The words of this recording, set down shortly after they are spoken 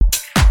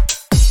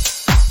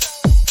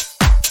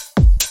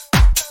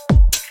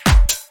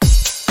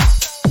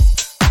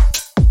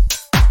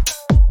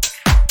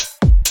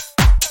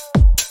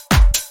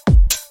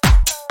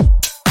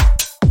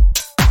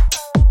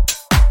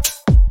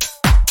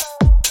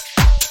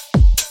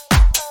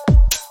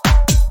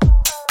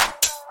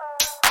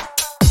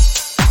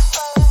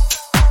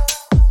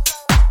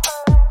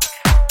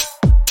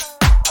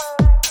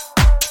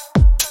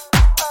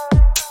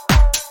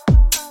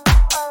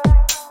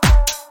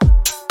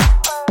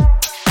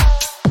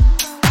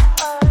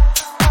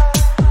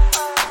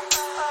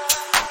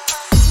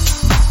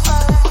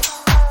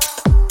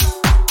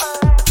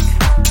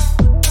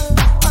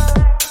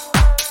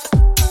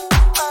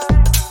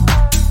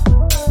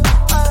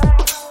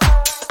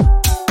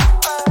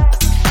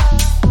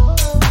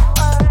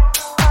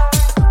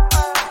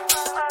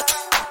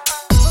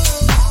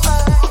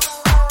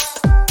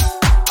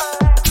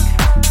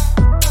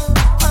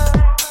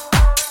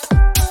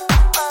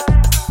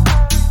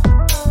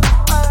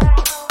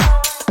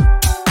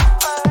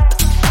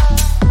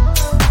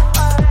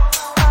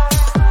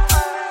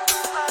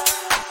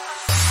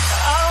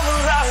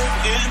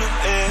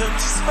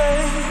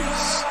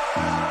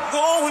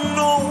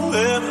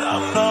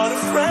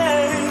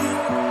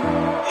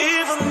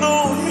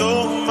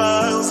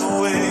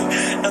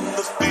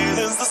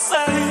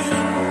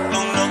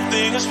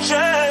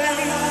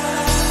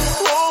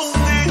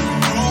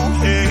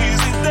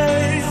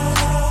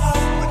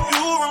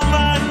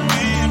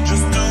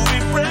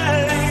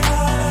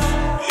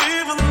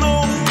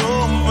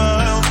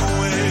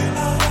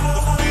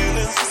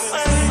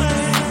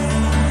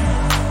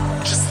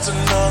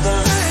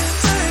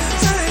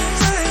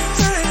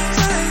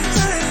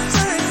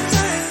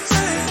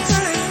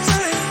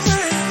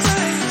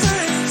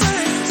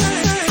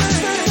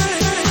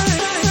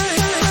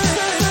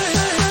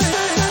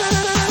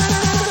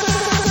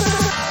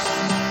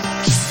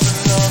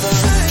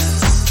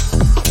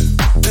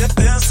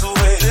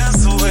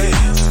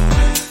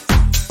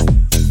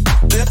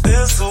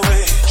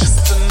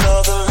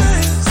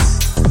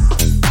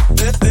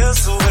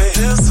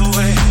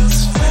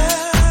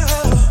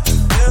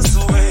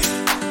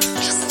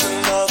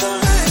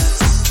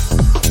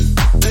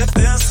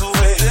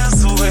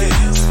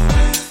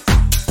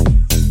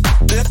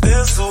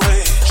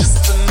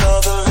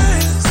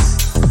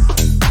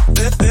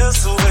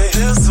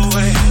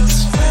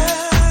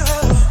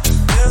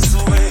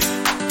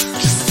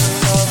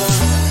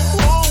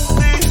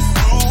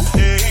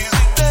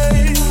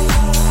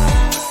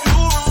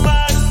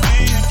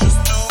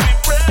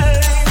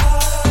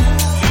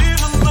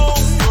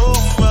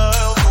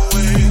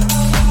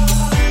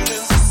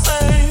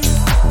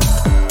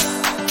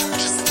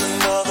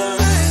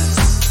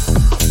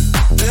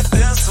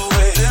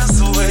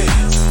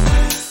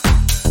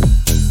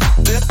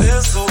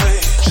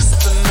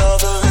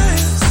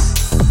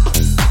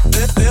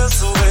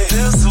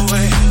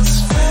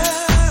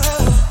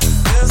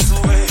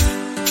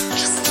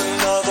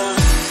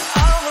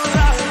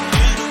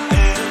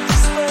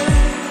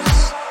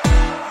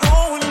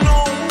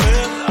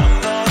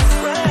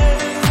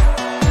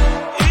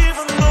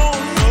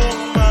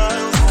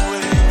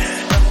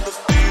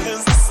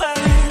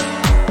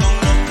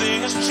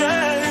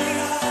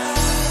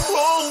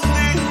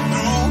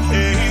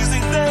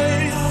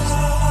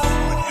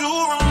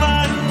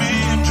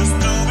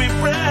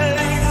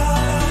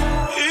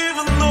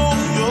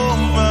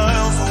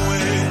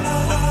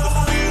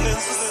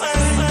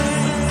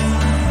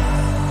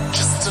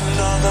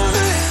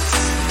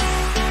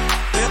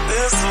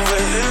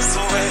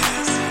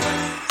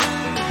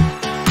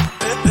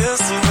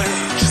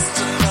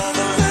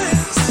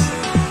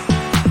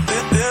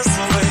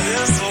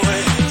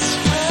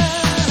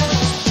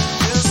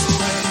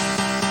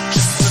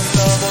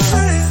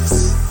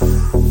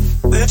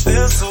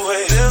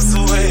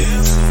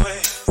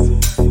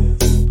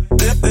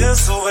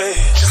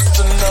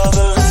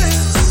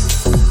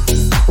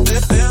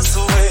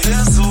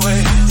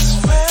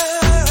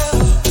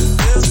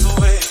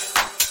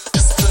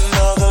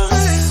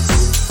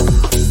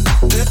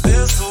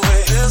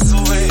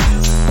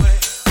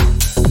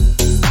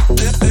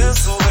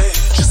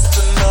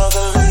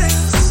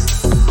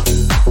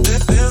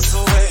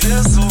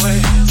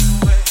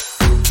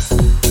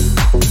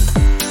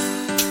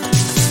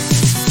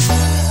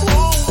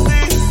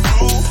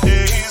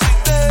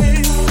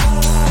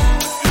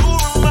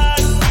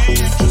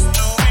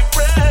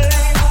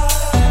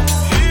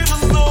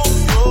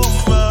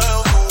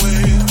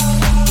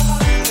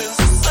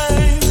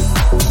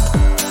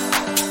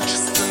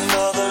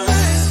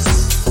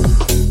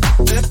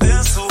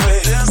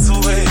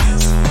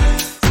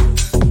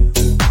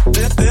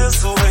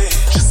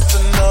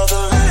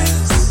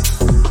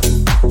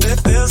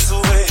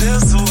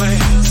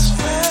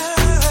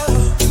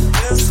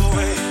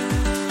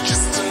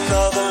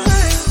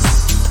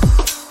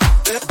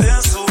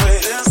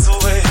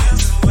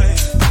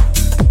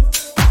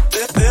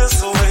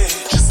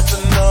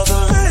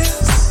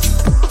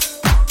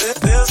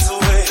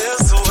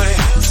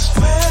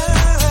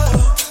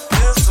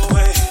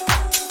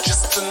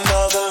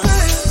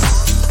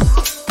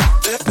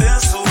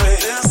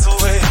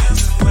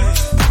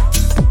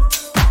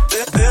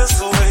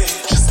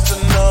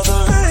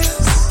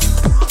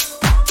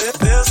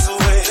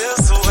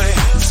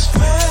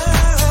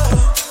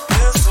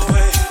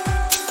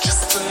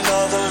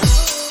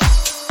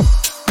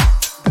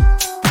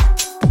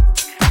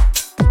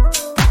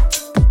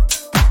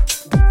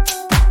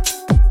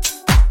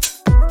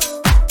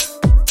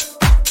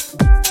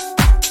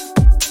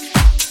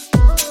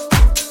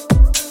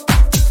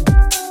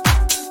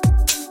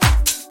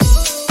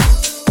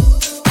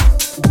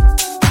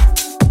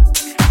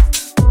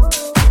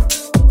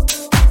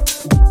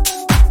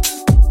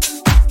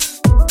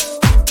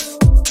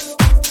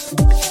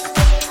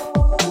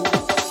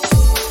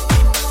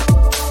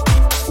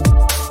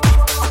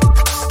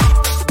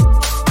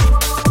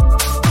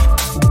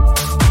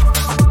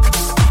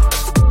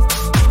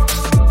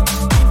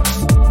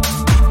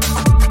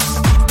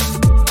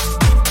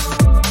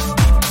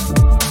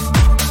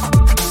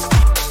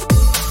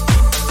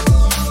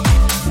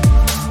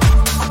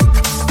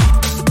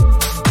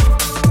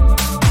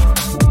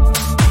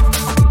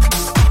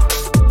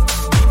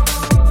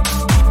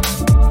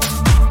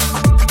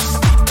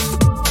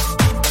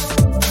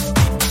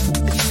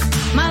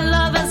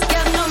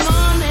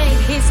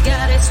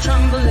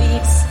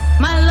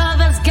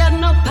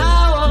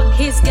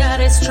he's got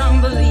his strong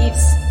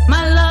beliefs.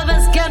 My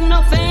lover's got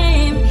no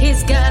fame,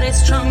 he's got his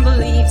strong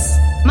beliefs.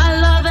 My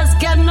lover's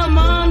got no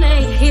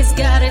money, he's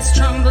got his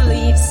strong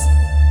beliefs.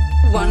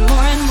 Want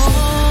more and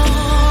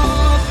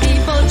more,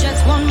 people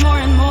just want more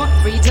and more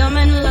freedom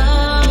and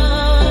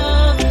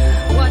love.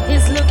 What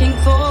he's looking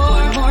for,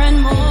 want more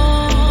and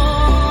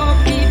more,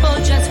 people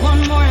just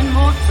want more and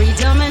more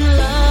freedom and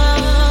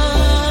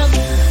love.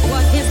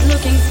 What he's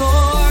looking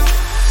for,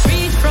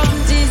 freed from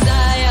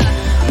desire,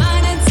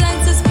 mind and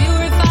senses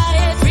purify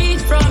it,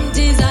 freed from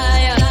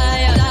desire.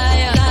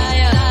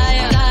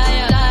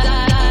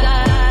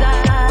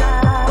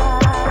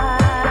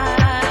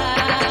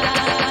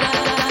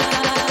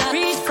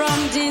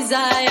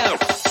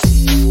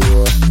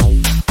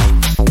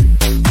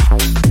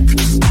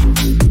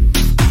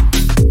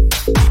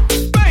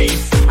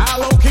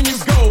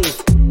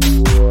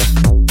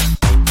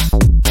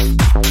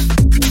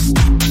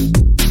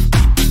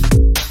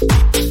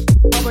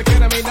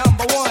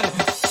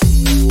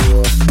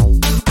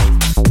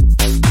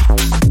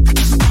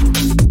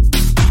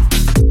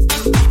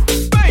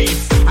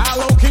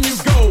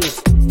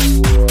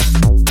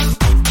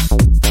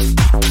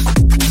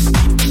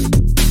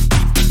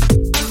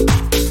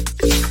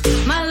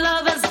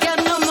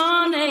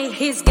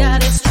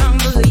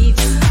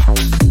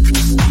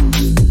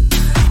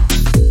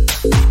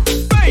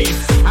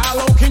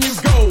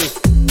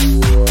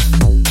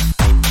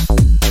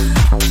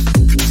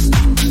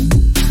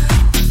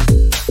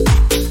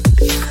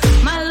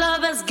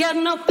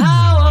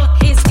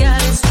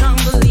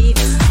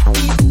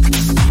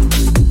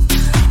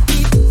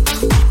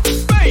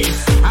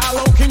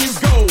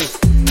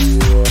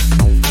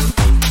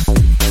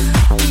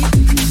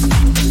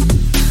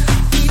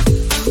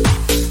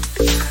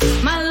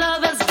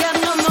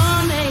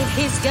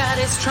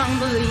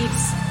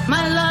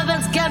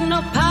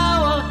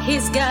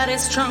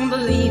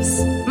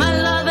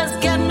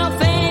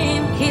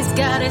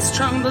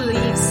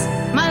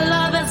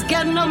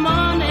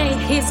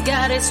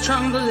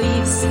 Strong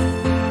beliefs.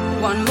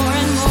 Want more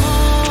and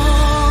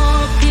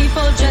more,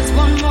 people just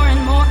want more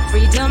and more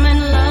freedom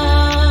and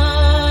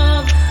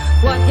love.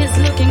 What he's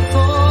looking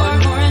for,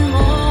 want more and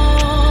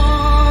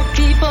more,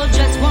 people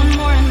just want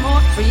more and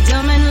more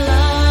freedom and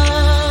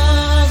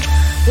love.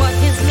 What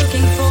he's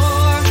looking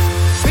for,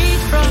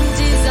 freed from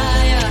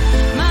desire,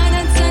 mind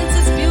and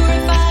senses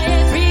purify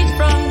it, freed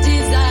from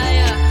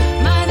desire,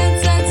 mind and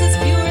senses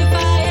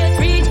purify it,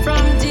 freed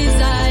from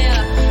desire,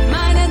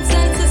 mind and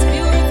senses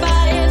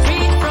purify it,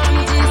 freed from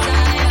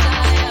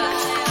desire.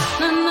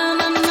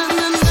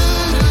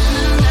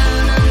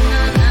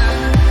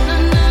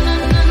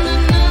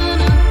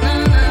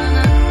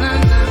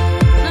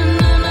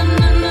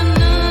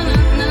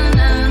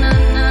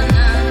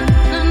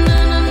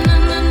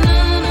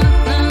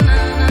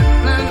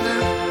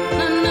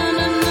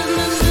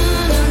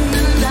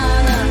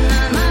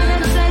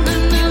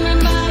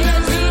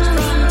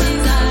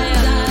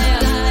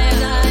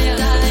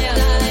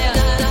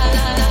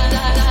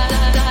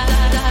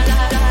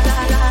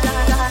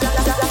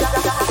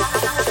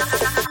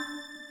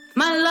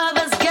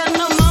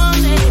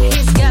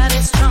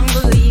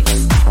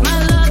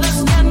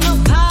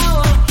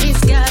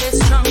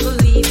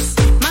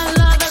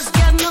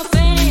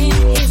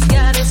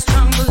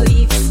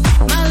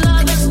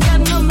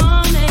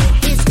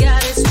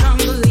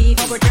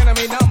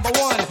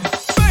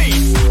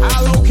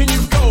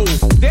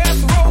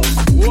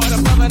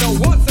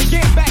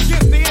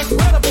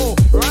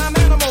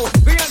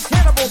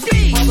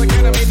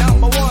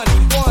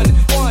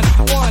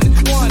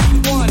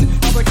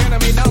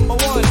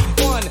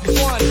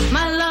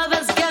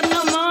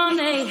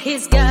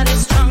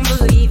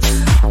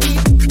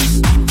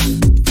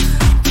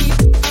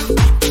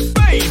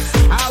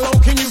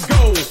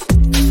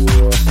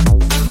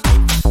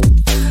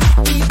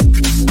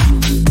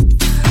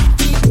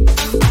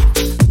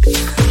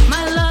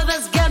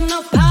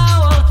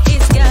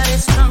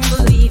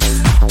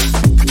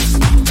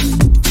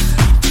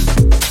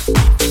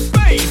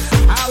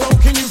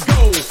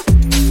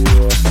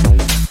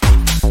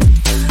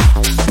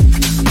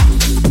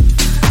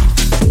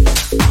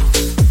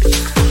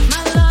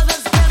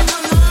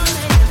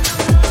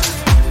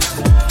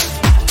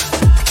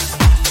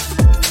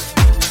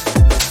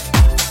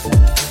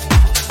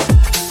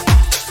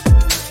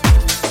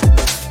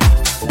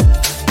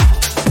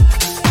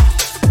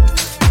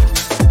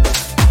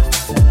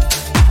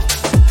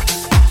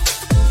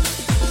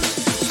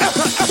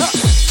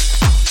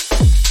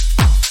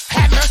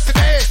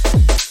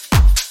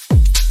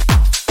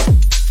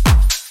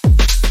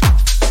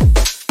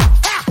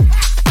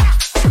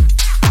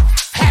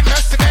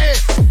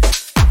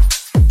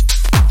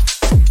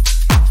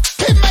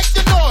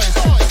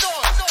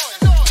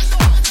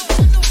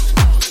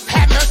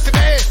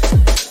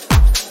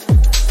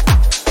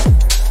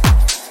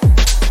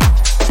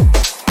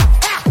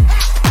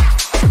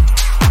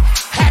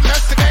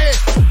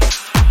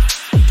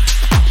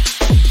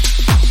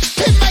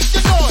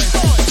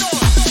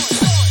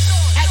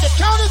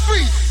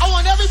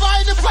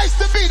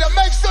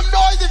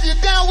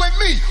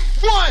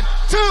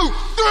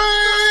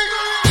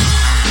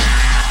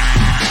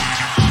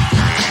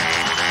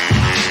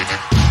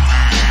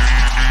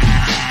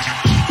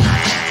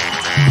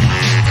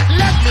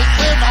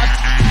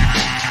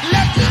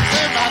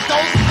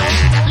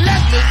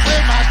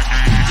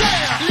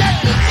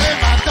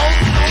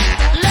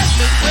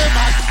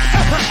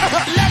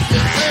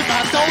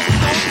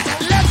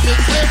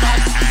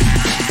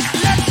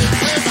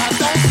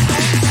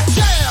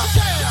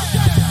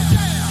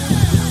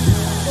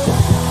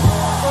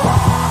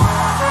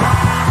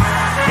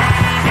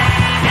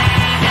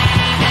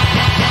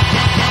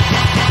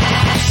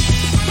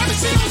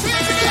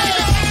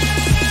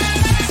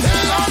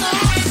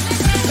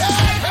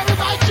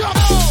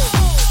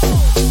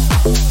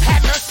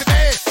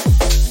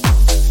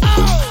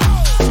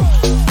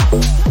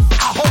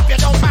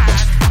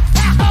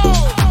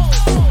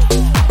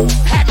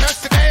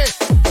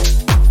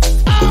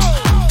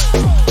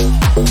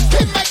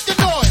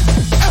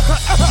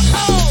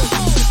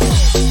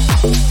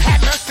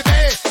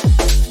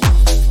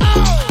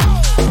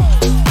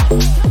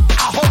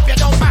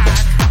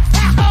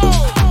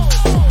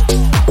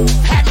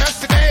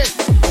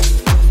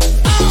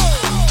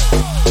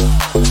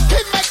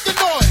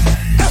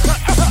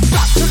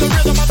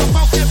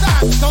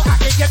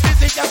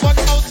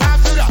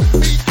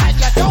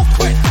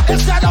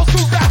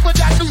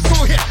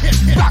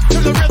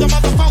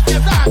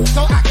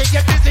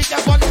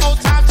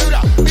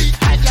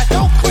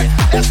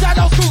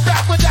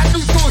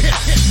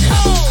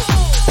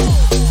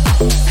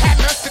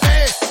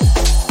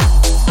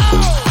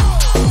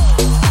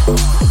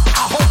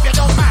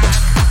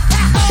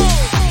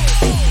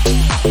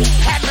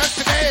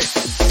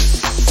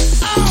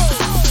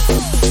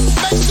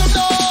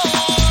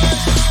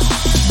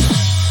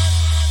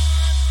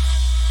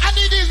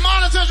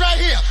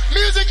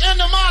 and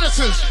the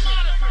monitors.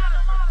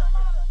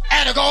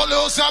 And it go a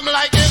little something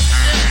like this.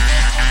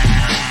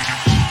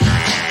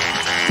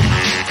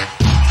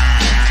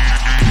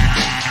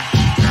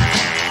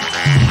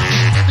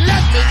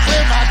 Let me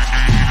clear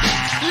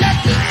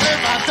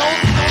my throat.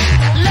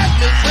 Let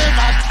me clear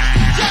my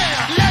jam.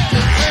 Let me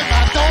clear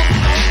my throat.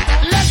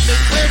 Let me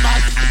clear my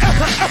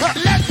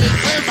let me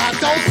clear my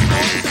throat.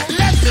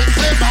 Let me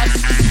clear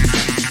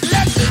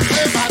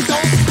my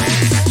throat.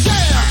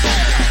 Jam.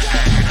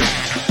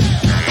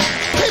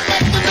 Keep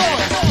making the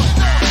noise.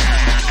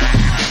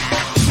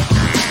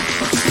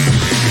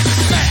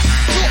 Now,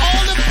 to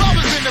all the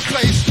brothers in the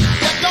place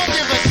that don't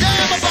give a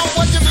damn about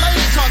what them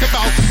ladies talk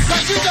about,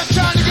 cause you just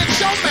trying to get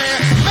your man,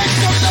 make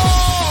some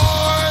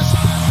noise.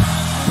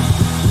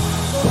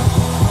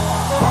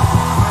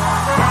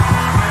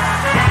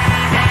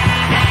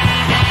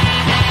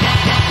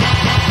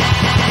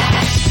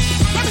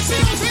 Let me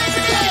see those hands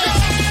again.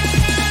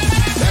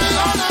 Hang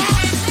on now.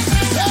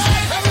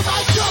 Yeah,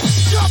 everybody jump,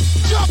 jump,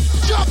 jump,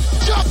 jump,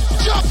 jump,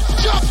 jump,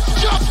 jump,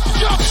 jump,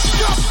 jump,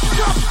 jump,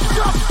 jump,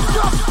 jump,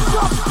 jump,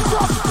 jump,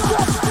 jump,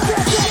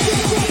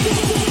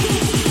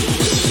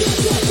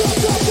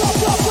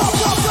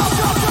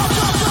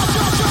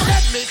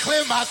 let me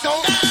clear my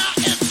throat.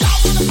 If y'all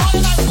wanna party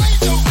like we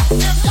do,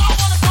 if y'all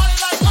wanna party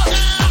like us,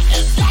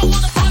 if y'all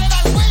wanna party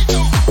like we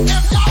do,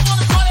 if y'all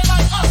wanna party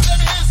like us, let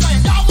me hear you say,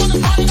 y'all wanna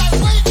party like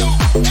we do,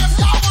 if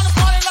y'all wanna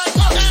party like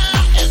us,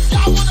 if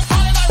y'all wanna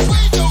party like we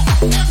do,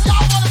 if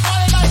y'all wanna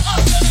party like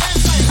us, let me hear you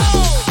say, oh,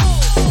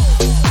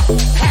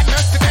 happy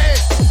today,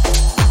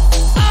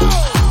 oh,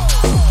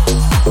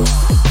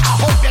 I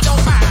hope you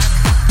don't mind,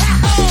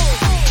 oh,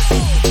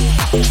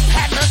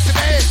 happy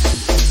today,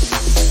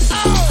 oh.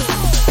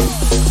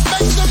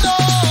 Make some noise!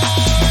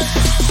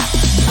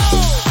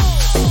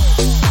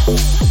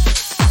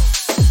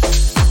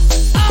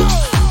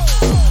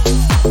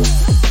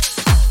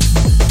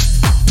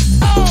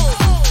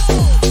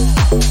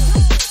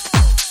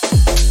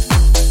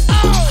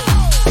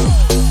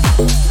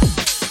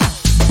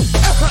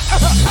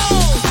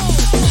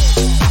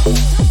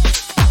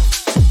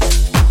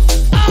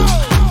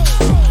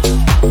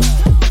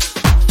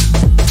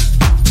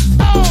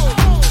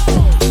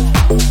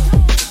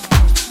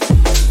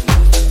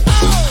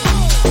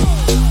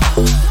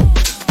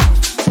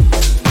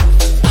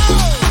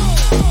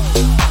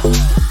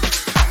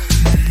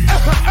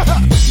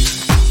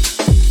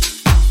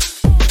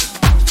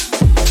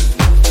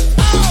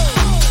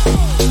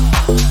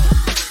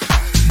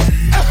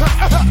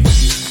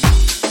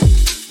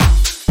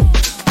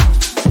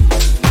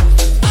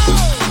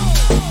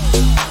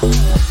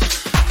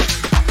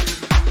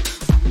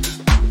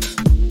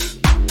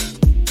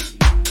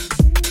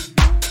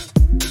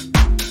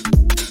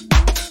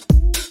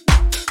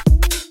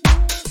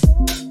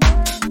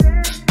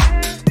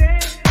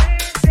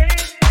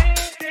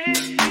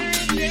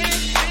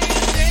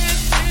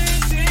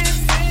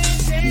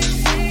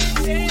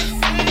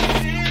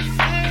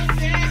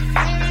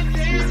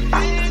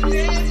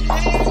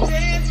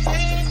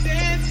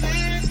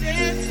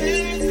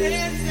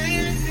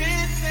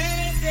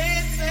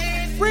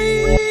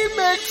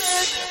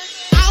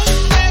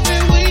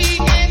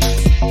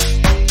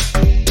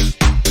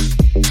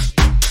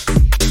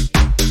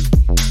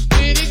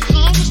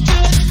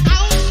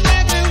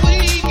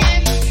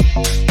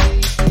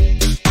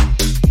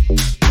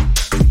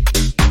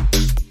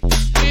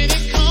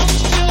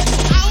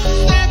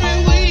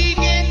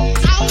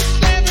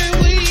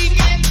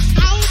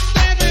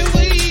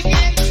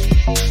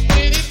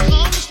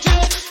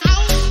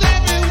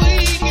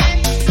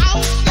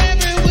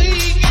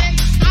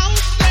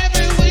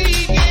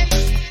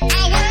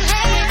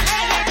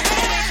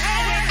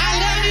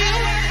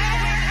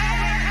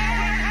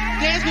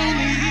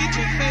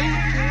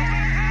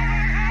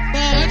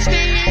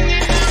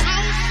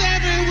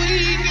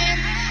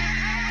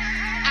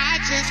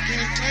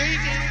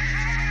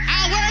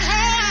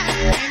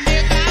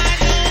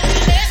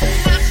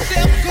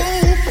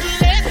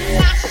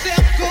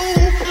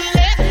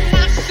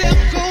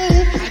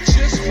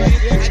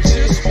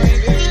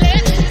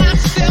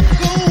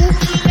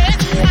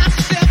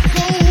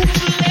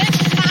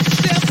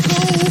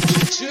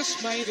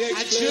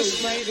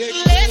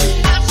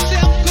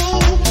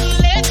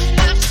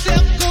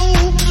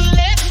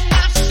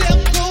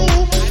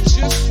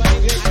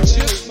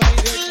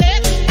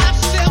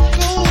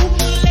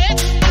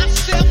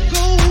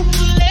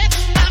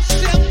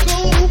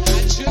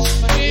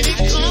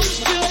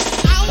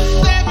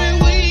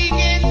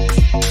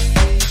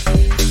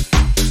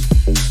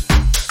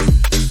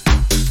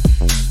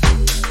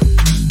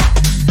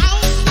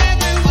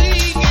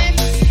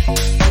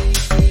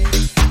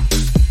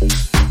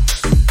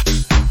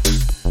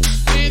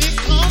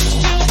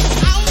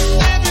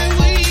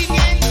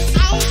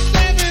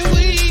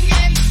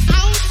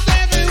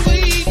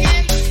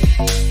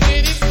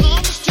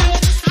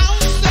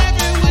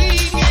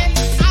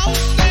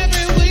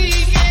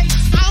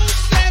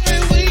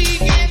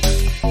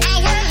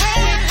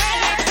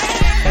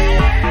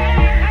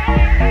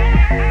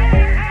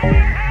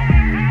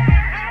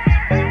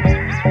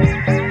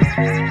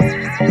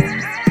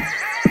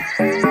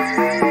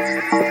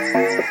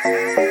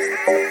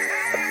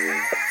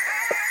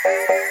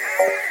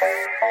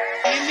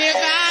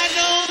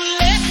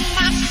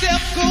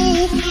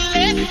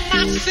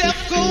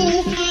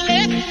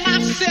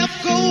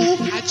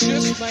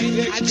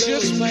 I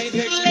just might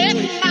let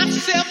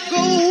myself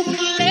go,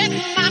 let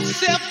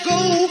myself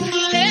go,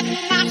 let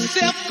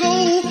myself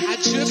go. I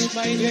just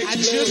might let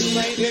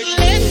myself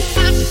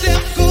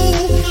go,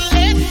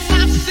 let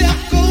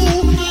myself go,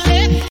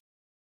 let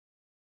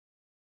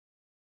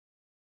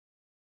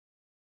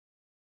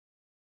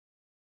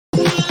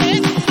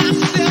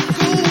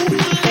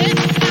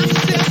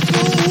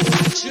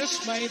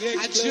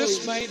I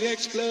just might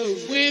explode.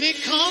 When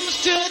it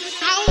comes to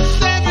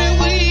house every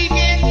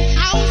weekend,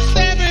 house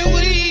every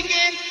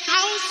weekend,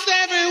 house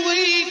every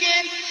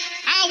weekend,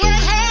 I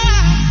work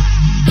hard.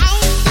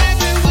 House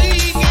every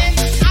weekend,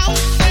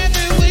 house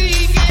every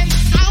weekend,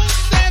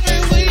 house every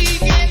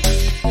weekend,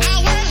 I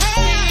work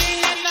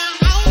hard. In the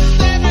house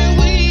every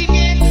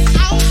weekend,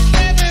 house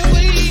every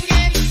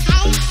weekend,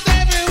 house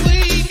every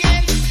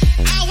weekend,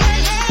 I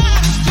work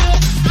hard.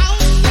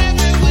 House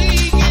every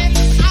weekend,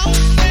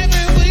 house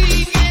every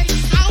weekend.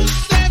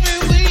 House every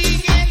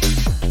weekend,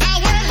 I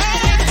work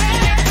hard.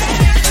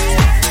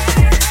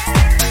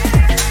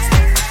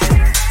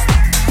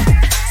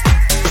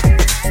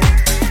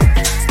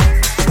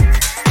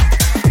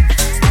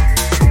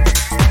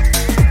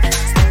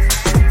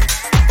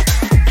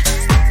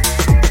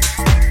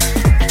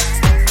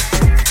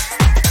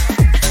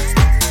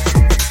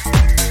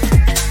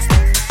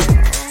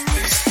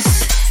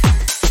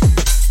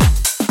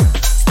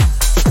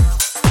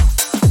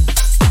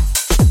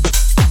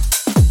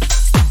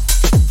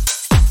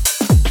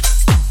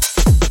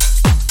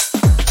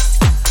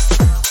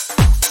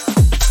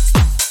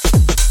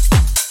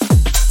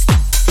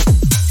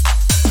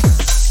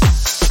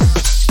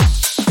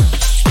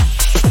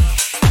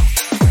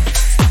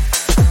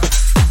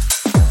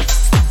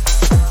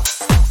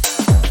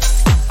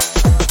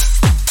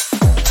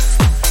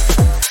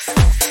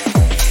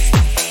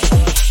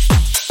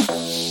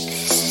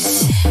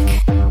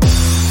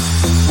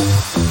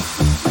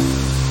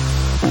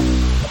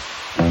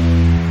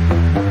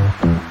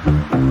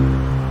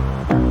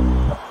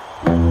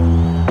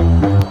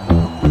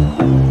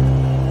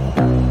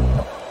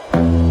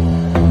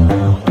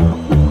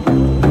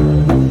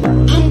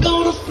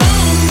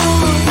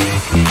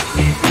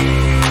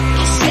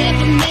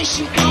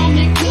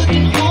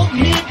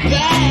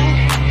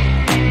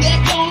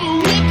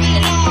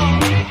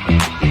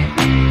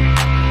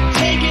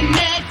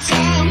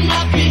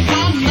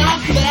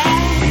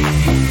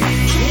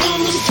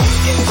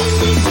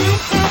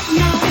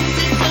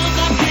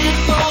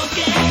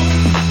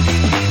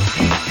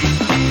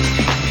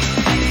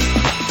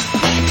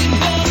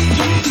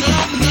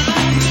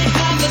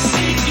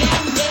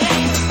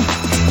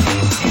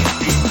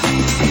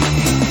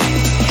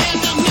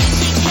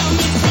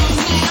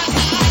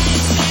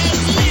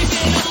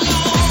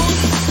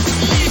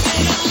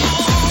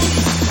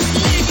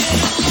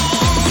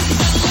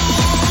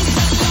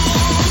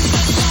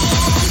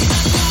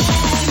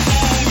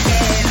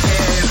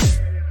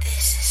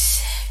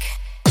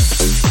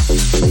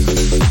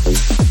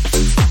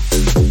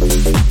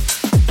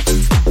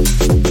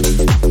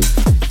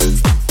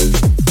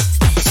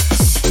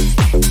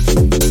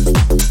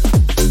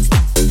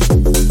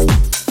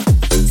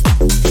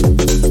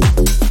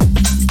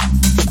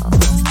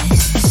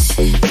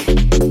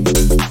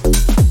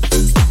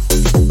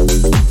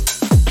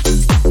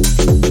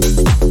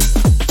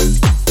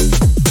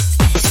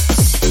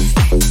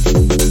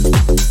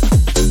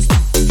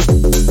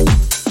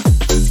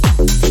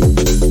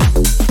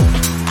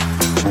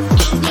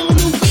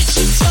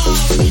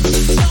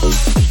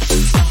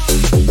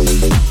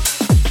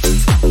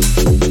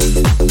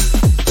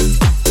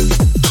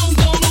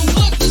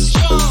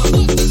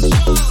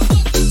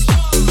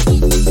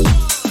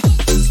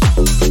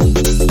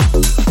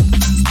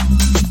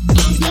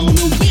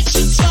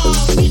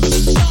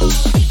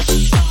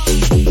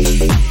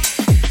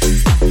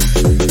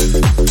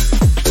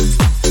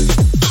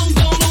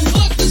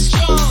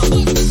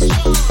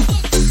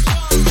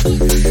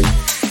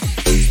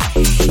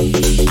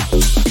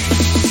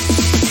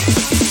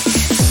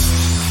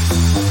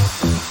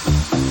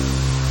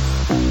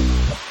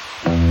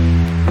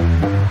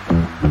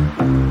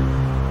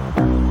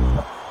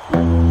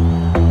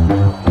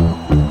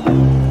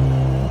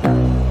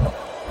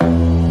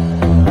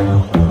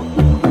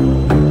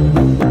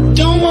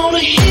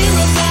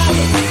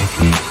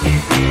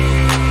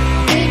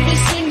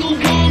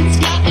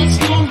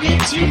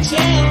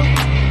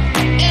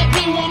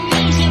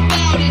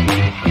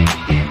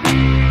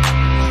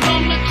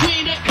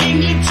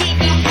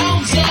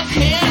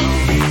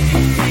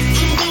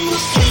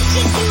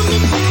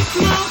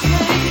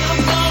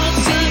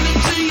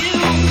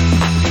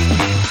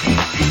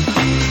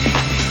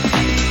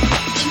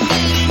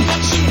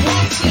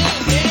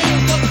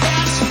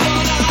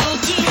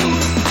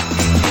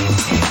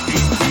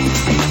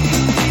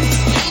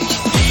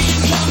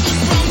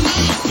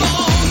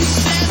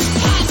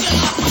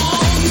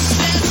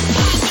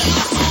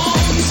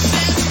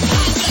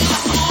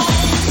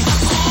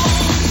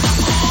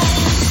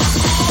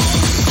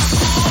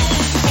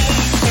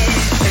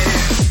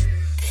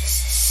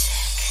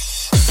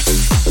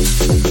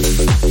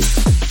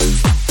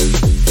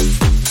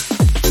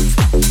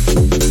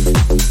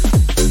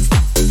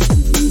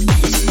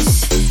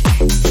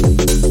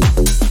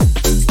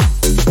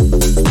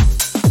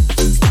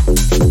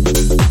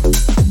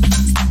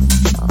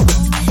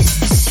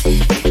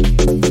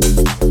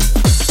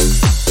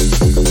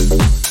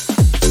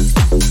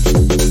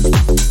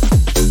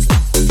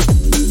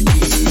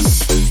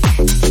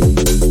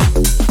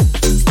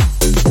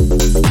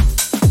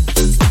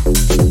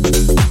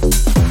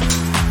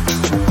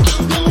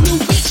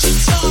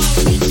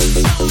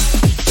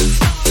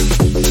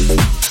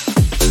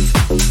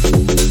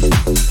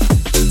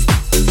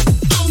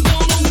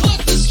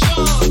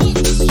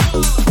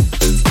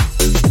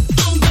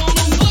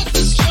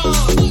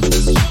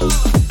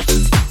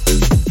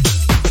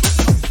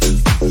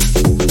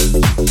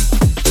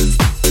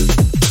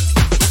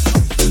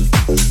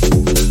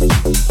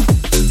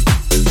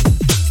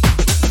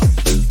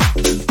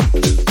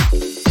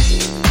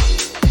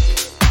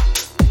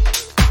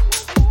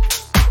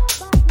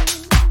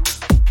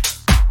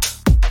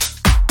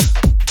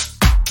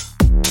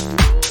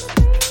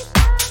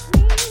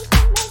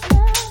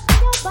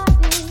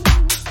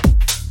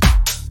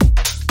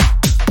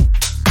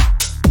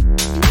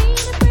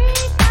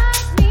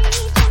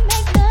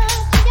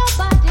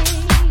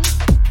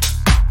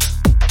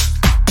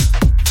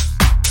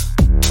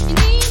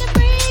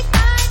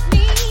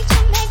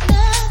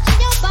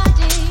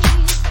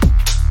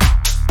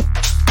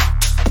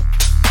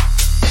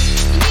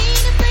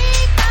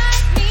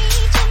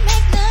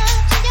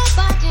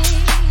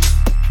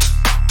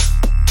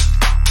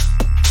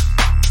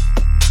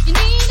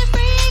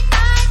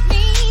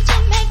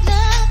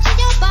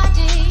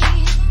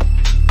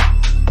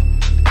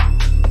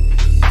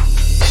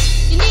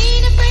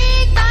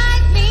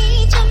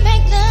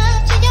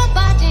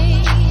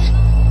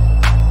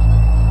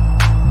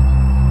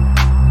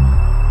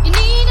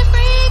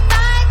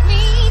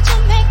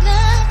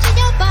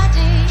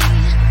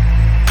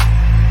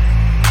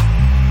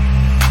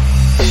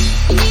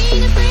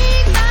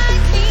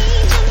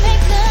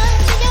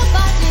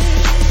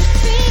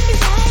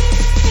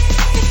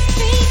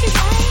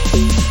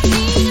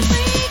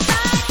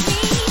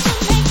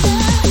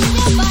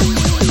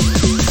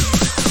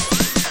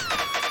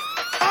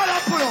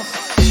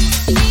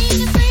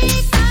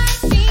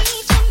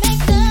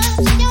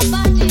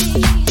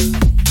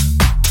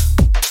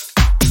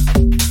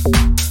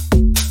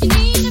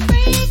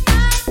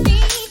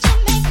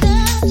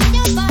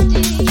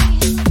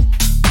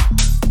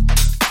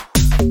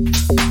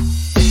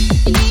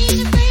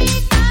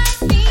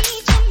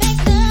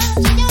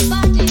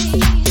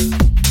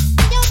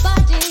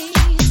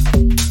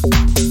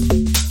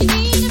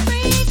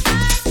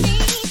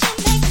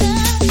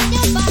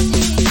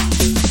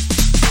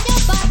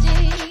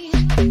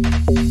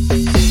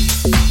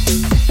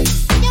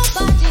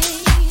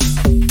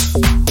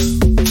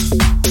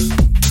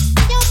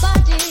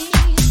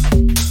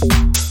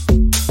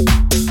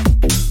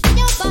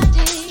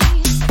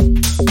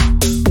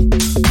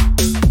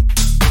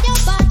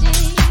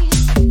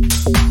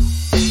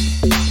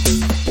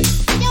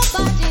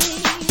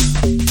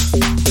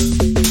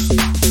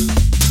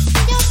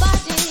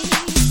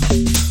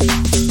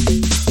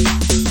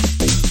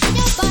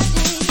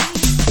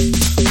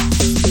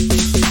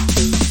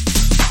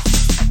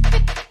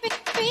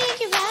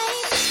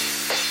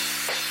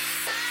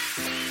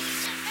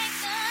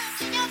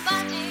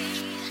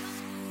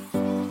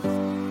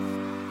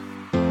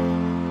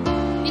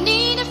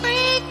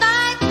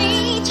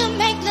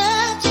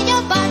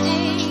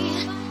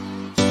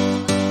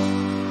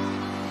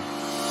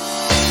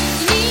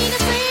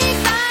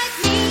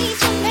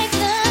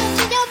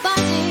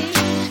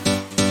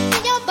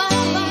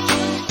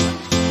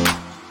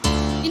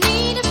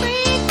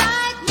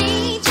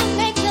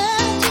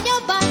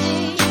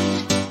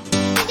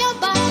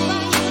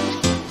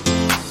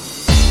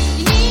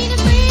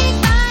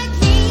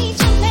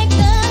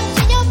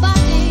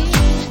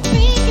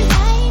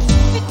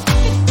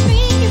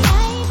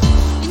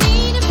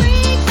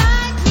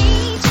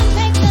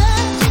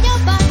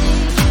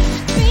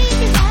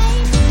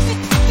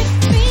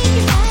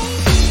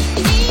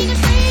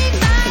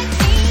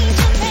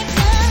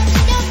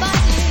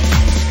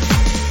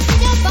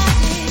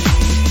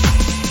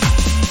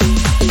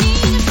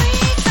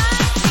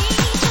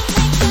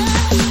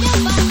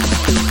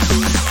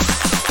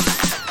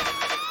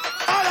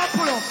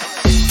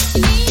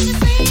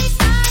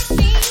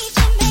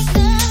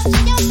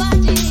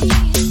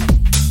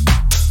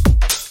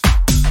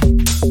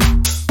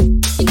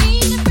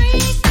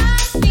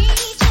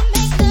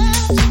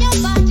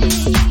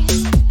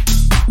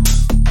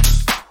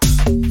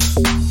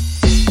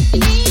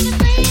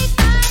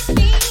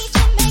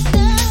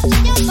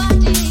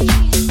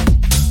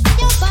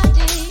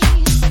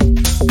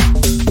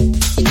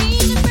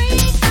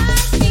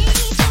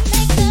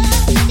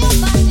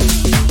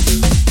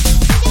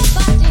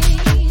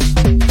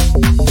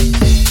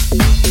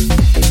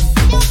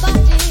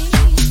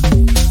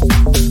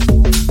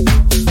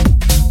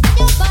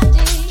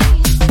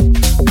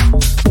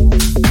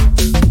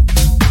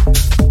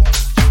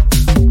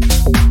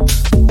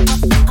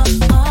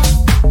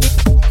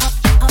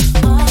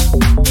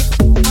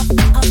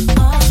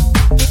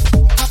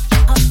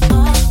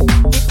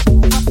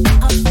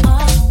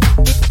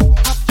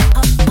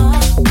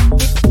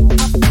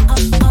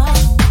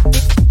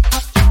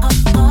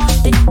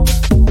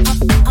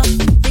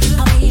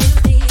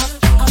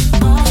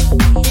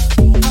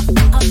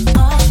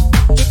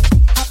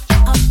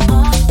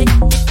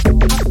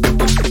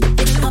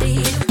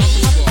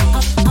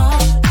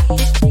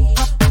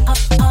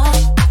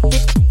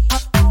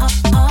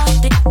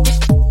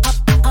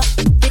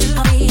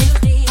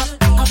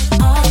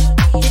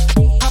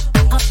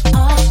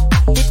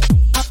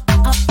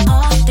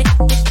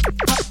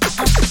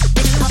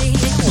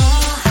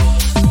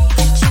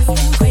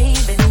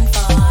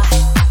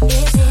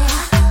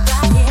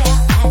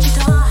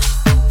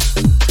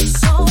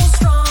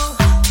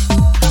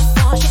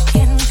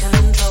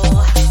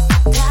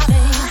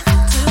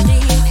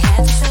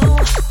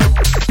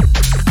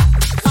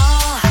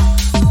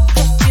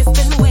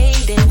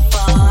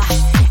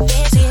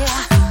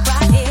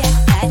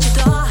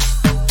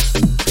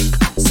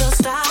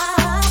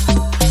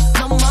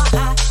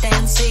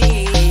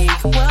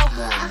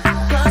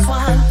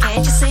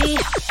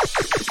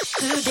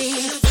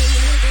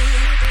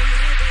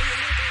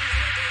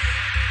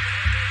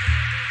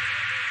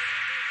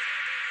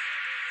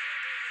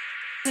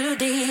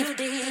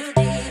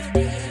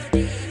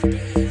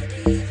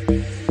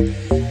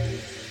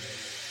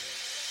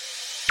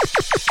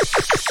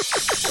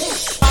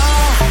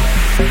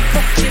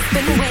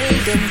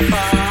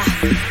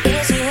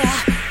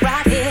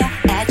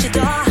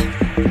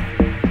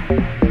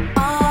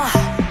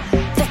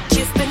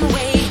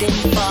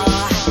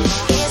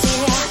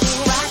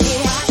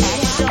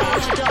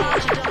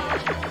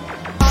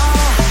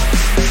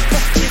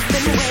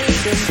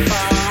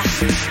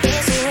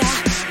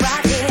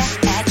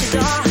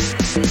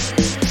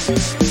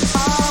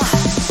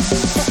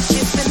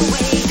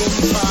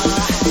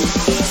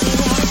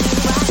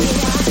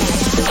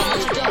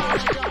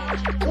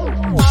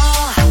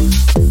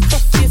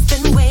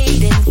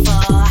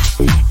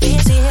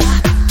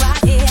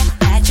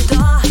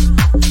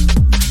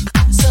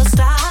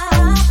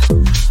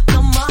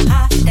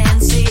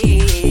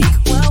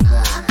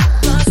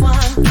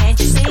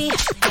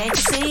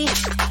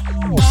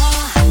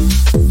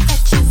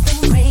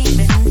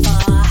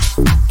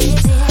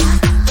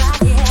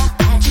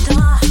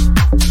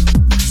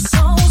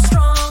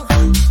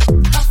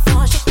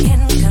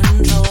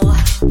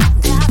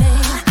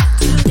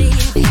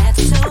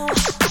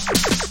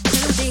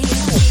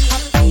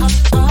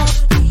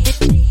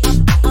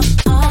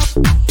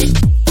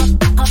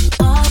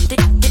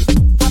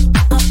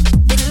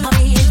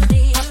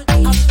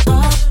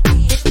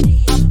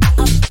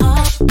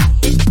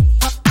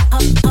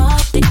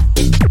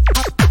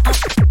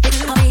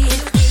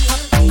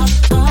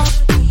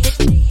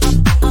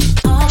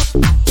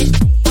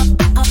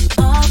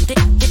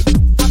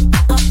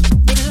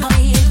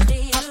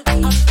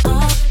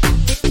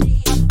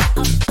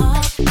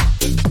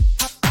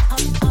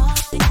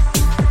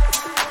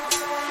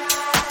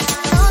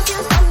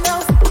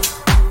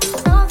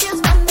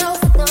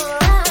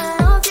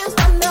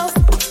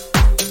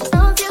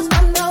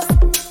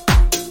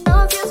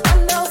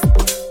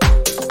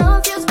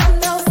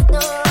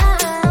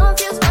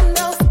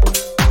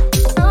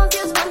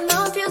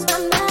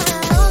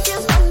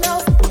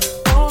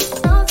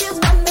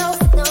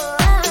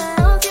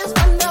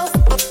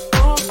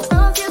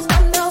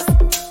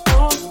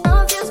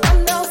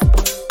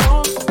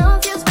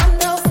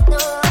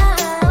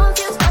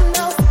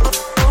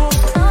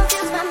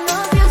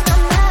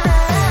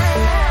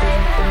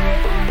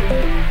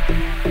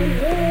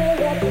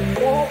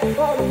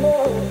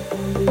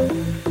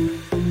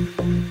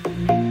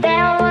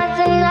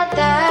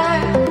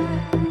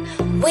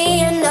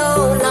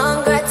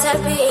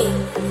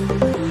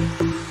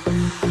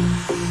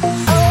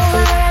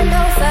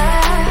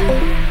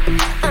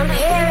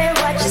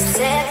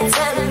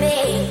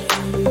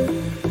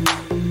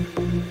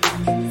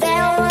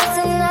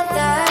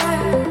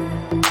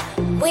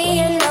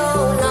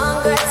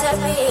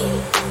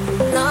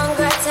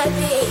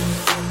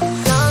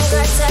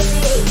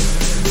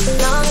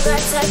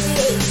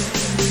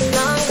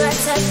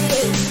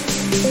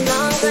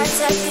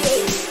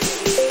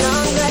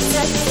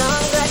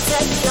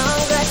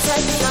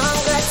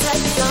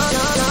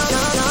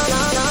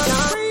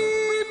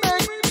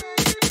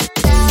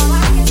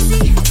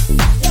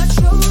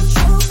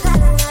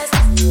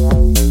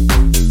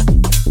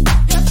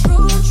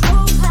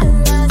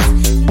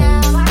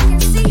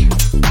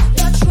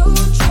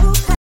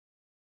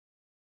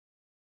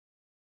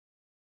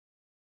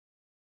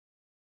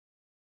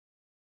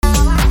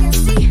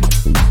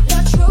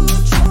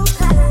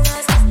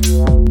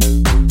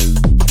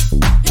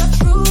 Your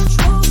true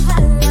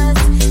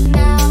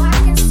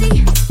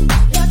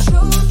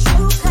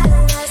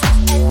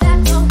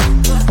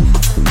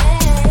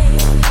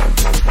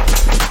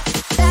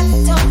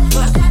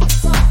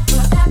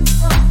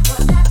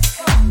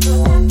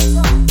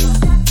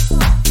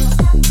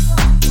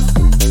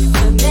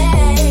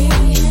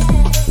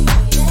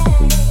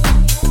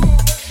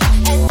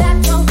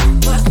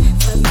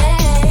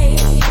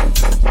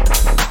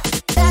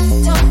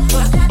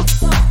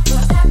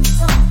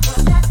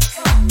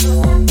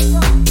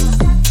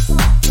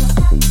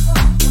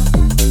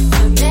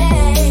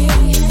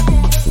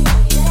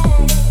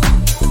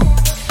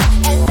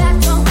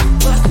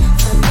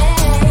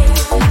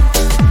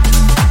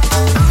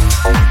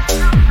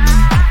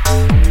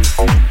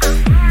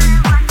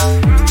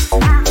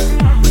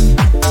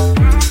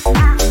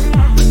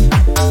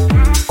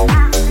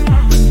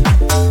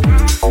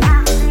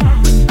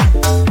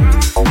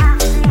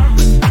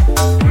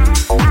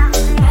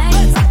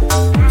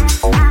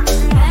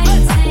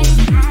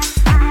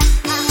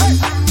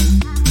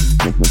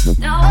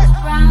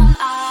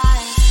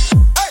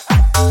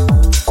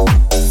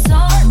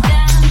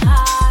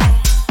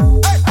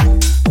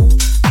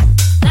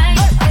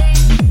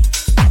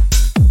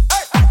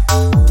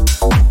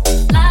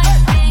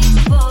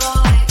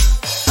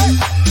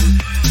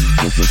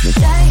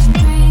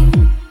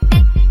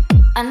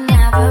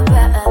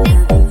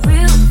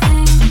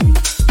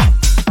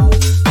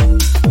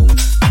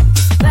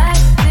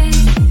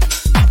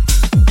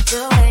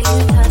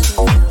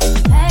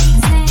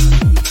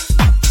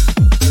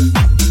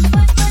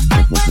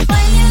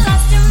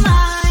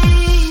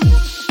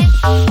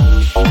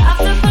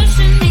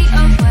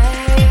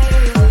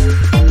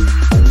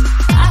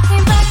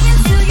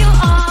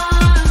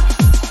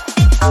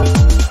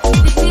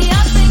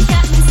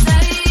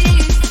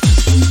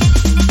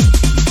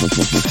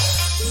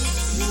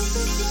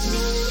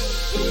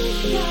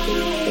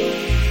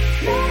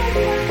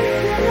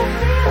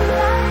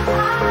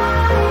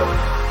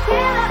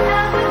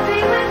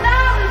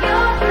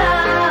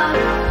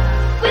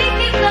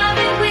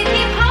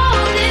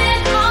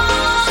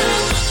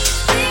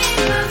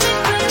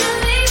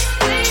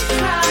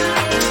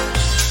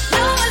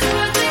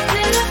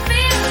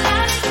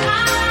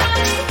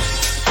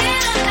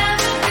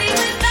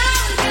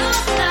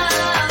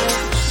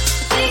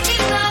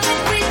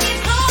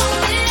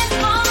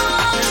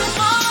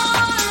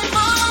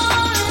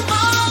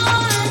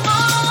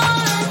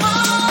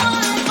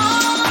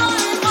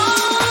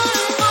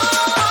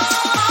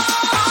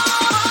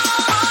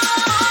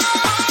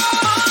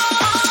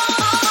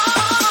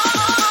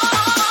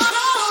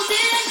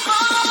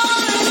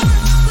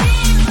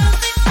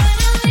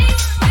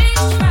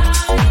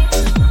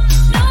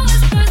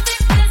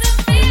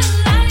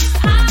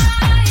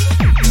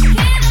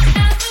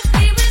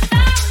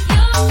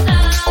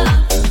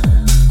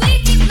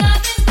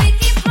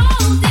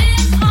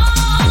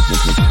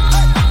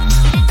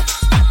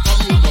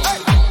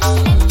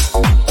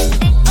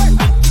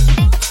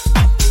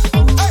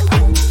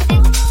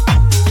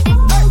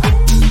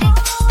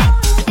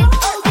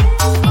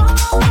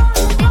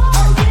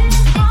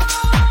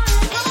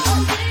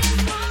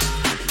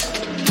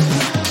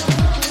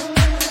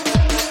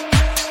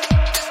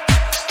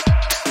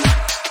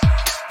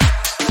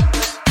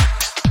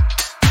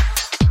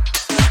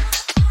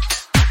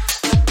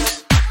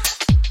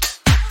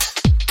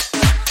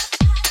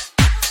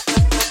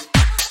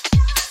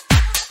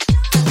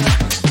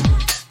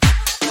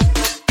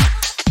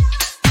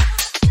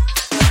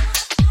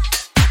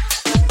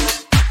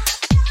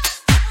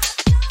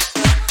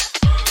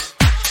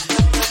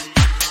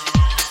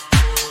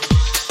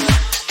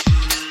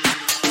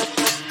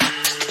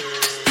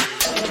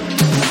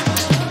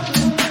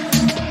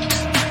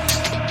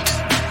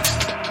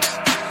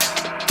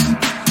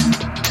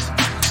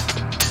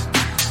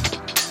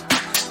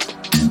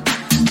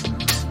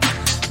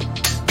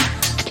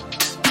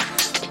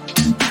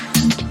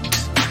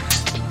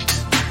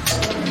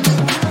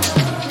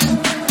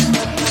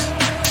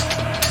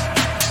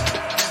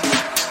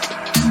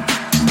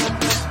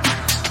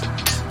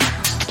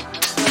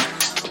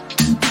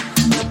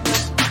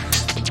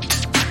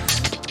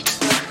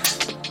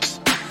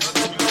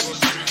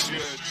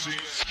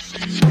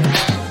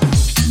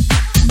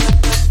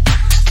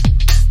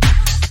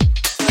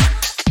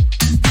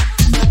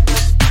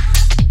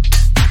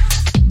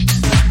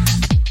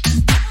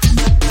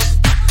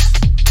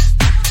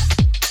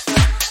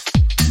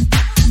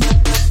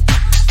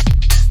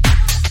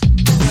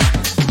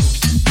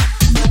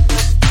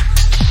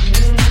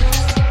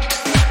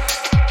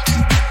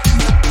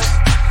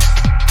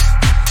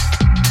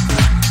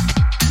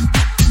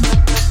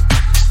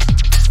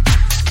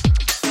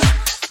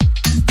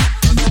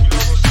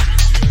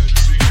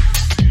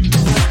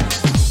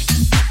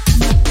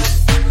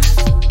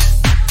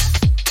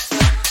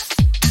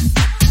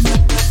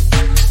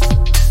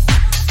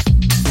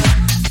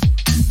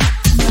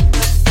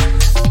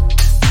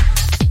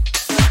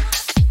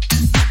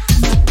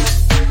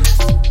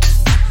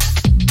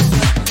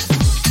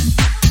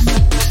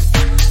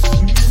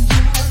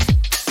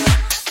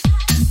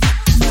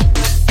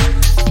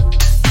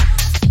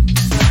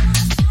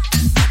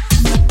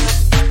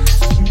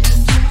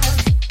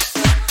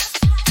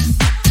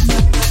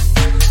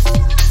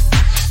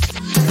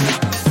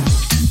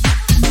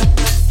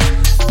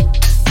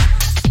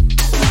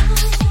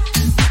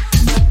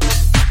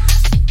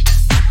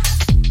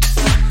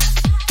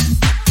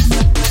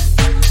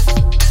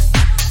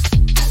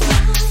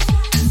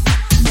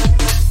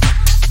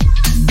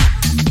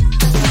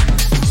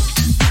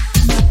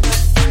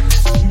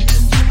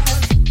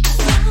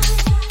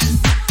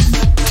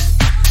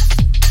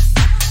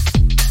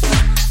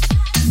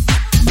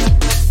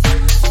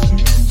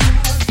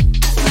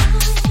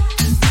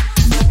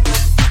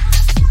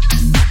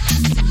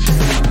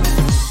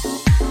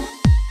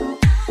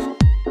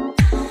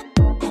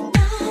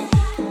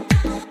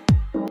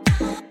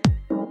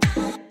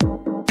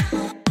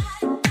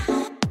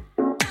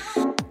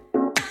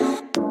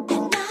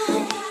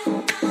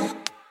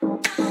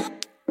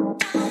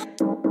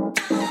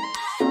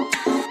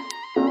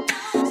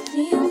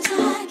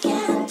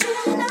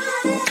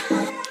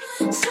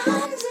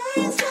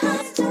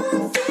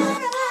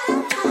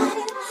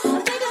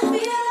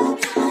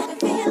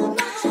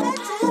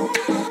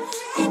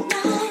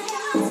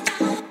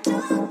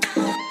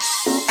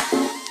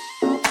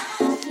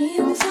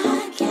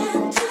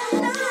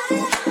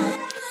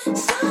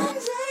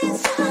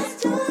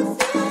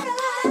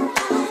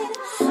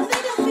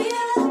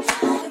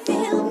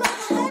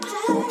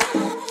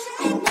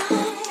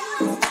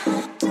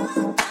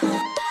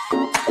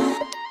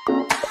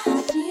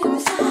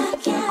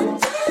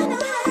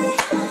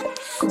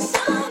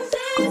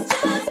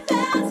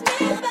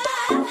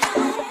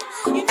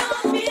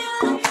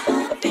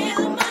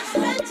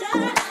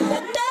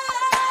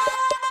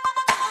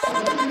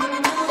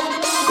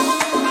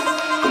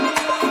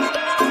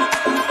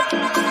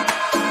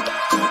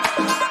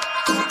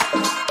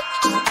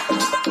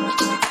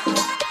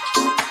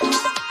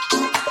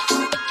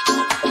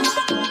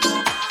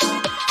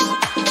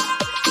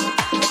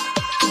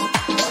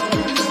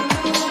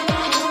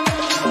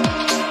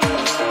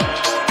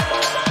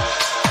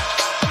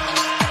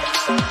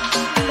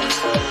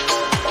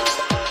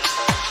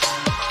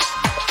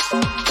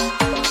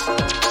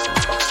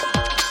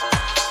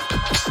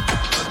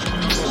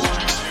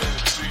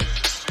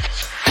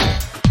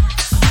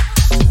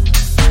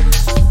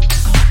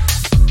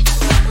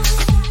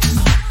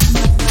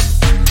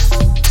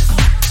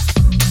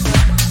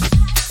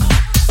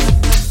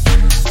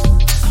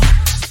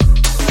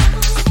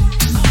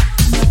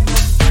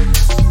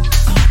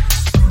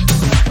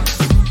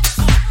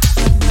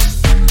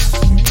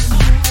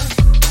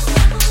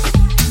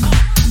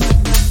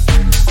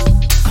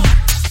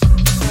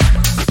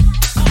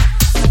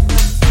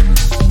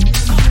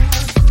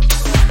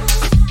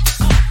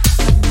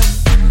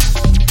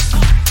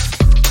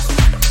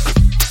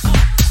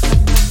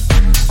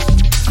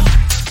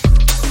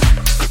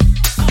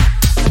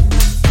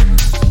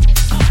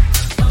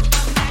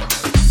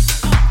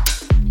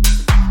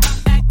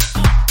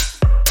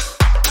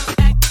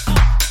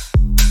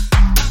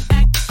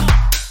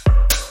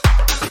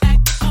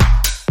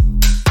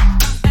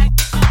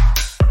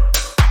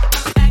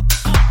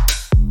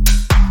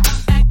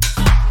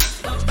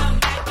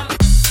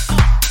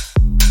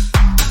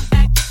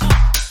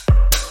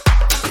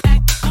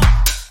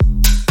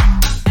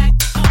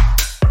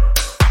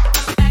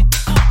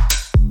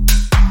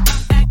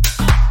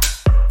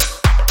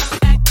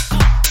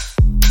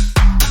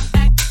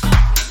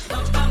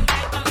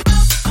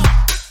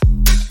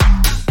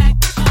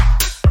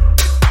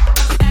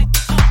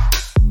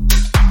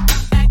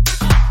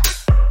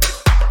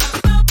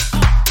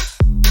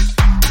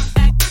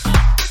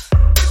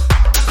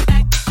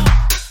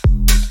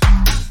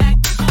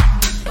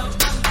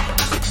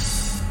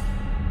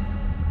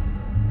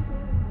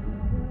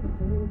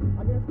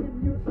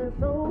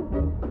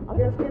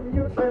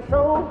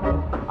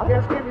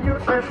guess if you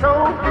say so.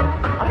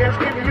 I guess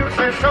if you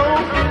say so.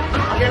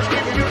 I guess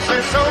if you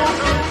say so.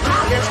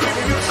 I guess if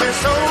you say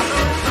so.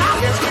 I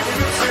guess if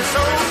you say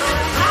so.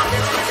 I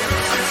guess if you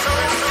say so.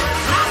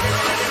 I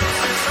guess if you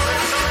say so.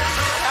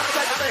 After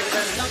that, the thing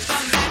then. Don't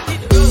come back to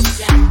the groove,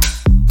 Jack.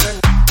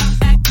 Groove,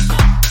 Jack.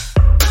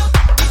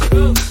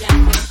 Groove, Jack.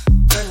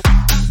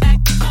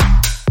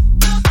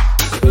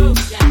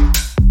 Groove, Jack.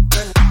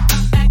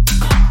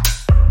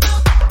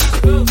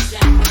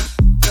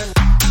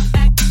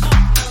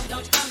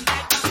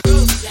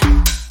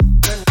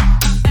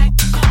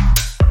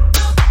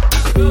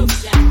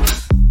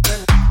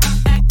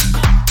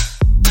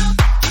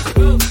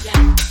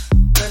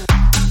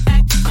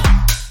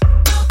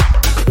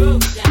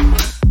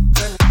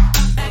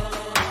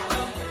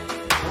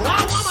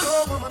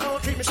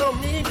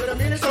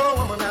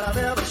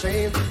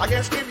 I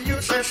guess if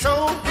you say so,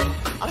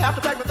 I'll have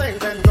to pack my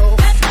things and go.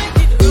 Let's make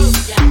it the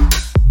groove, Jack.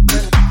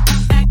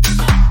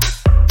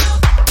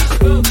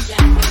 Groove,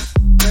 Jack.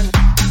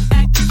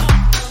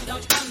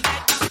 Don't you come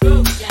back to the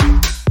groove, Jack.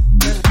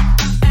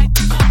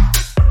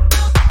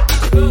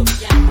 Groove,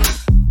 Jack.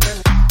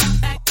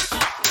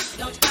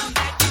 Don't you come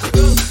back to the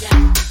groove, Jack.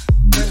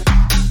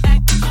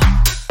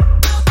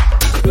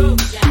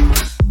 Groove, Jack.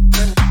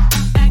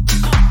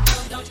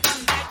 Don't you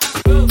come back to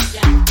the groove,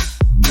 Jack.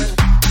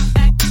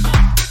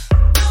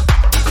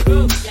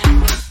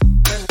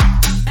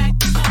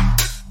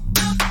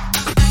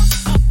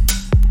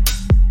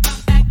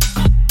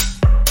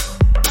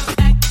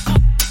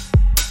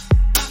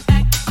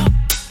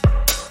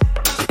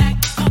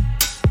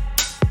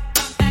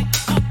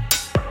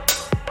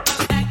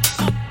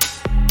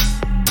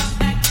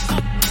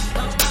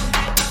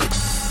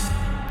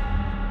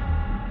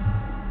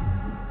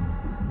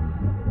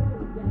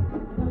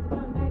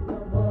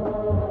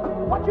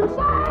 What you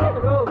say? Hit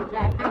the road,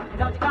 Jack. And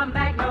don't you come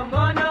back no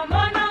more, no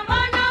more, no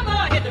more, no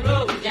more. Hit the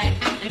road, Jack.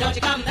 And don't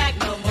you come back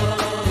no more.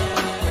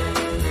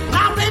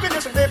 Now, baby,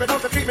 listen, baby,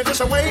 don't you treat me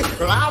this way.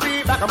 Well, I'll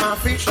be back on my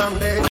feet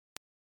someday.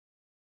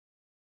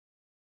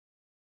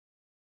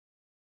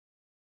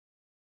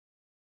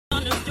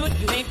 Understood,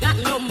 you ain't got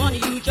no money,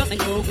 you just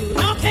ain't no good.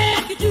 Don't care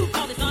if you do,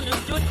 cause it's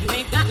understood, you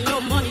ain't got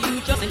no money, you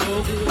just ain't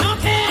no good. Don't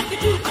care if you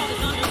do, cause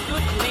it's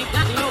understood, you ain't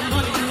got no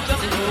money, you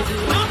just ain't no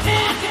good. Don't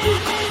care if you do,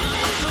 cause it's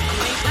understood,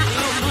 you ain't got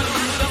no money,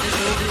 you just ain't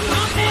no good.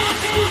 Don't care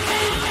if you do, cause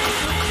it's understood,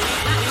 you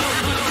ain't got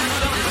no money,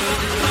 you just ain't no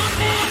good. Don't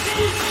care if you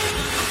do, cause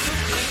it's understood,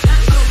 you ain't got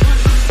no money, you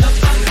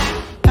just ain't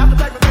no good. Have to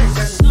take my things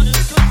and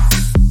understood,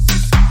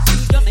 you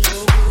just ain't no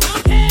good.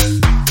 Don't care,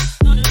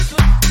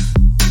 understood,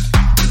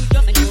 you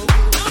just ain't no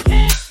good. Don't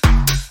care.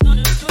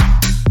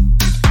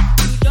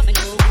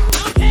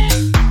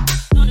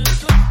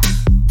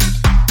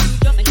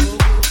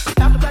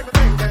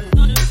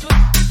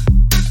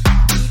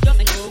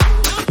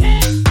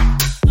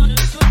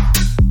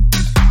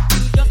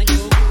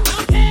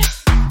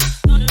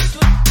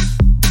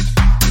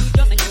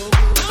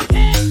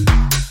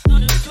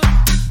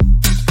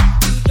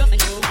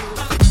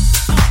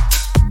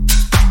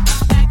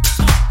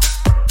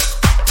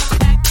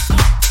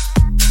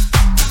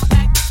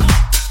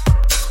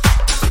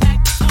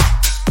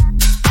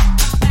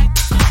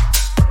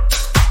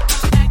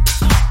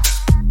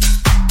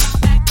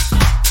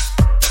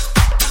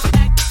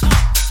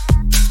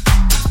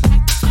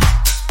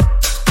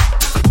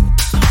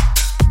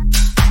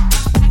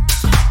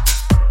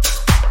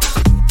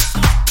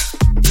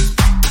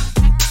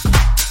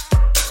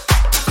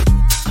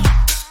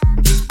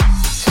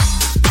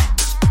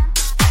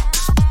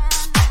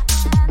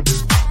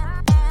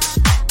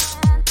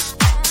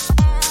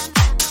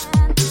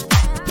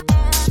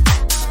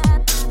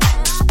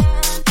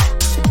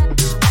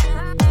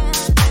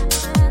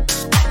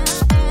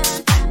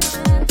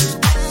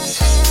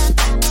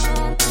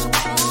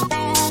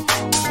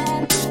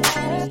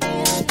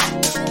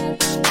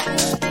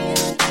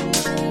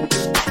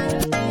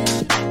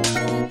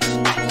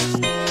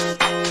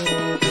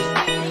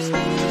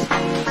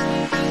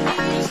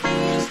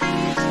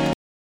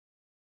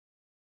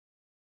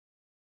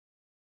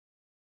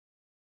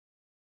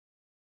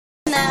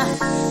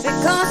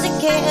 Because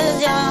it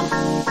cares, y'all.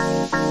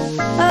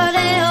 Her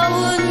day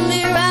wouldn't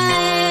be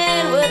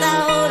right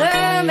without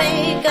her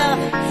makeup.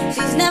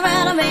 She's never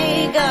had a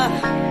makeup.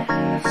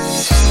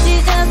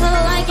 She's just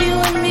like you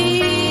and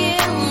me,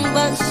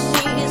 but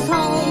she's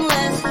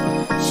homeless.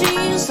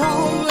 She's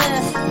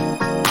homeless.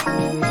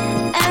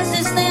 As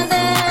she stands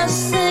there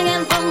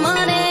singing for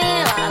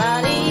money, la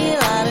da dee,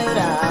 la do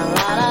da,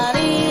 la da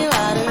dee,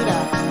 la do da,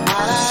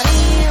 la da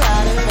dee, la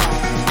do da,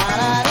 la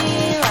da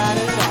dee, la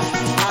do da,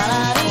 la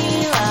da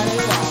dee, la do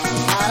da,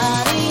 la da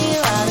dee,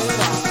 la do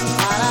da,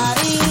 la da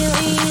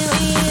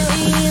dee,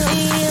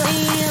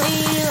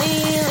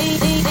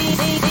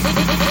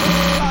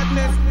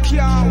 Badness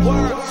can't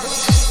work.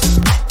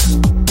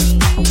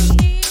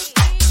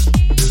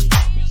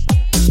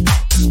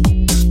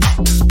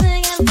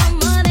 singing for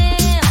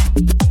money.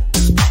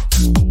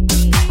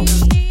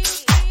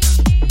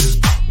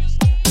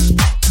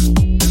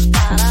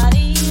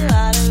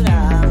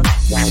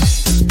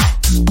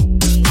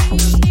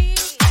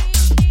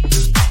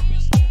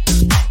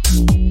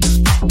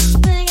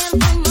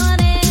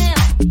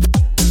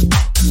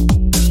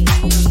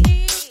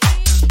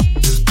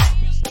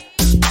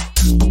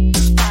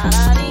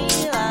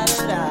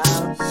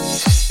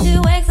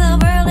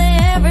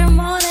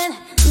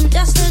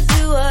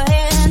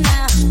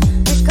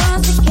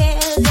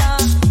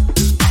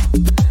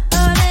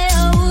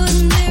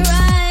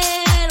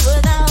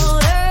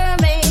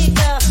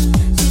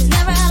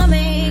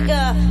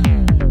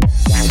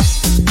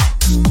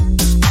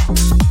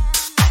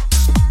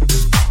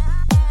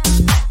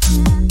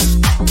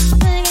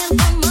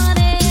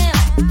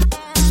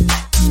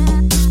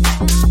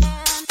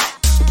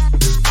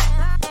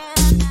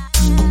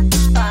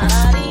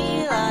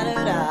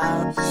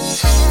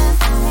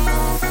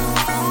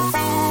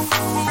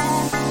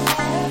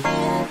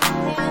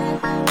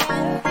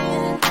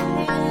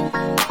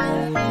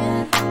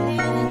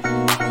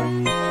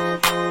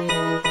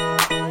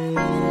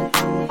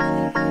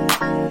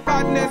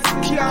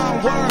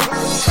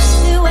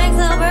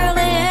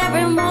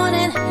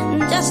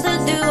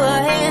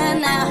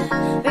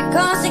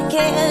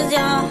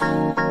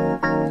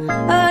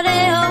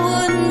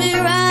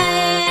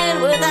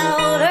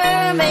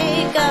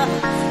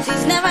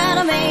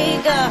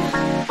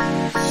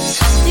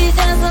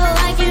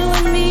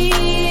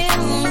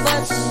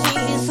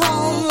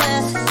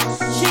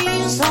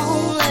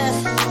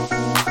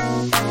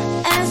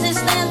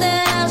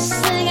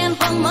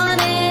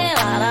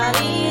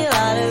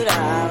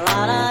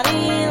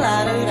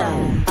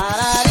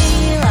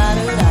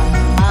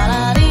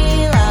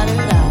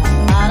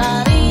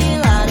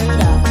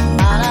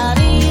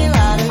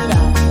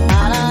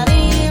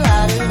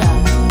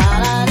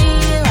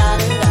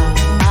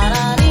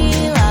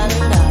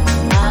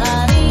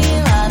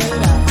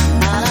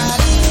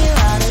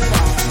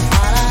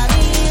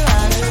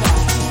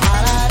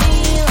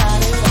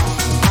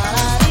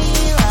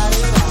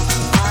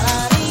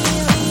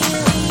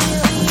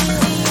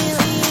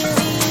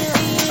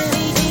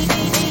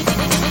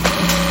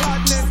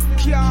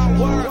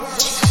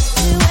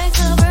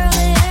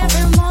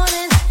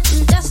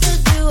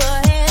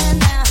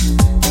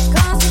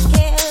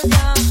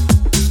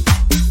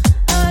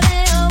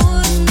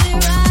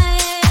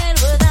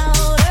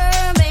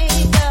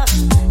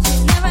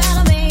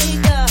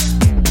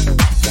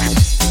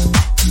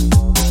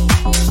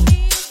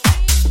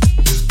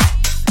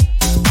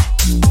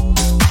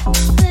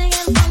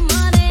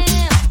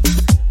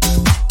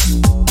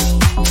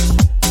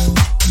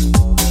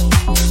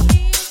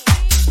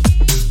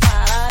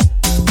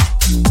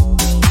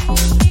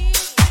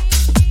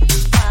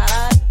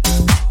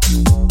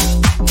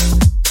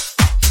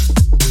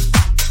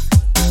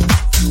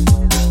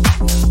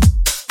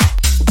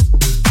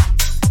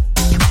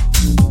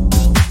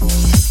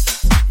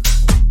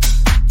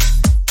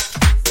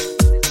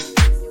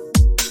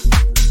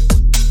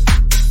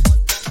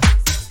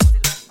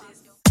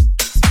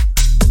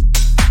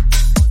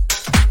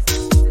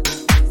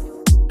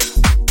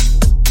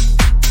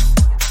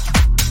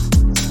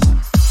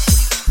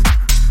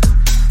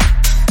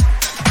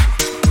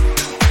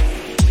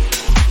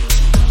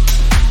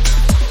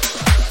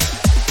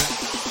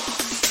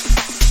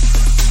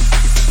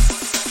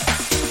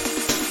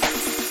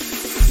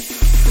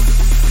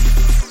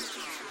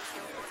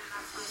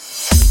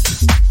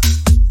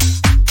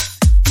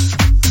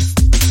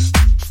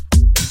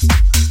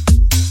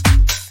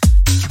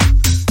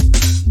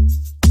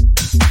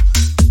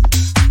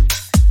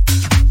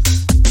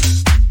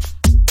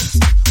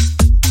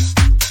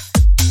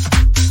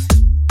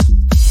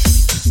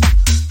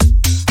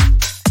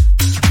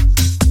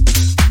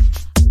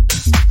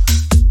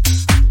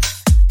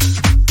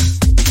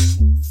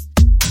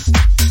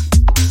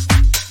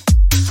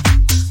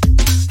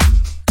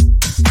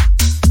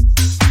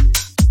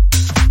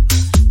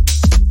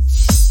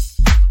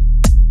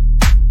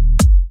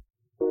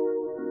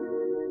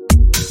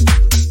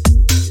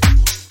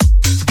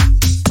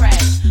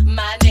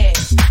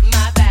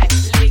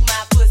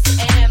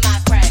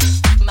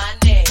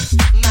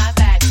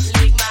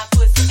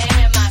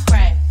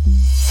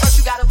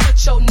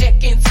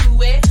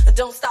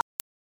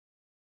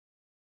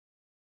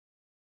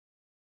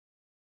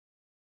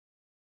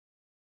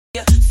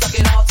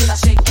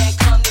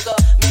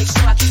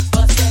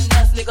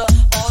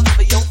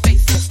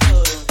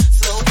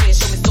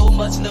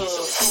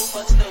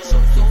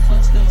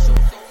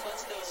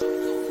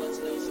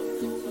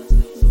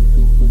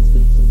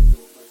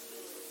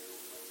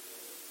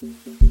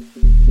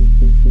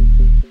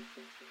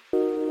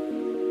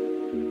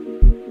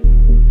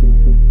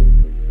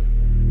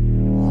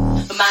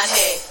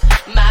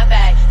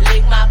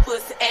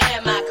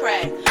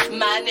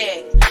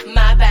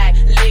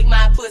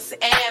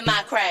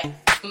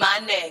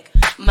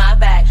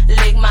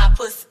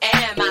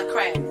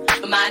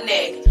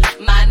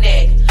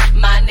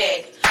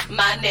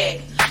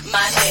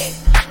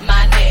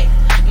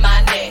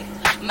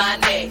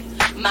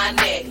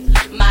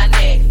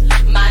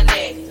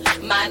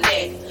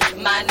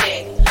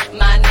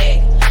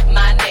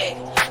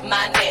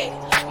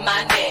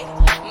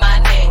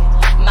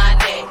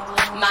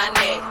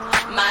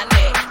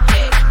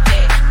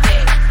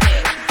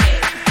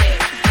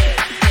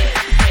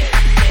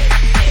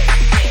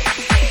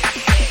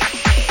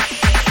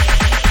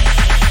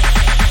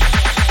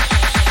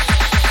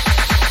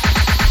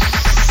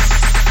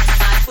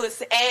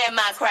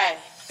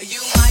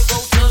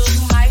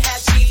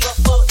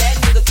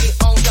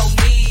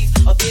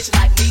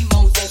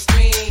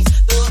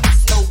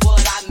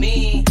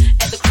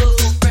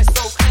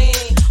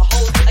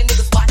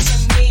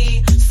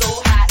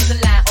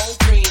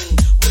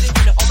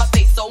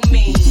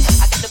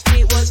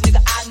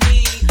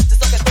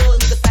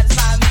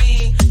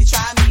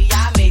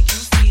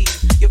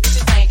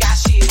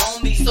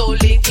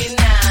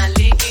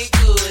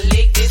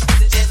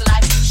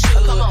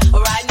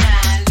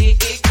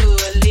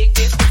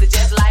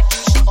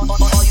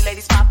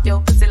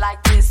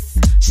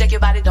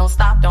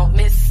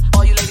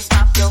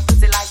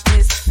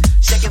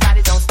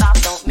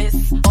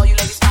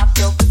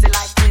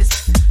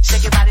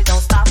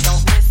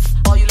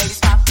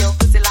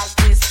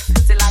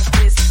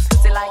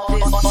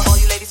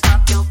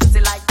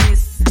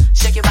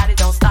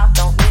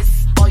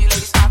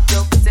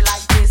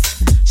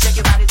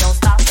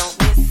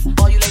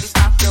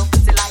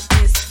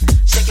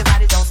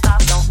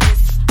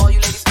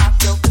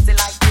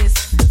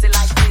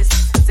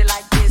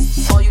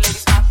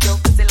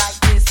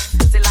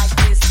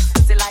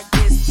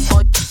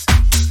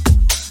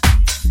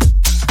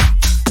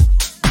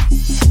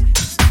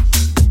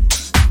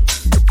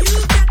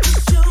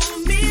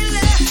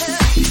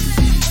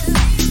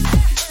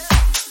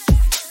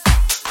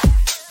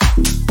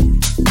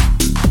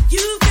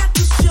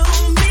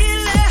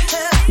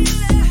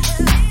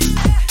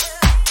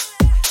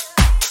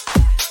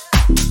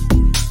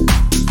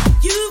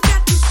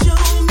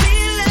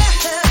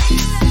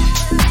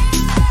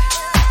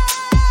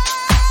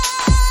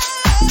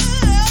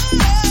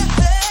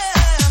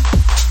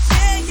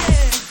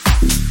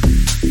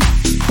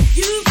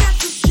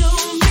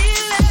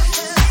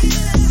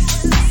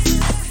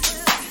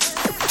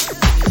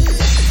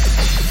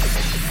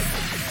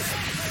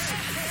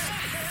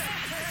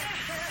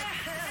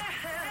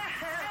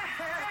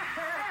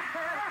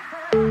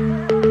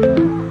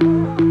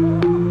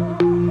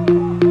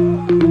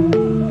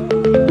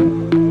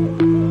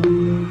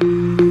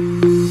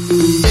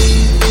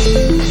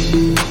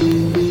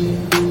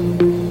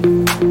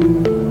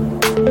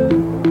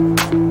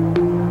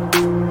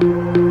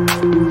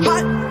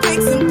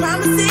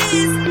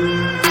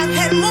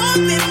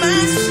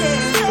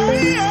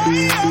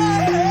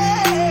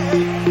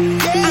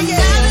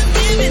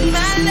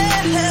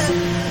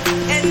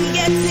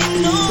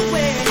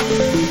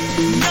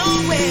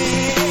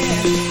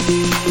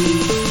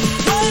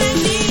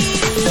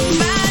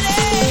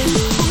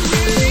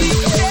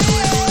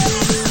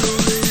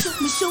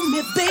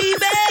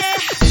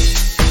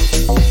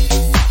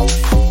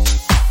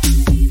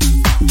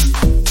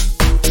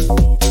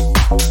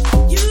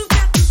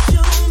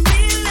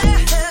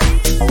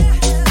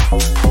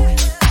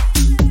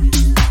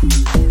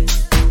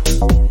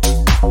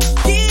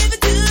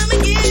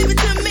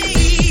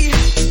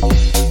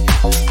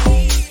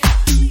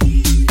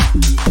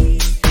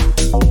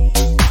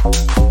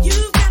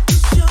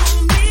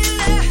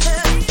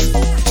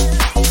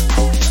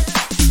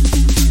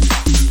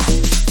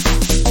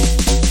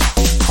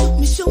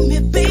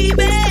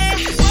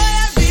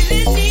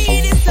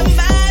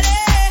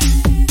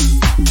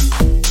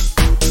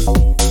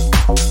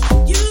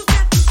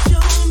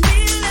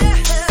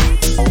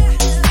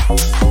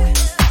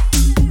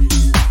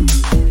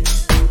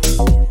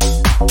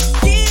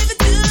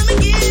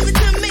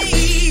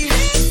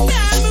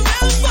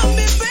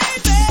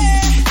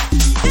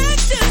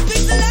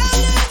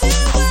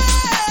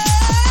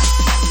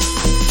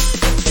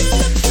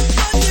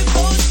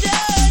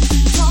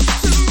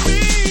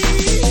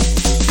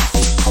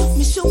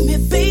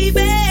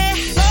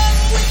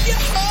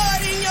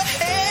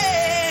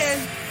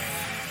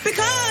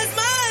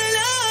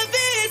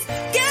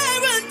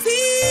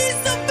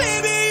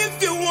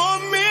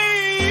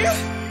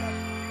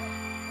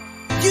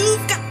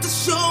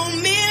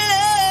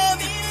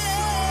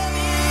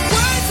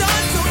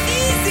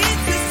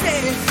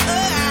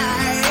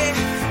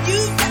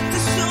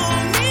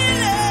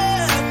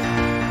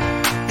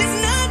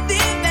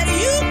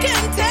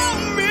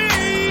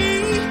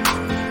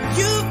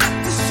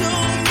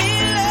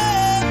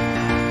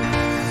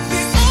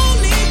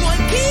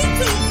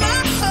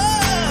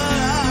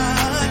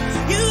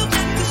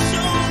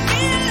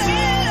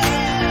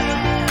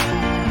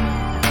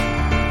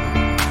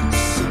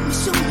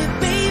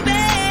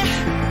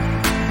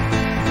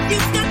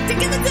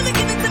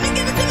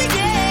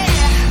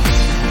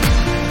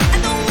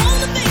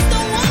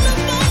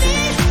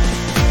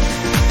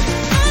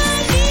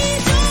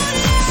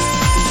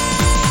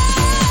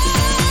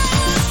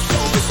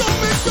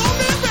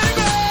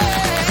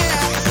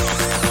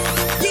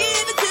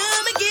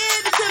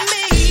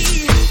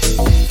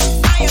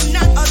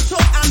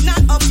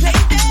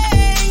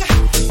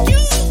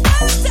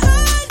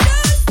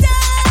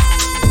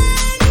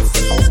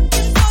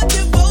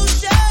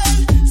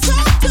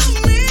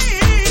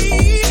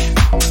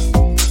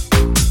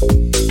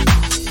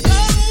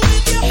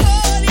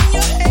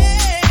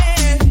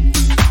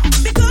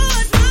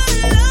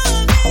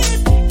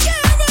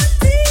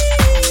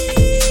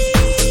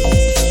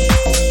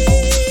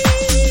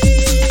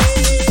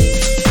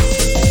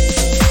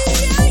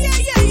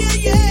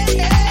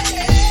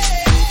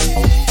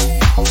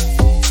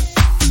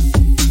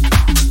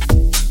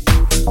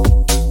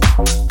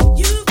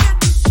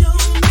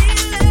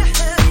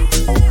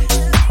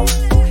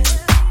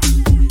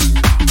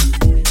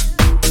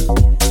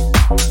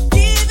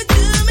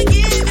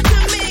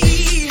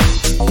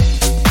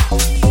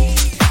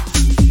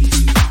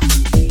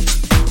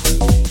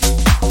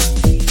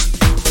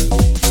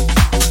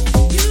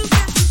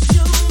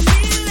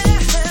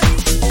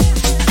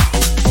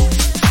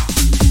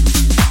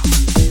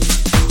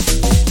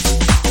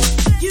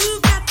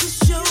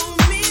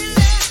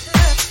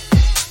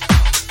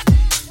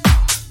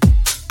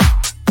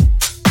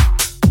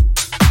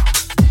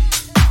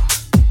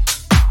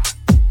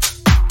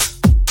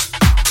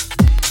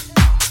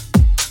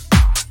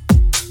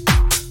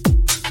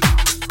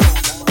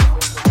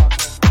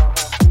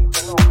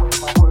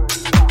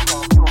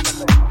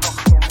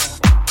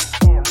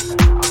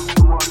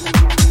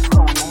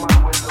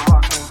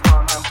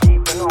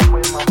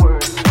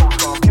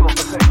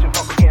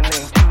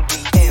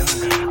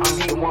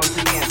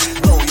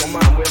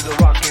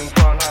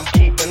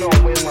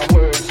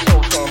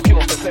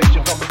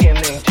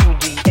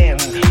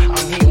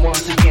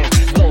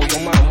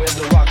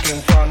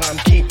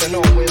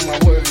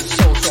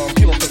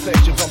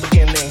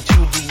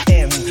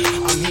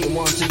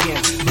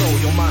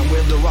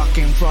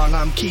 front.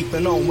 I'm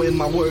keeping on with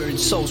my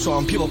words, so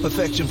strong, pure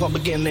perfection from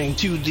beginning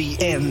to the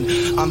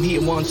end. I'm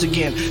here once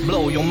again,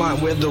 blow your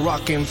mind with the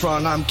rock in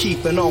front. I'm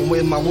keeping on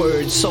with my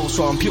words, so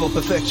strong, pure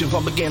perfection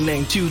from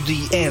beginning to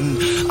the end.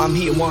 I'm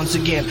here once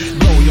again,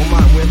 blow your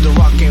mind with the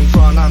rock in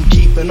front. I'm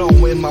keeping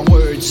on with my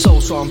words, so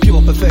strong,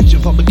 pure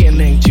perfection from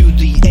beginning to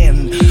the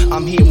end.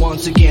 I'm here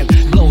once again,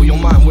 blow your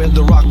mind with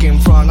the rock in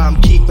front.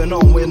 I'm keeping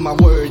on with my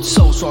words,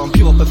 so strong,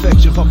 pure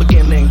perfection from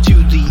beginning to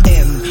the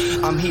end.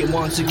 I'm here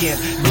once again,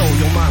 blow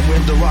your mind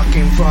with the rock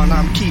in front.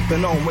 I'm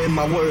keeping on with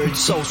my words,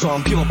 so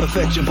strong, pure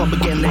perfection from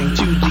beginning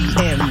to the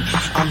end.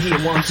 I'm here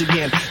once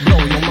again, blow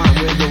your mind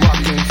with the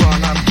rock in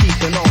front. I'm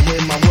keeping on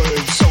with my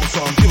words, so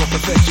strong, pure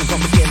perfection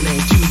from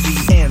beginning to the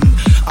end.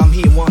 I'm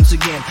here once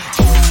again.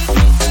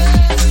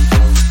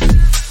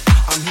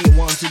 I'm here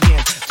once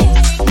again.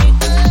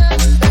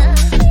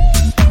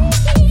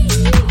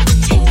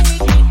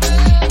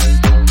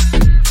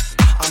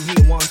 I'm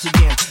here once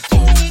again.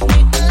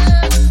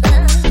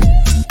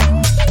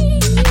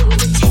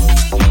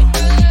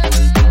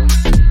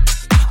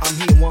 I'm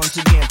here once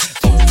again.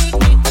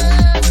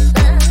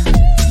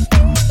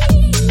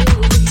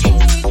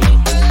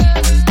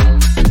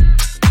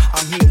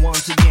 I'm here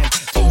once again.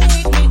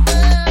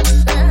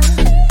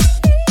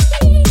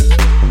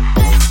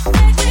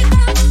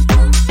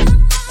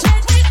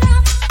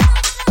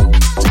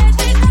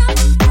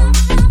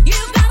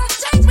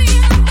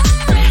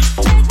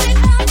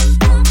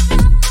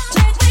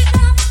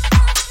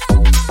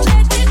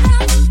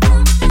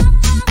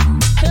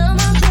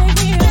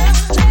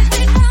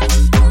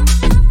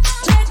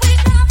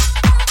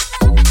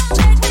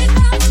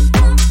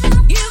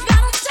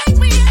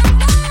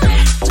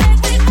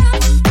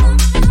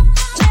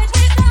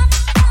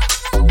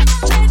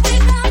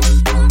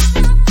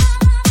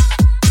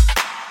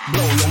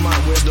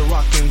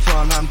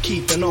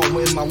 Keeping on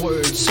with my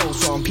words, so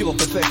strong, pure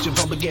perfection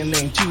from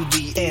beginning to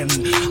the end.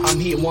 I'm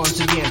here once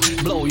again,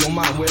 blow your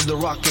mind with the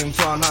rock in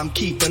front. I'm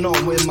keeping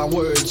on with my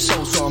words,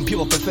 so strong,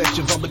 pure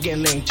perfection from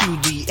beginning to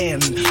the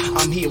end.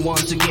 I'm here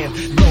once again,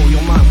 blow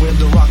your mind with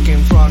the rock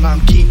in front.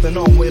 I'm keeping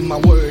on with my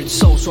words,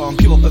 so strong,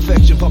 pure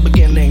perfection from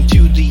beginning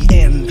to the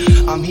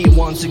end. I'm here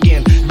once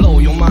again, blow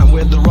your mind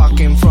with the rock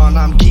in front.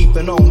 I'm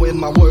keeping on with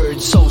my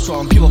words, so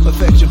strong, pure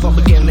perfection from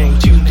beginning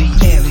to the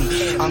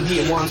end. I'm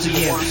here once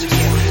again.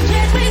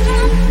 Take me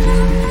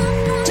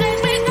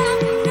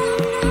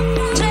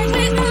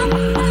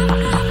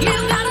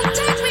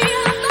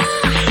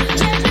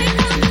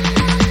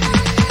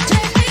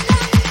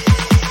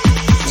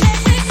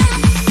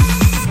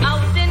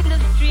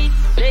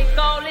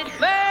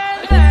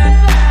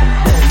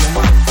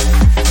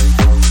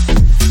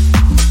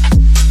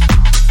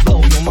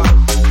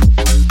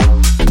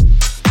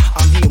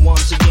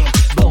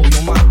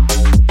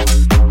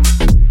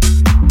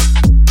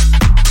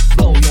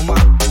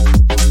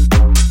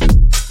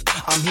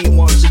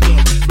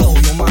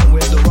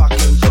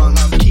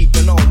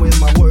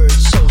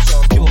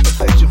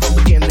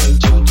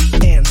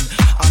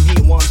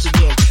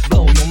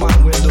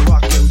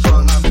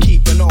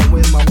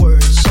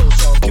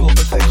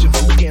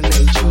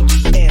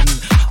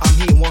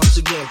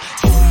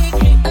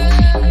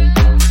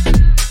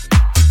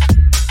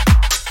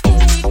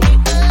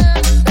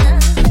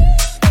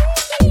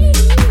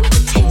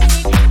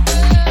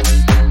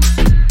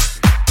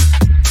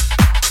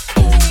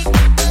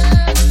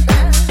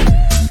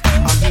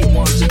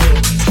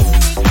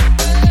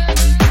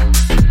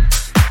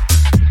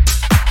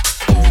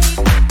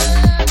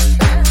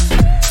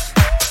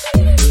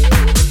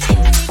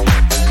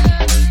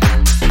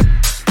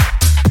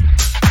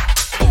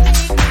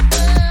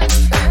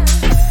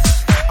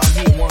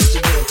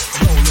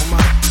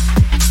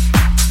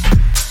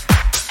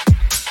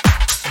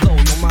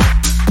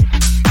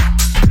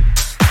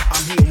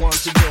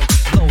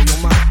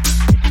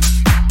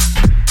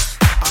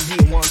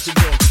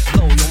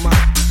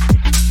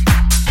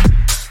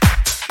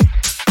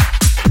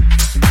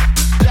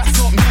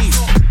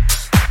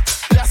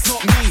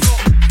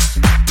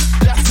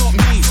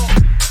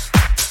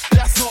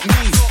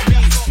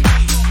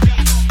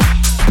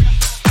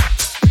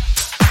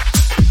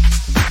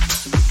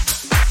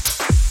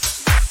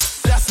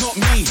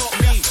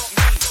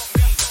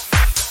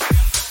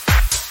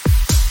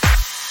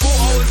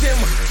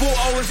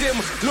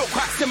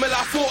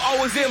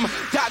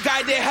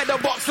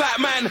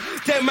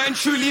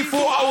Truly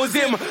thought I was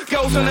him.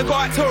 Girls wanna go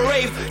out to a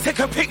rave, take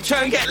a picture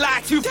and get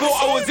liked. Who thought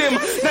I was him?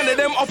 None of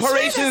them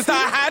operations that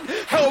I had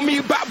held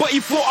me back, but he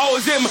thought I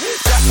was him.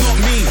 That's not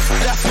me.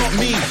 That's not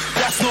me.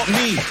 That's not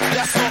me.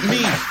 That's not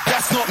me.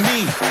 That's not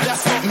me.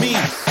 That's not me.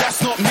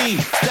 That's not me.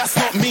 That's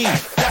not me.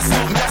 That's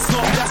not. That's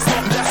not. That's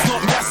not. That's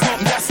not. That's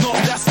not. That's not.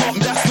 That's not.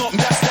 That's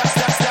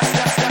not.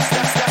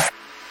 That's.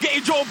 Get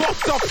your jaw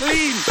boxed off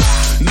clean.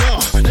 No,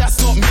 that's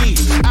not me.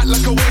 Act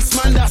like a waste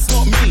man. That's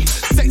not me.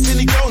 Sex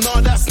any girl, nah,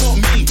 that's not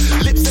me.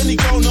 Lips any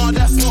girl, nah,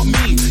 that's not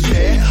me.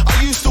 Yeah,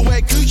 I used to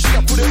wear Gucci,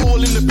 I put it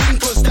all in the bin,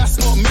 cause that's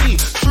not me.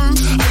 True,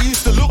 I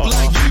used to look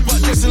like you, but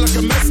dressing like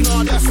a mess,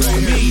 nah, that's not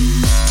me.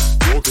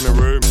 Walk in the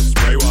room,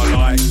 spray what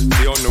I like,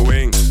 be on the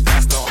wing,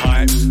 that's not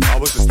hype. I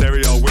was the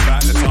stereo whip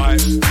at the time.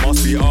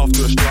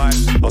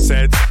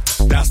 said,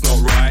 that's not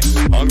right.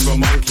 Hungry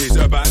monkeys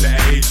about the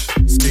age.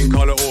 Skin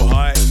colour all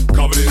high.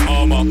 Covered in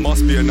armour,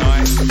 must be a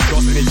knight.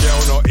 Trust any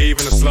girl, not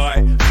even a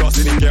slight.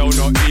 Trust any girl,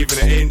 not even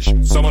an inch.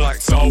 Someone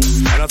like soul,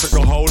 and I took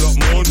a whole lot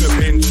more than a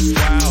pinch.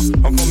 Wow,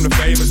 I'm from the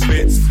famous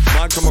bits.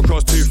 Might come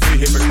across 2-3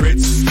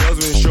 hypocrites. Girls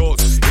in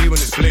shorts, even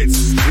when it's blitz.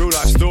 Real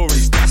life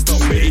stories, that's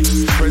not me.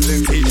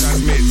 President T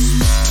transmits.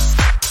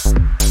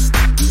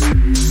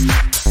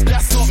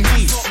 That's not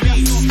me.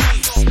 That's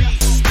not me.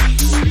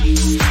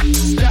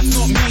 That's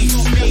not me.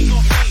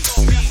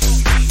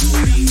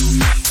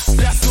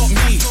 That's not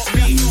me. That's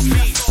not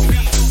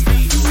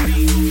me.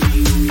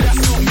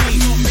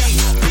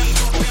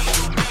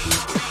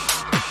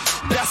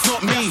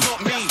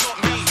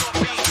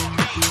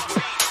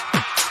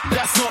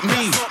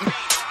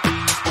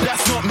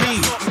 That's not me.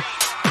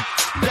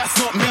 That's not me. That's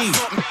not me.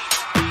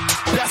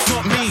 That's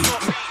not me. That's not me.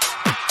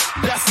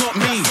 That's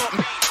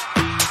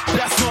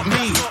not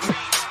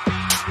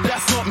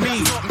me. That's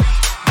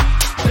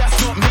not me. That's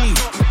not me.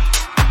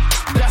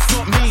 That's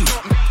not me.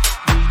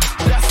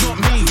 That's not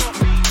me.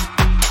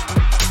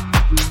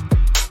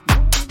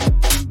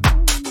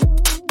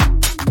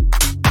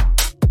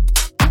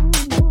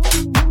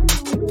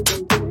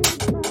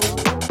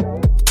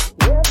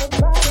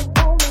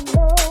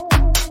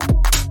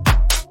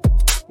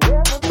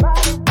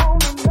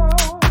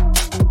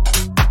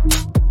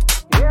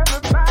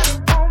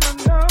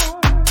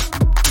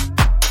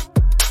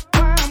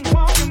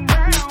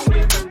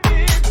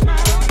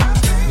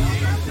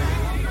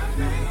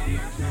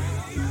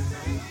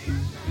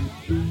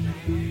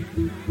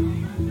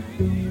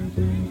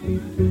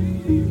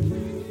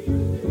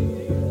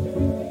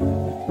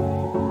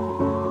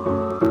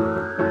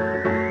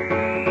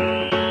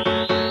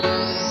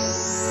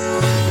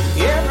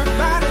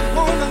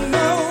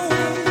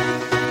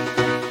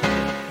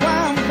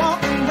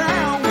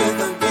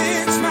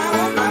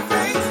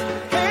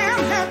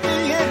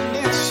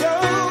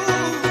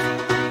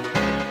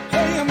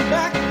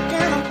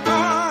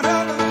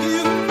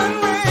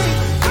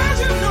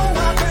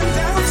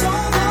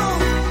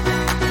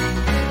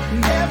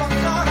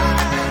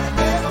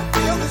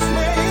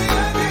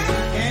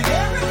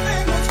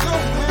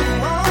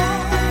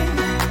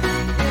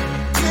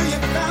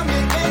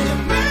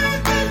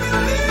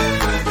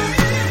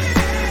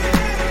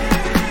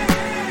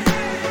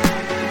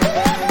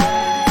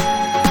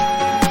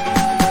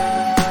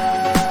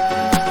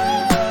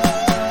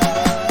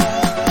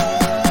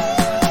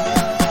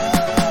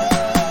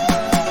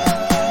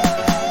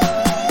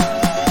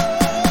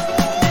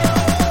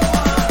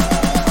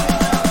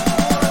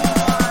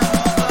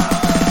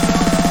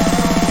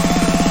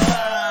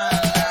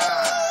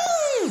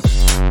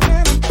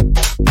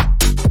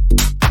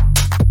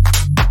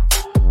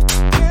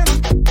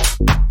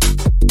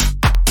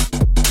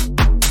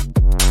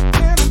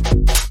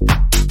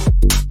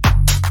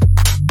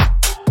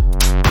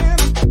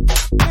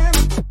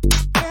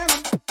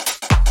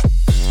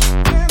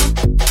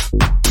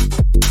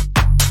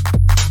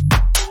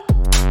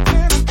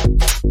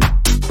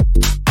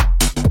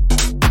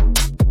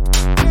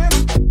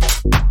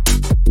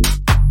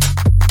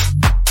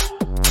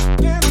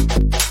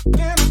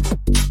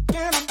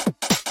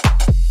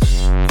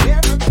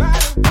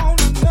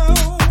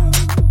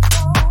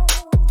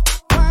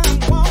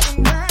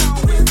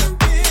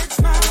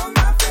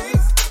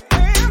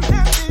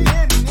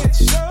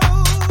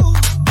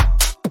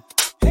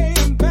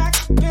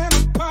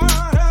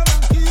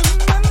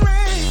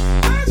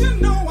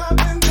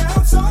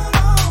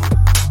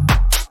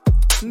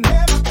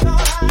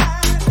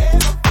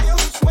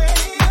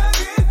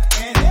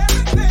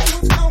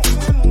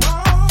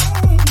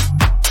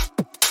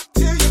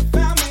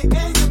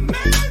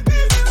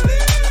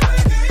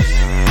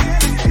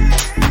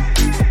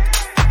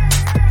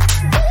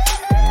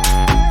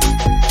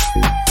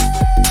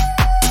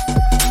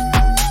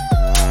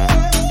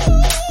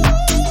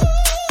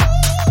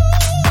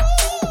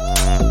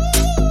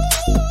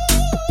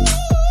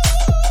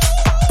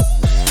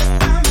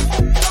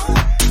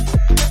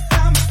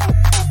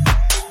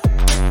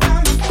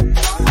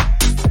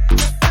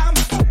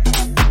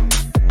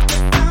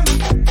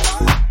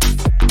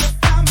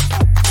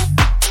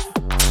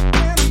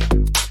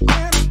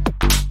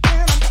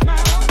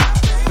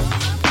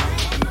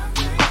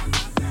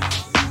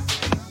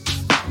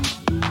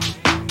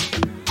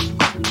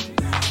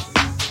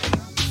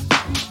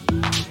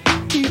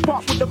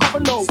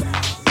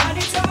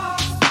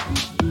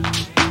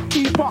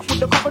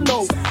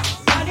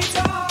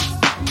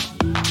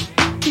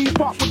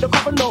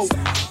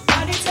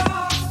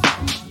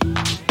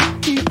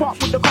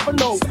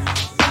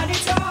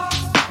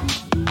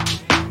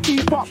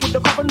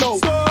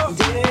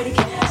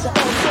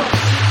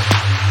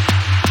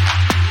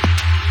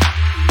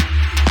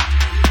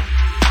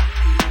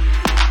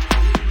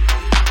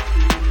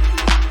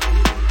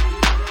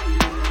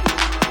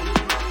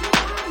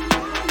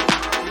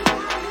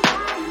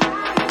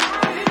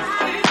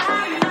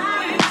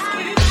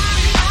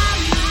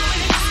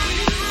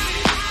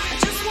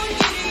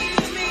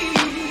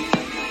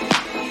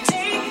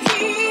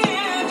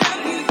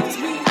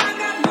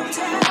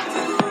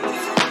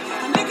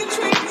 Make it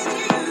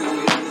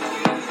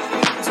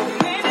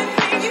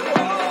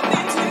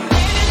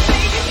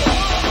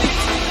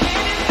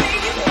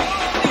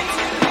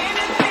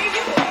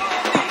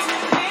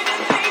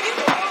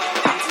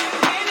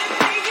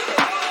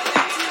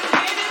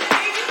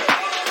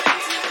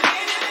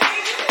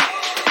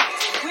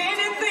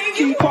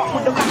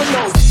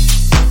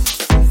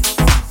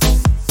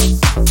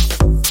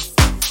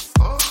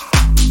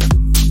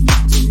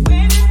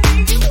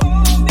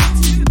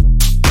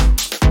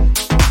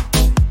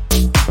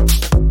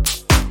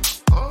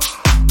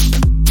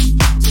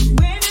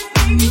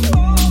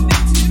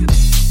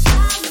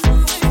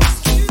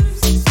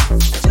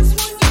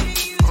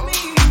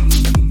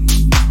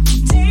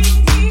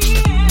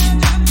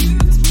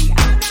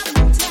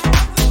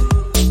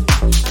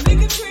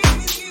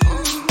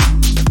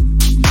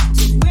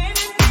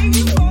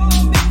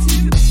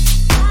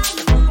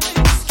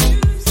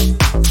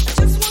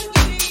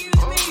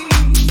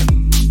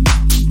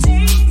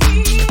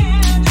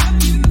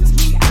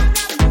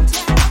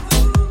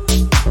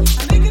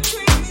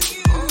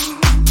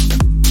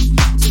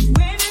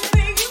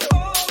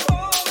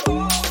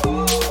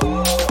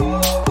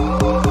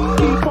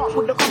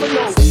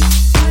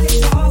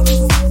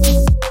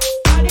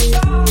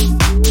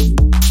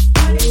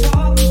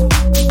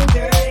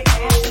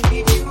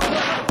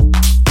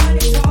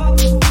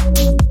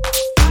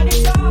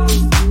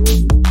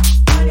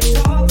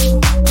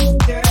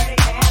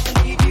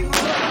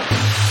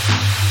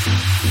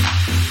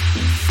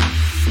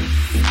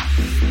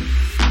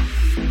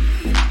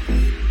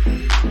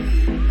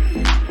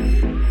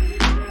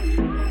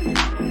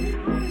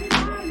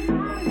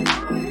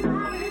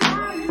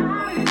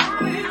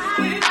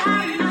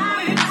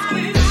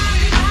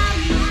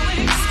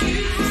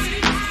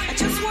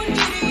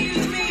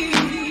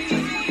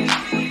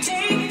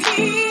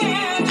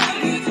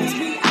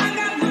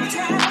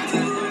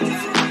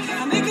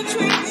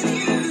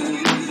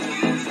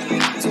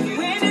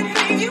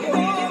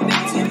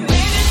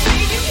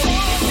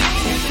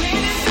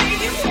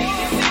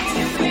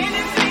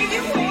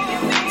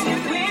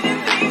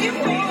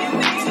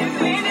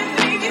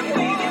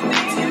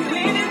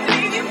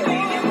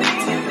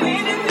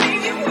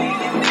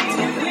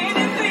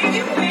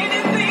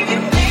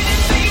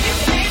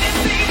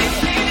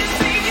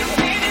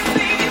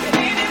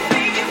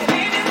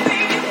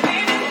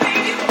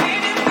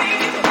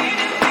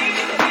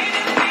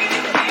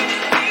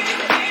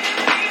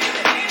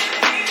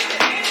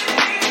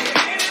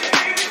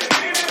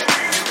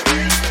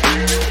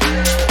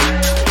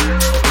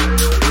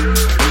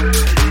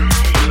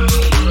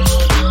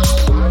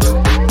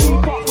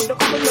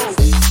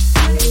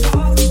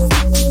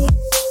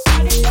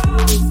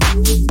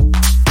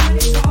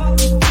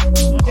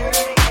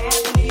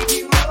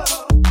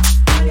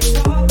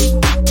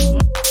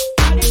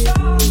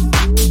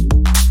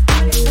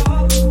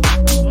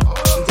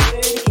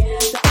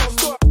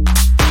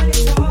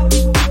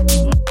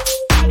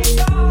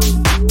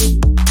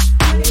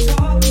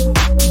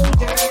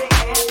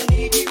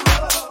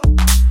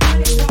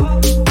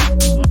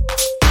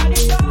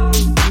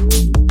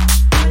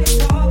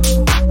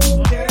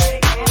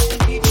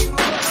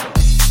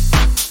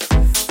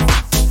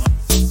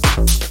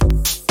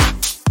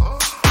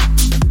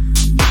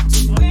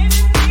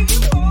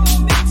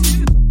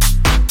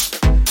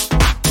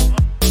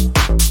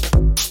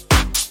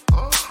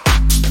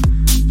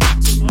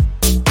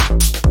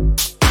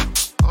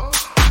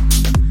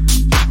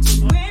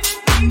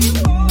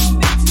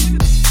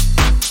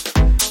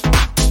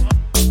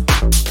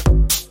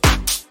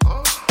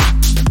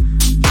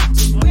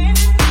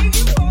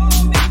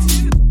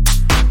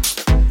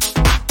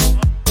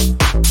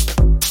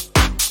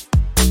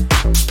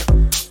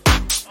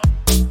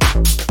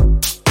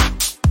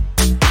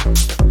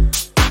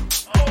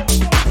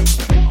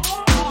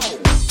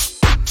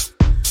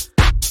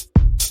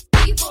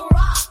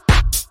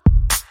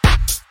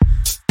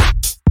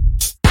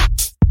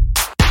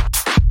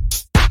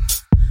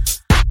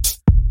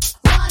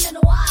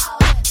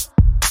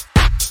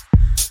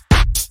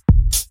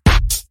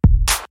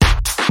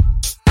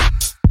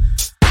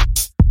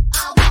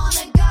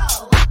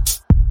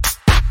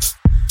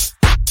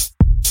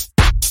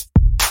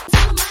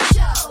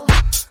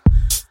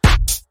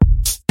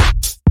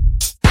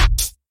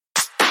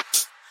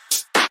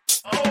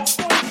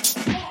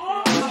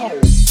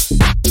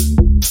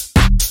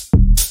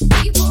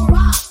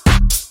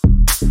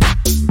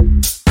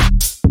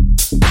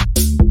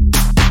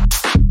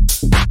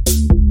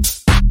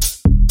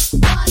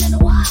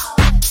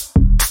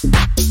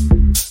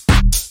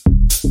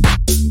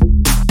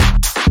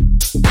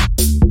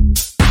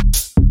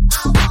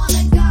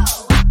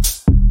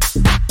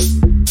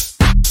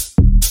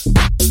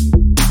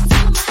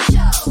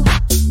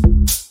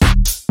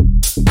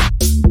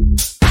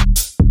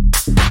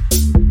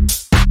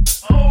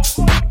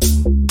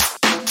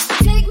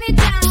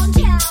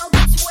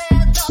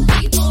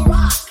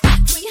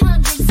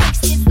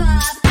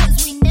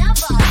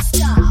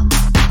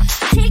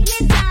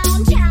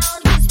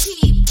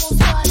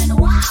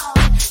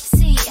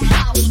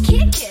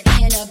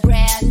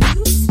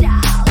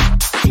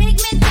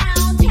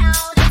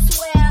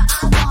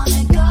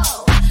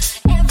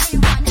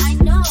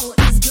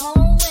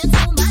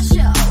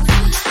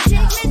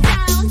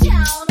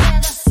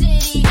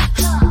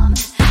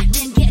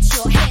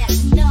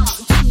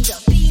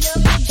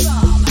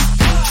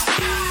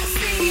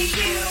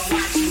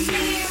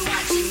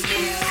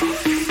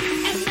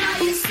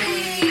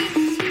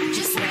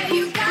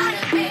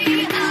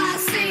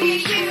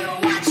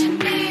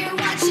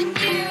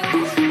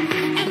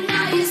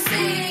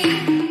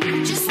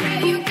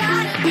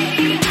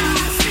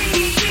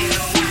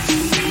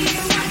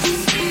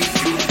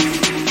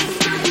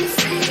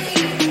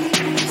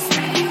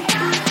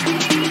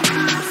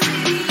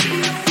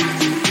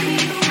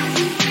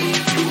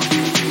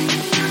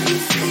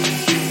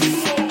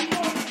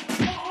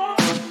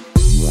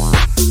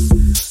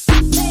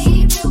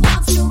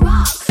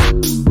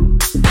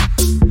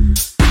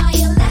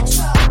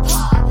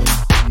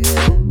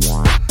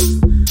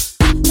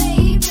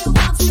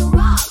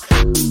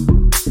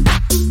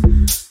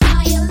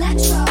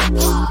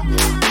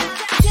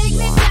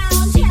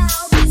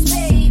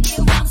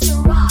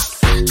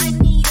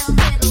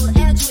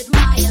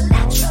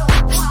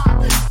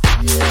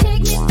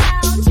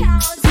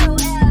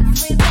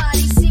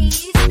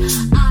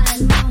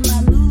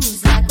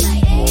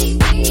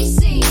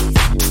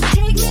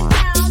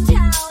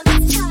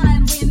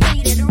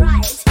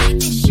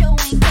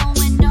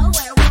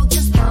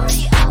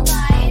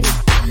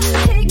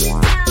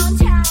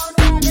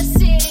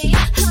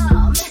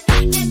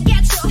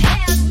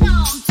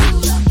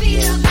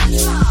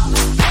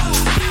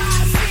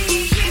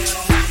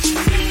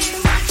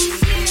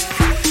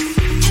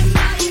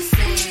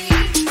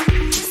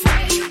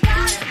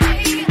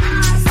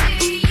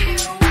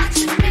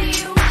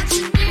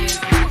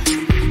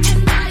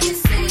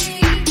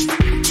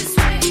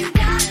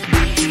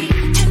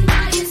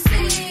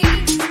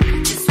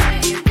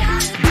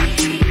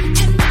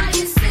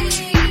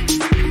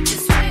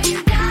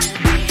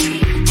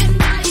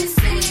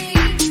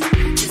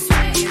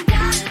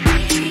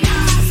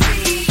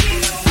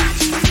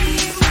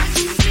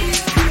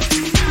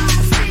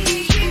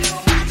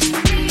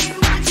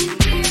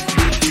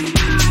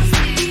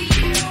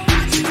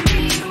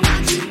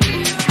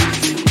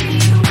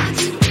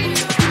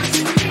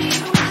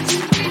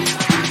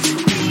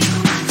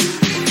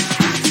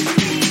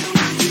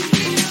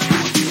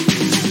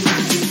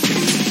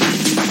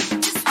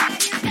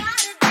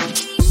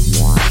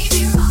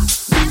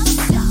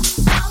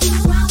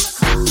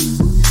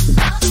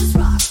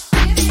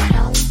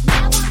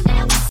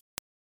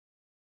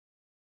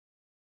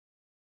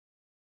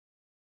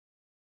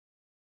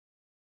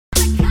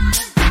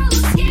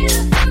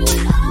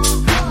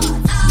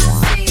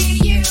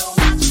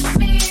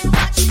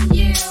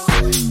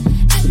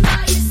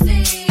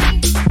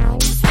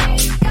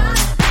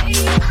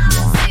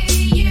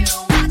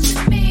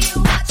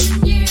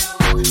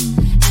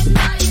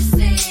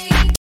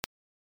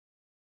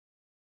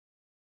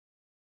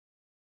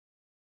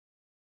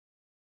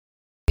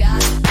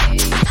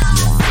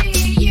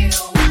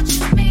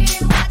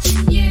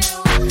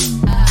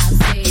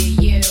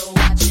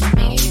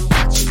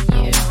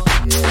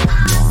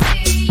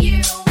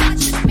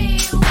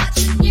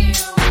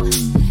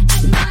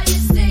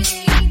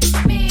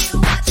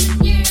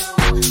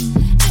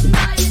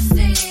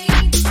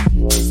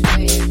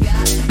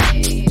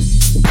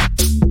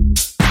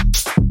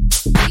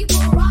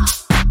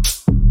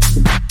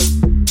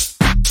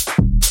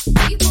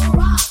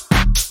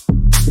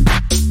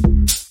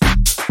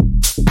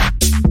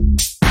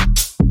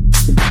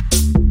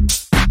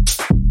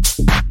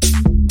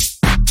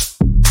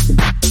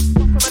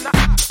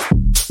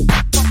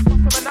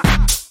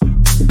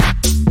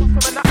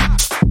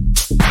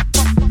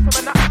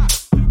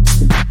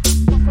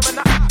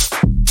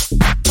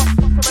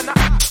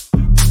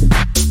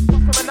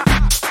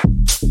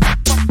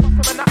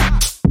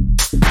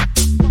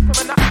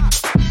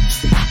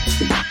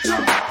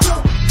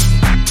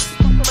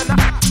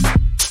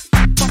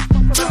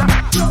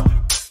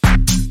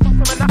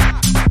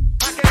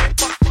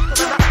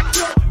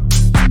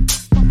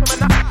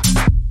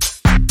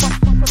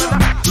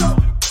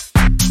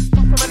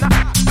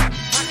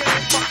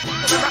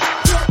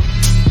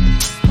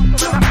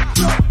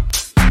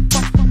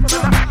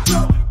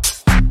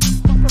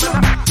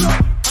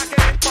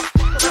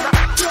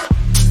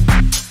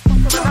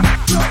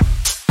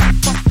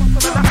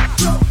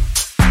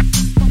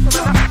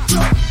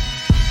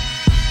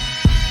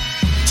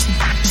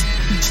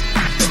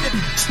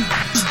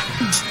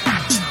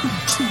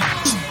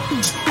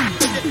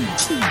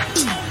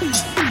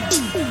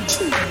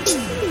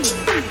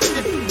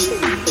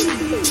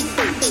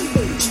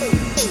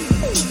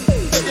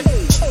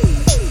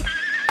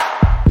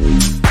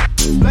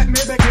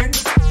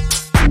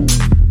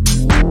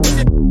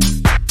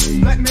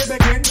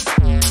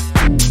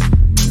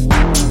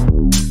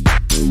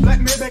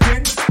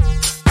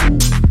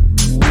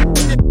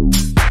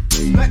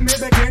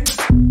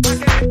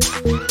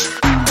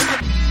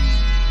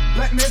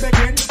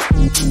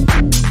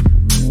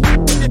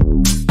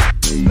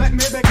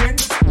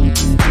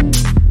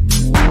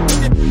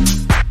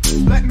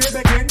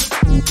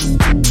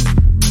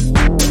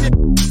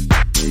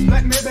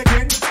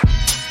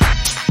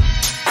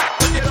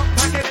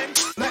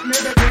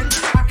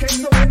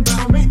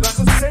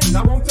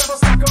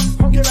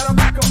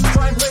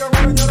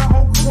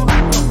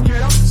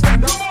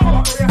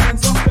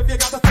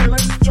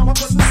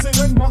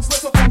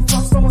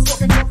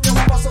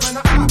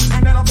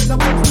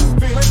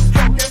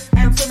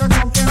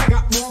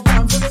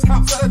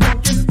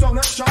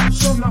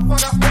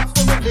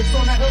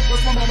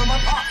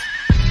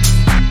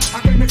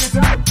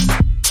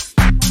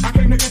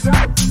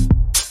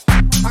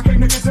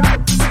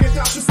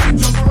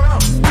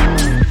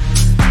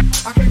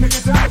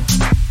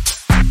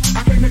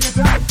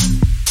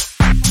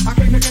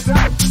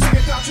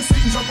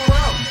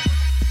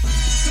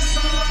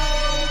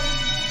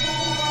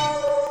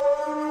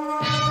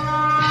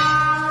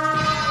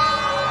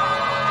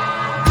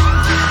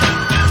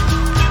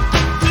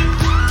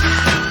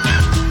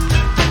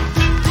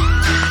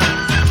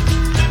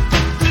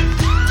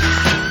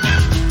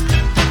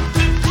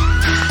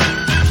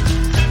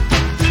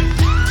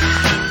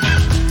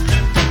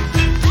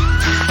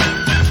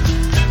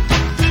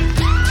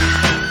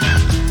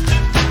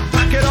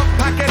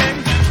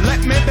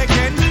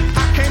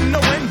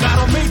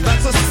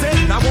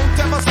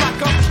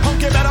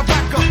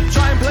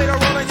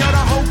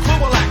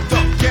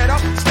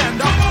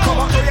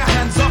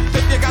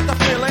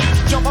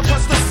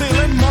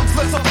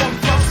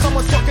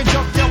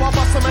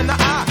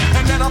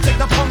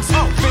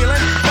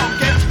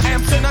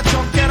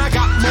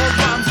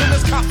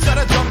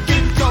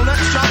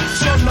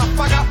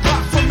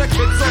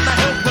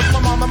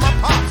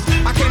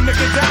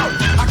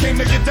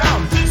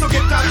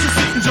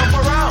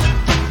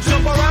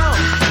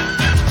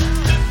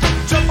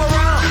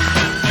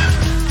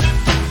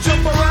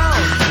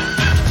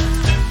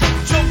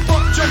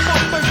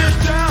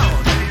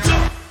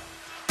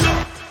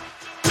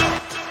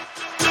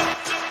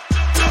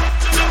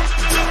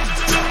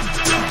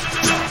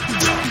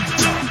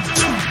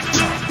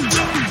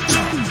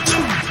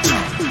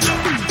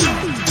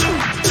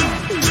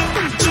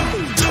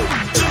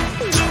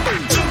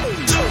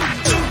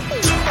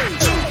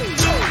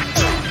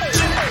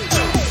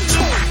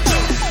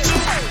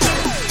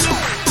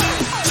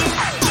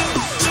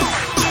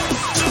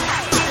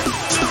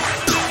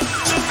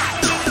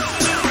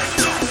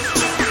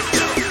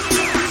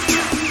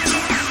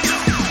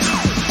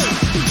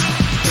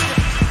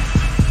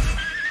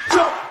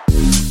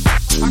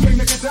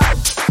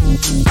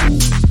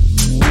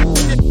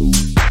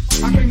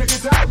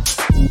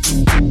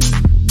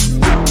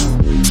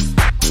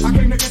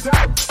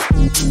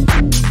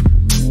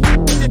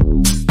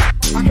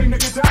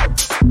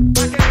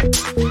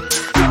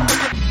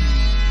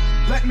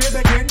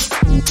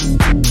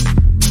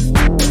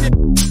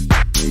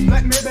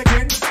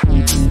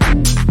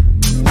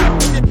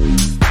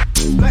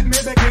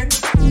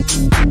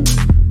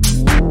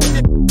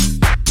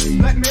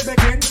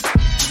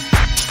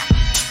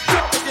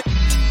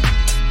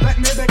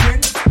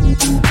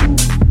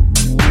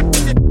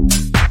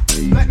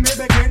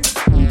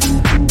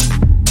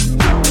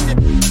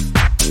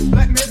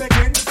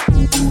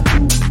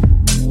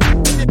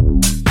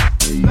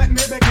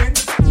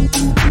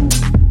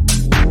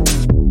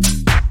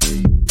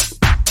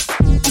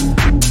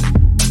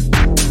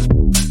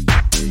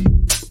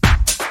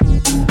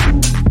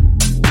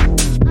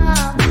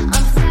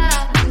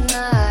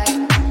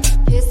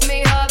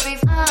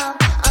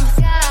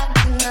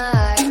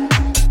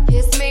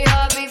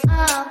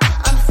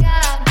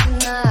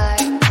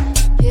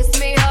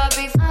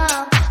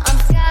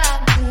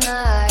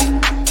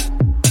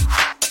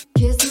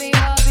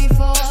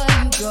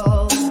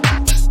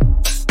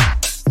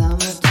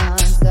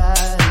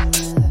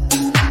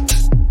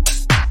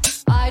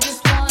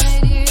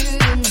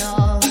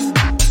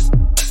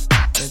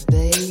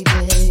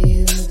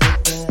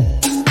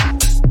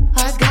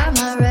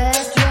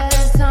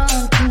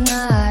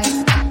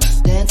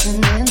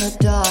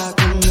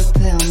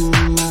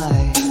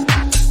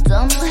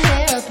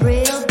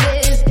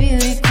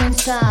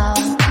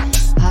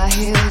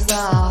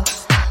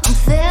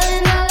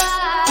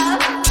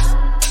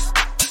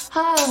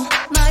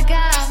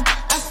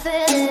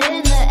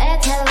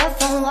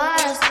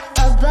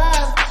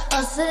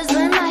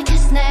sizzling like a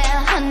snare,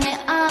 honey,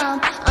 I'm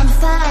on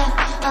fire.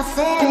 I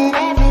feel it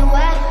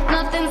everywhere.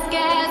 Nothing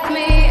scares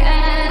me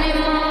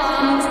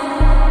anymore.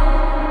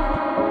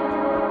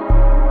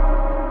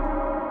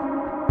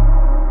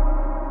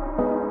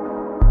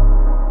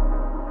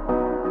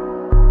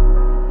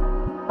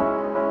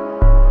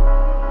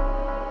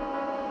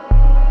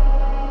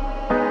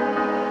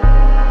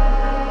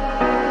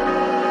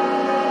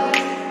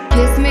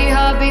 Kiss me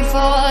hard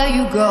before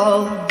you go.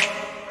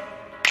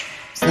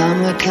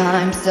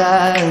 Summertime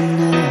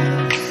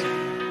sadness.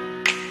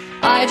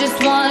 I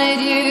just wanted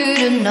you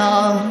to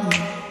know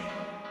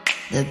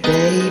that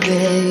baby,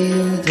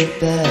 you're the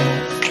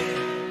best.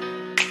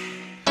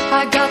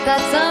 I got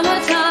that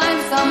summertime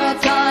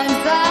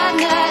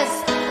sadness.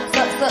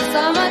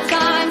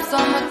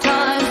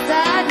 Summertime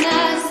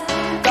sadness.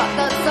 Got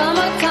that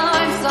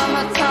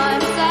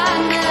summertime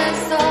sadness.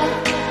 Oh,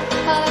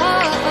 oh,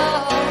 oh,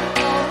 oh.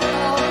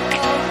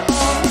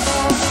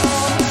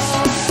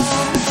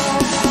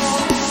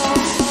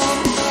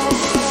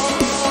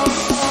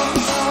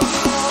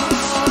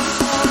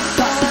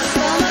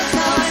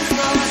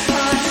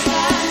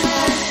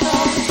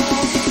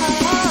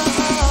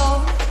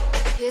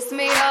 Kiss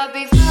me up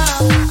before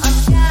I'm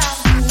scared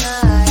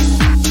tonight.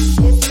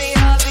 Kiss me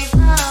up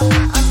before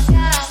I'm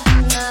scared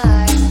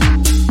tonight.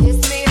 Kiss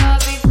me up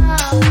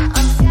before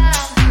I'm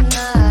scared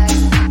tonight.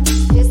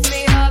 Kiss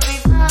me up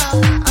before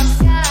I'm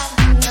scared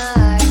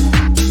tonight.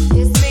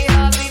 Kiss me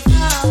up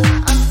before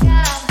I'm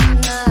scared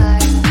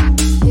tonight.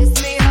 Kiss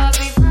me up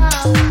before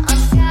I'm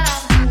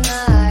scared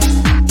tonight.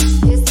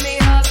 Kiss me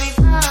up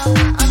before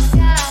I'm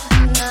scared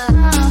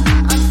tonight.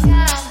 I'm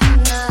scared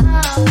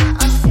tonight.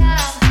 I'm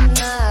scared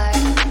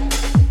tonight.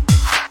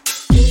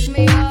 Kiss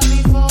me up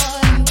before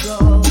you go.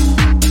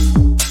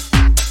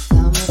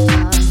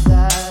 Summertime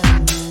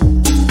sadness.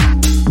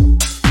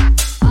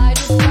 I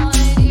just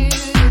wanted you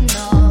to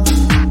know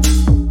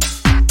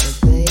that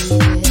baby,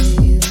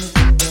 you're the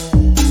best.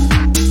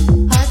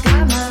 I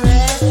got my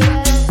red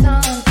dress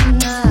on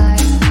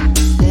tonight,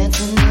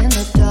 dancing in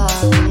the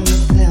dark in the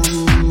pale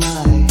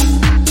moonlight.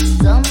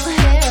 Summer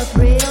hair,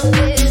 real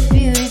this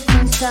beauty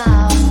queen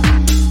style.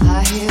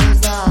 High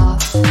heels off,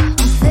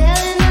 I'm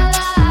feeling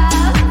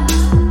alive.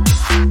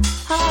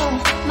 Oh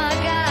my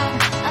God,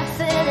 I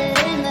feel it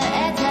in the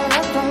air,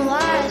 telephone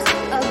wires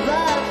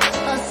above,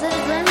 oh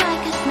sizzling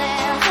like a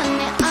snare,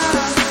 honey, I'm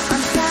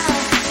on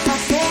fire. I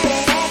feel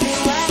it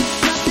everywhere,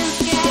 nothing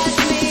scares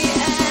me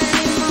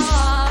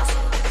anymore.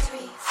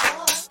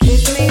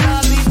 Kiss me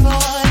up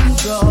before you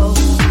go.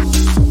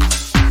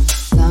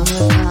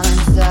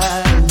 Summertime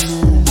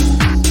sadness.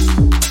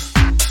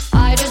 I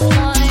just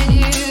wanted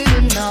you to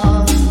know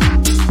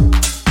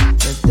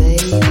that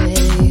baby,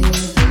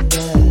 you're the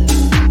best.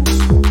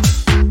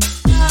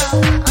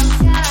 I'm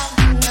scared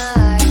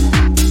tonight.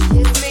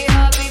 Kiss me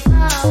up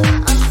before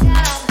I'm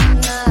scared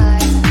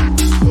tonight.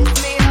 Kiss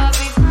me up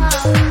before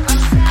I'm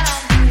scared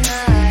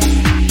tonight.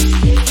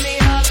 Kiss me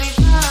up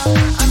before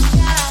I'm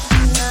scared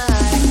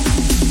tonight.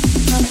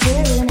 I'm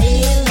feeling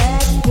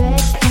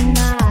electric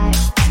tonight.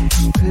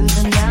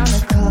 Cruising down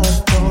the coast,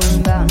 going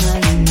about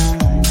 99.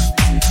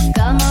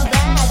 Got my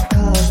bad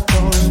coast,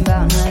 going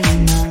about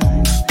 99.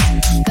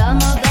 Got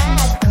my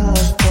bad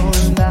coast,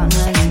 going about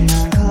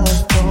 99.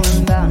 Coast, going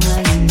about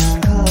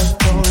 99. Coast,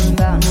 going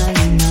about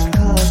 99.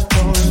 Coast,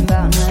 going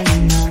about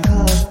 99.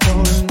 Coast,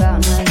 going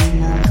about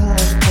 99.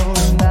 Coast, going about 99.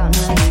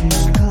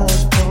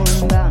 Coast, going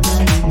about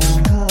 99.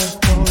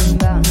 Coast, going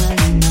about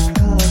 99.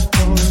 Coast,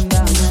 going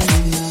about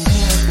 99.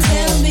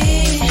 Tell me,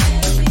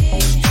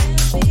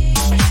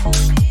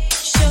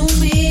 show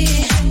me,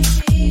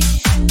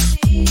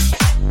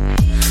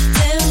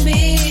 tell me,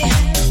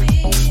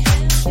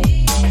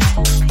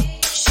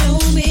 show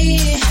me,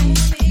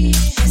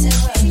 is it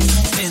worth it?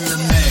 In the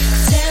mix.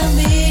 Tell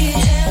me,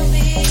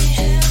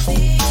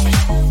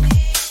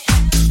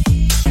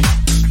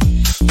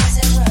 is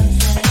it worth it? Is it worth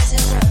it?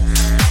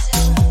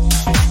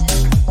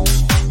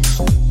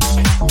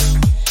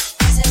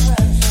 Is it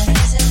worth it?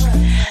 Is it worth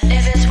it?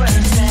 If it's worth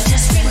it,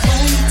 just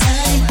rewind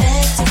time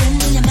back to when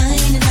your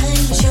mind and I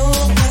was your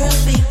world,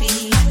 baby.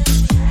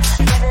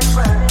 If it's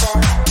worth it,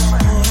 or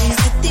is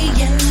it the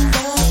end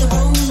of the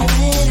road?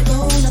 Nowhere to go,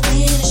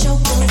 nothing to show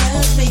for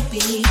us,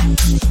 baby.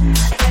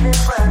 If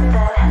it's worth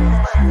it,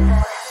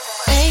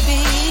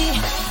 baby,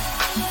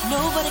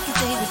 nobody can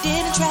say we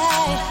didn't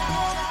try.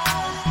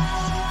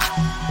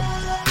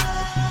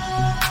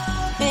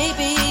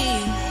 Baby,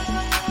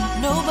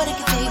 nobody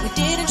can say we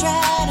didn't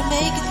try to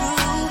make it through.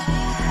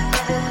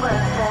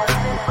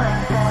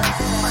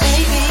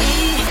 Baby,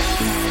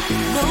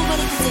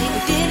 nobody can say we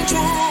didn't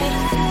try.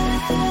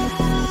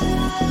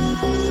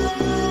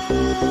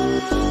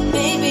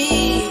 Baby,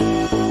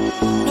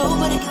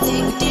 nobody can say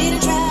we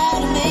didn't try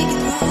to make it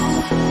through.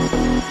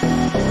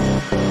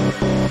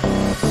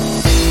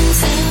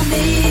 Tell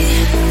me,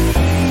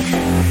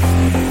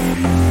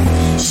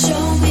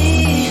 show me,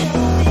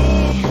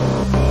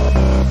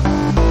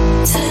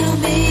 tell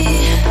me,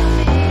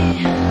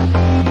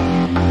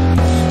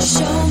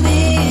 show me,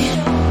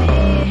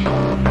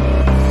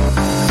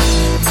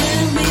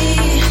 tell me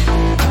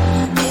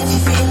if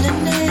you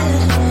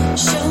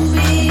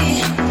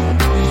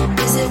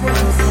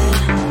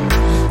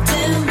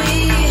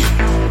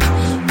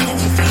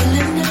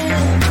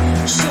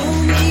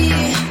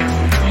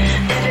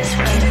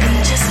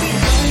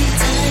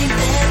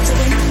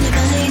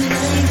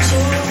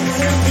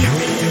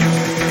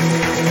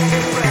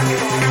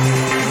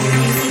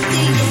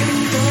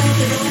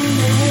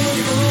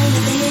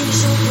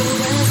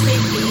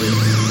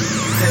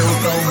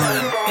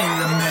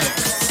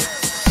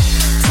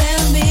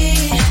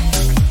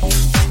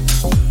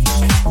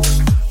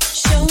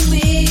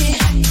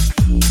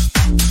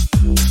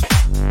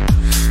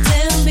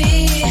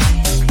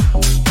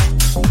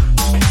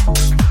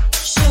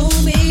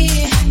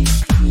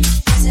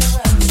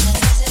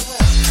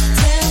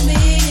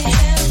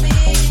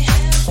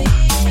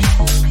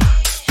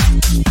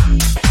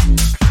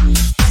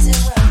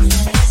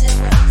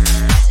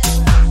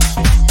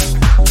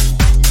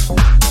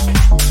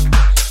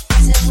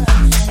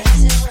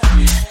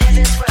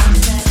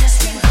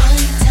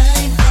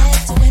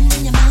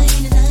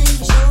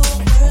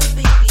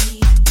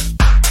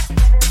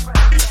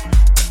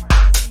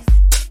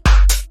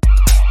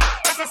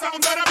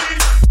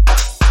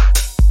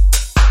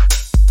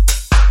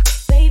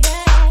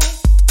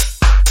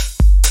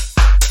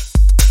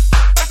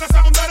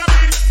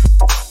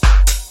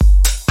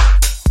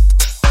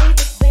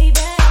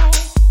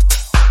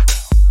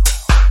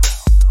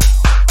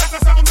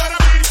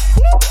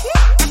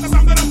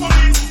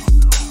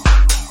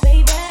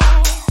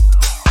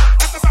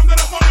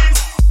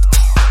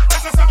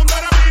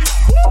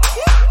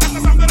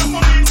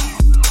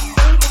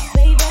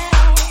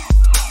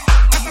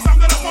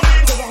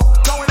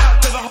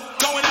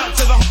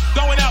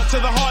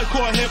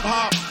hardcore hip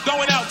hop.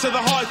 Going out to the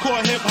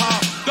hardcore hip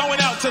hop. Going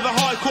out to the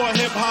hardcore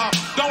hip hop.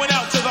 Going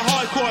out to the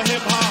hardcore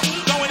hip hop.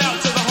 Going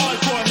out to the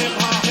hardcore hip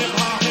hop. Hip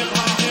hop, hip hop, hip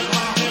hop, hip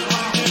hop, hip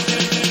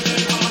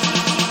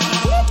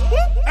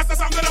hop. That's the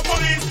sound of the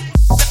police.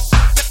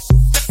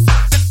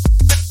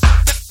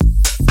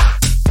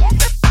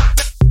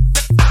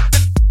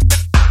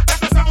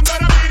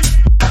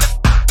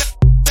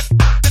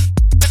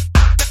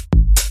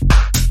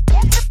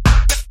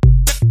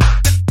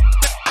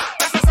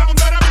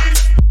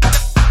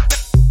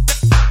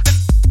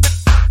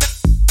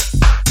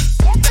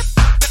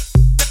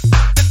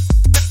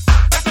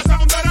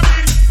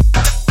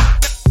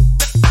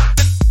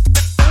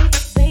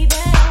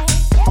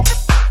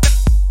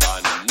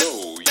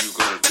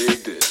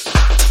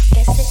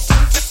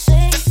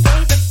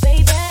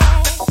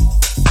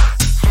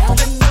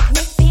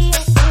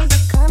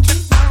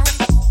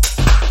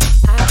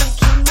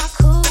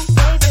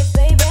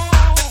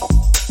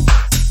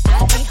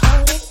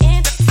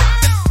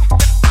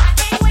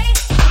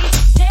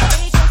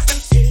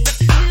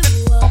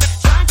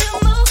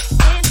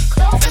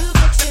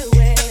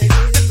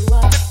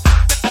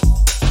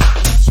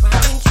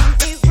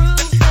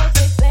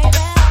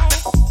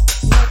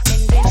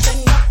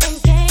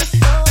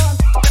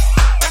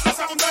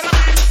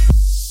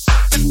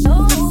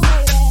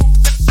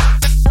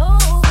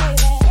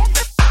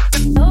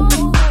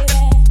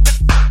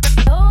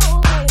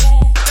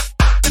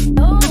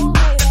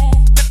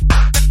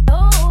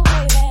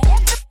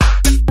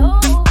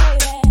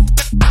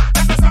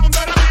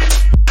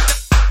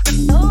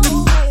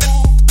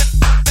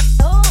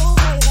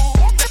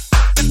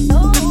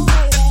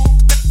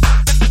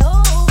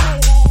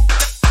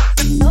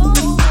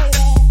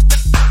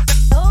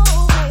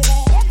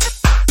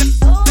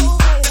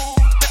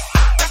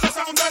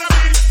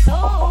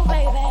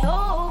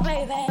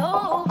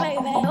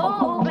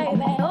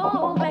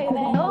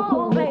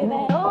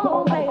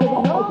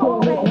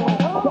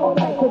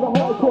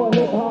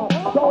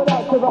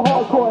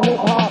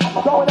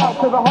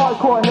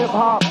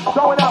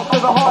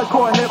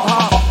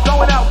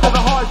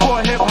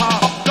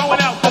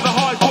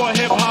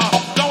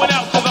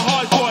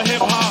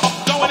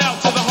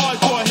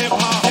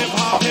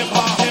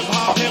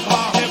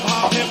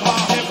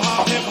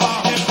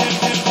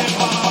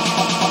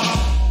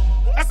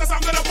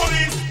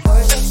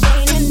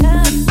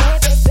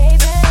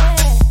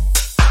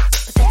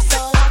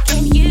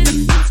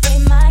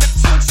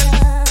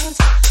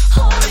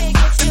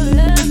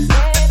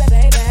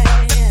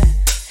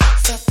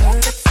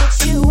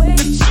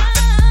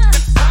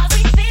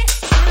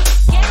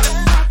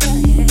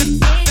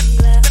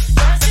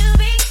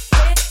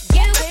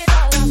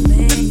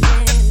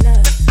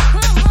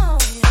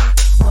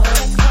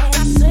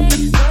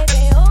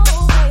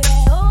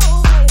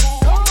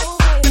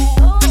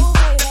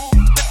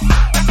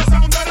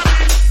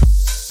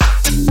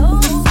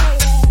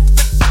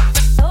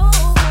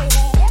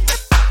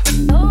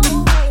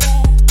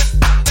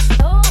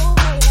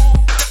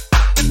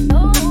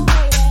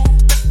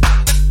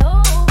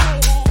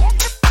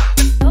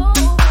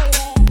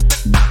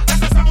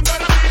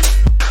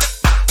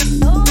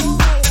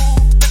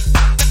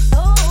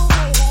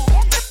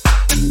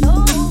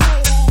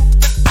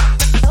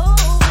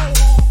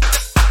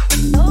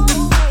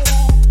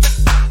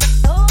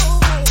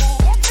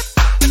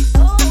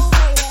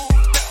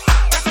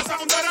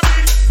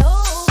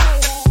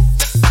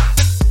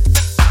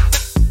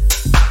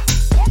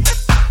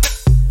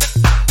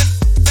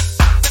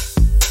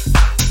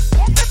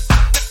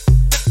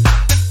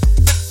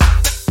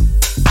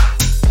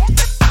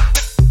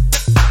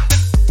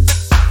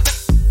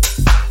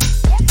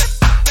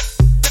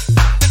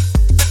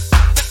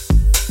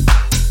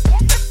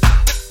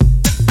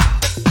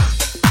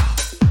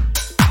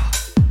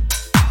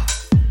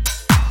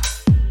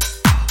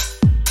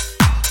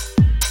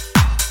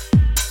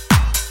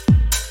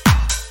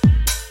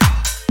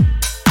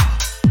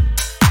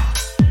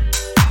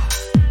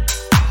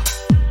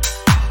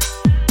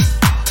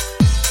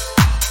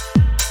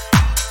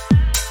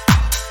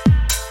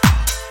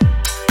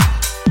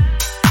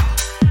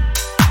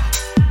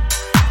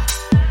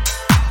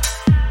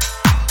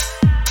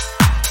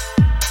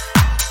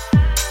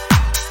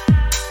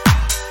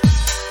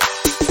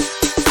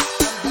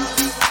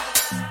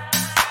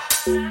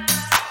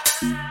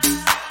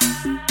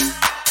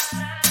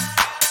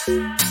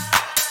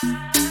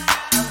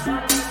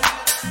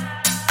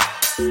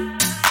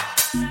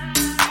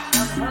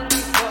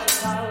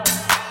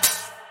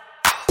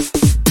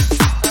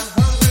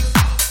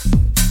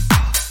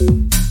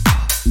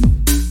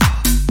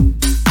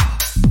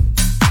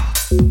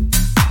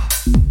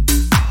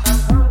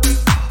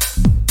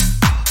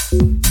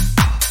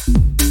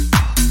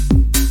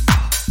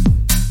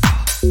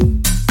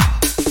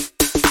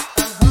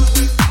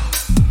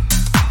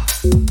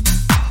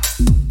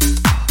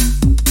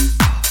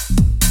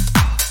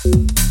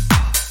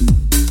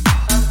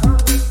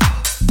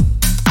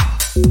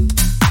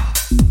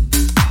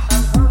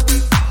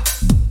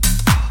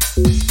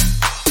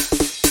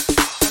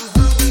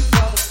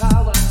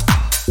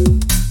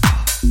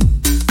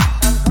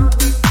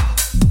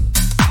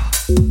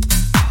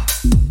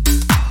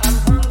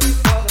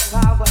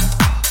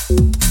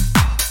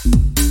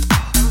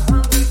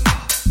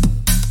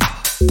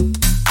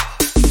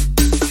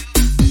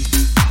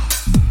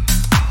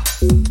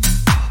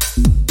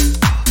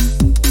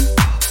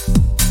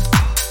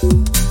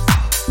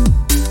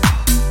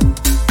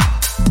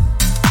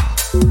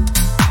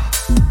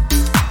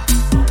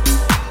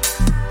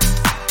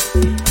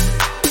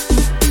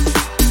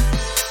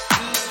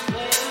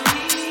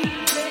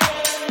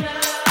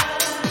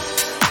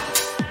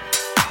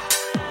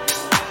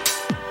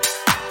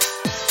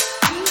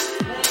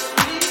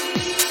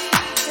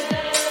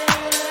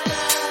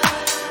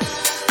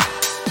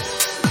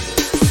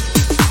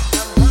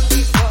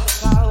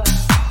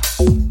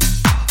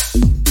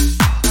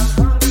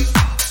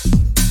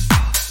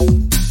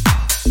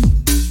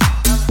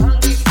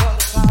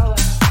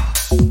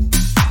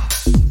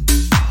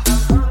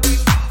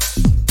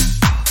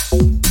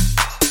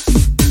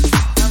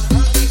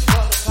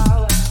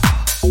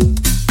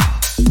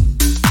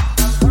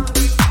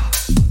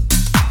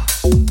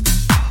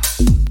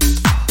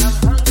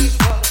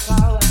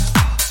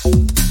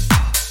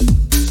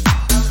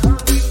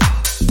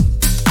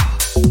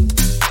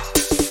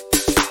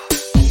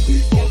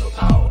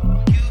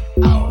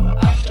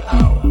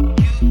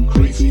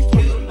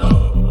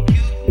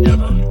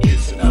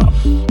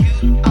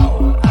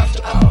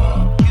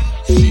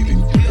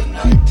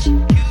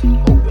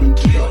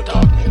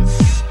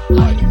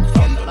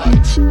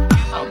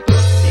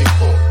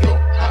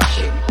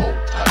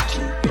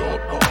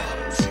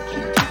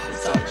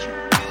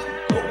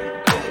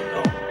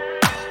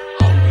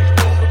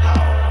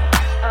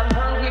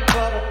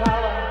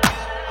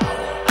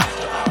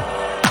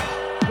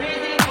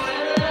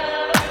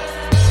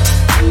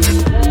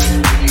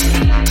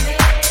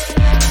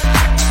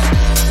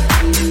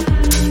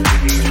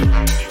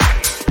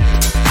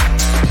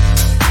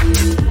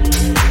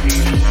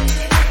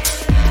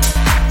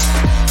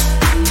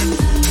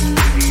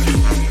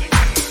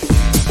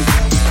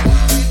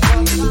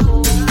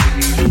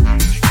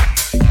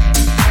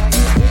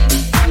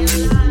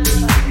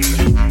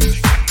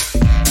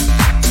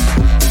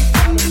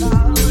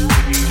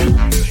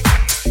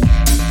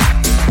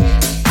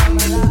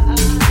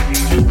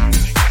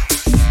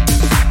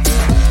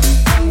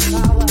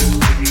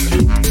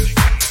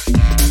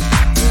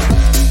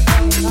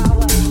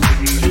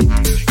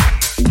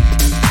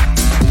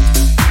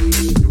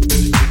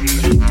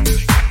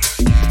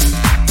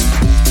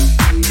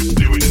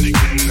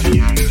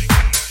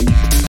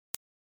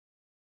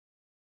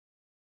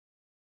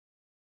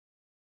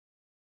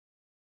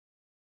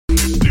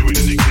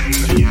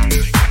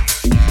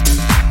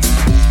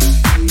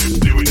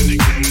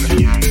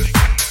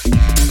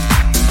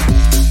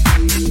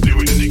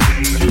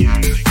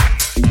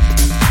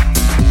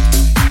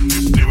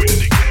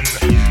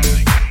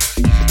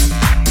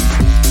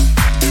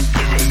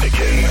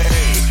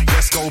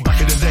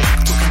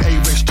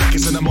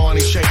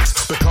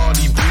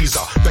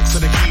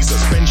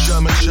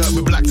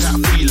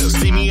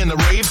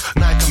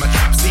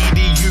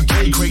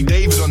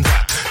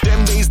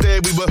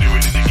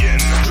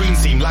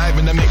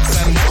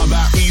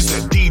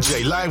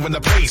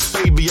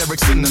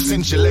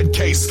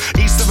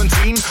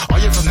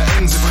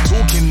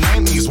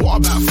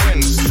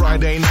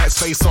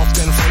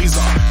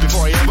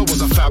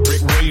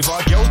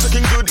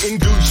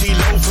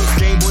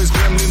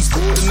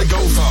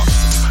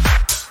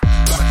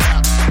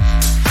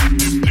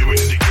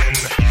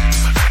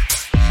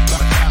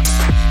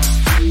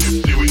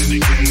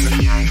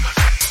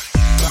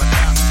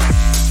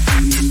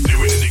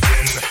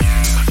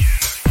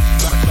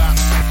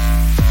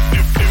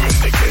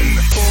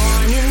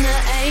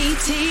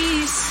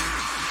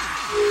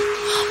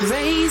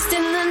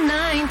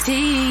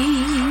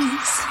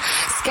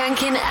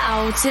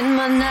 In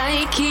my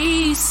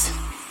Nikes,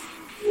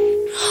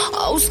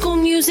 old school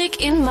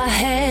music in my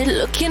head,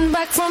 looking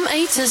back from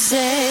A to Z.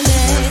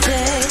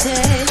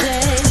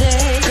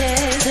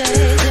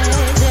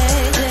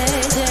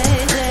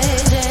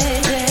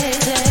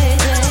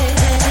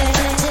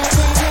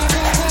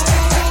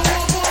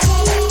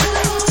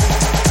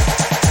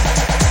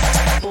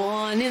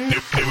 Born in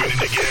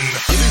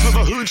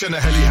Hooch and a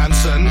Helly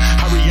Hansen,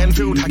 Harry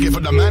Enfield, Haggett for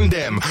the man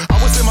dem. I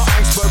was in my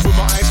iceberg with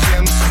my ice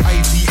gems.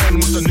 ITN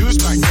was the news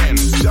back then.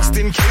 Just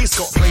in case,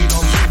 got played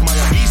on loop. My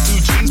Abisu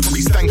jeans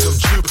probably stank of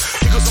jupe.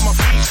 Kickles on my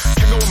feet,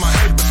 Kengo on my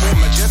head before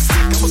Majestic.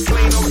 I was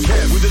playing over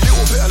here with a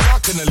little bit of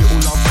luck and a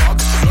little love bug.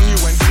 Long you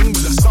went in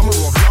with a summer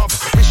of love.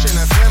 Mission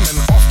FM and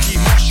off-key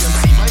Mosh,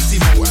 MC Mighty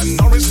Mo and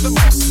Norris the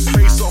Boss.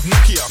 Face off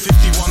Nokia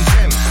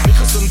 5110.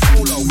 Nicholson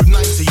Polo with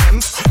 90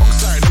 M's.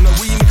 Oxide and a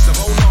remix of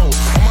Oh No.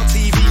 On my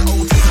TV,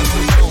 old and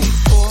oh no.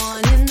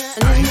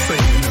 I ain't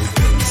saying no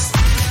days.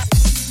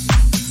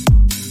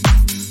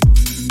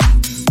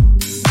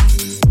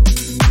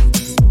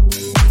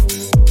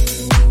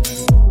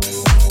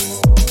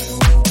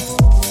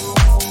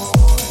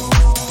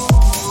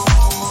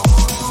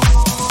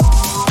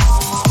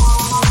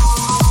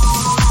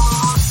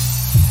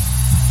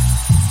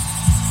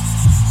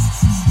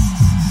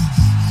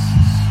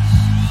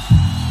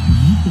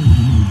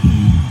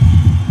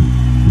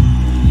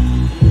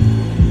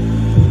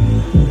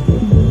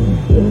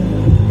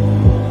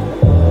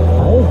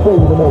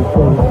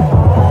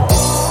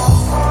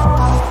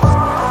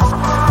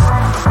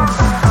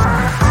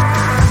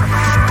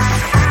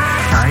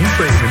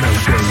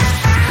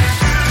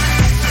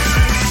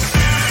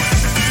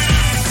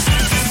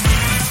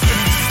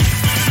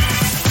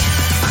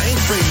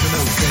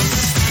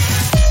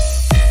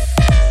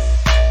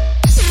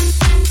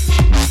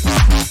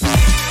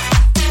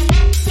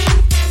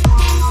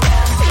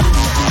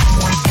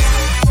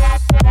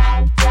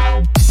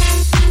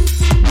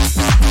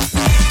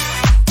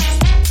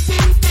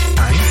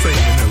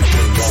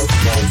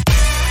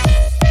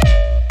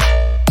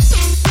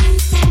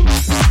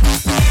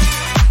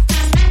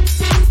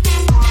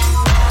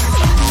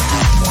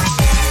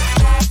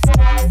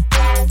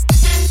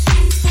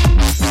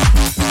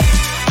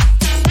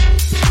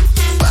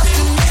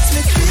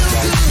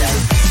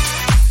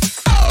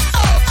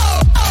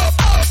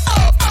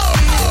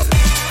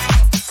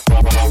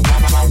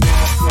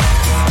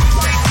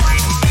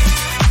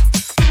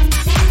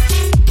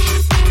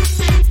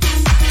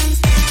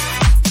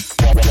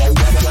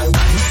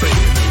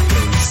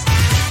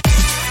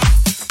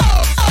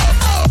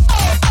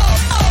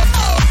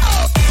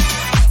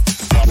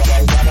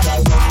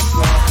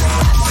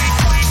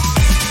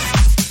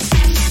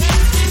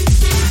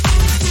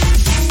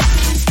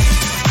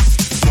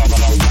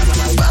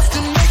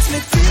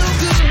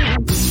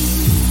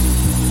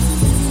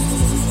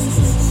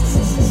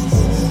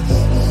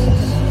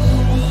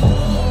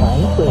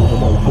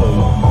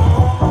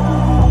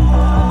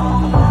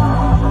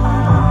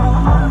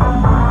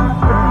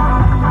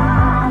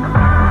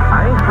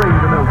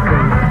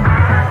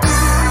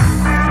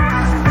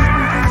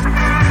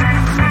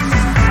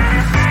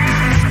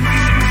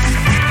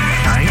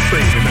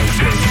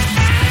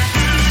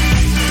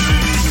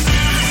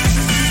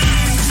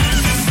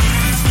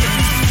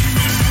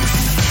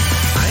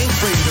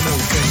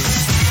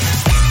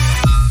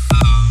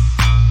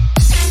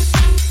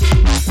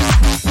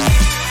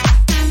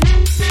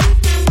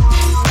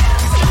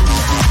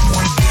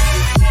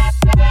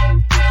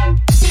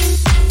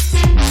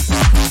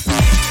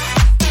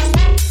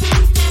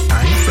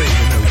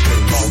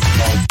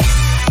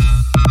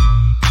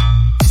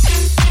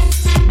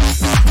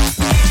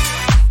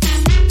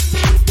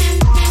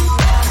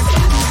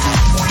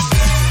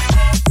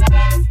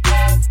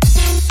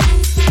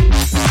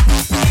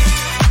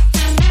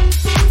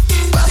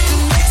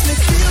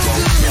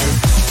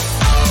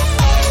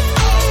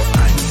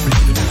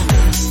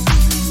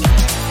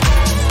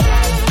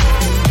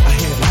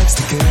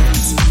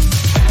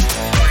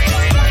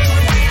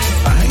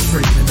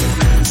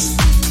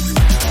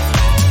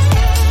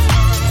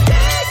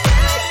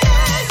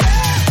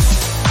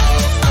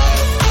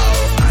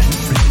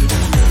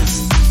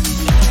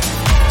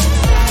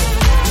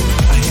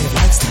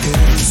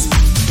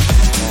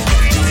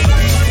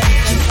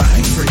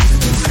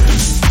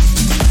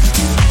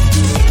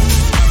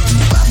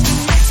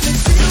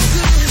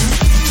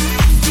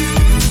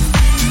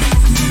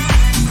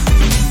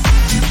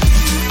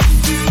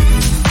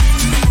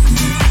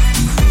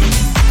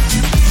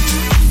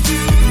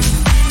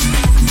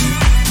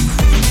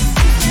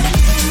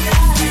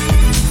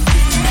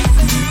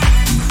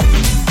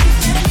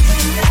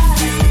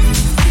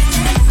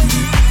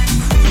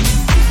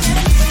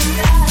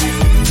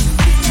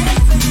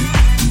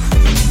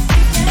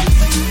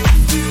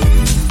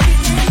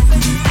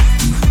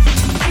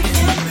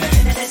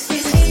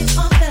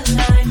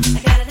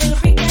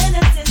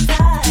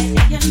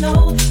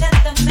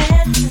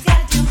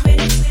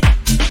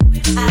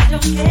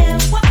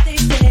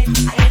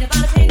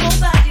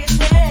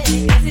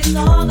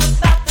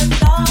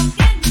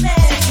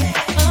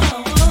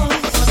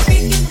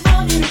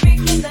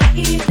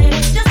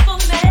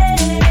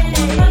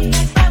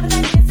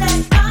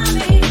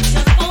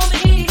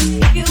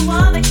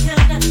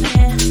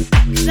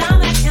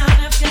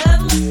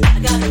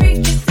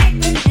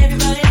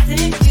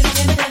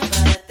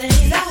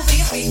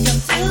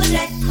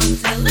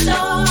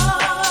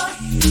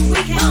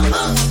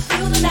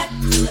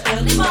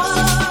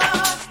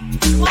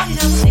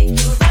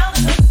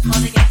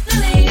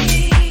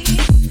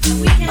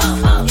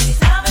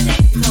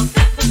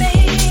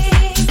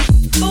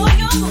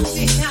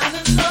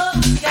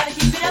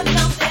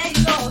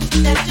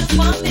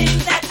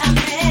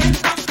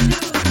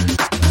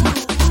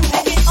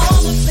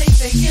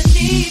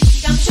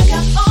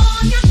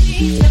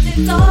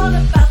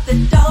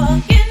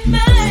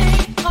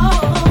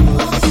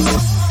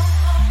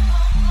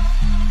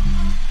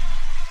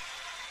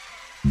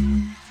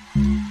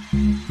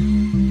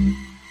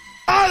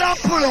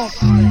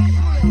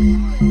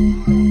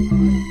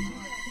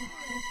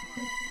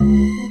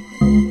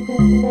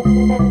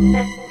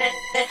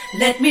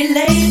 Let me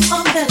lay it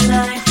on the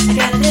line. I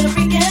got a little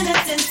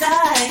freakiness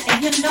inside,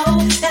 and you know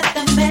that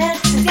the man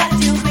has got to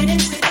deal with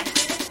it.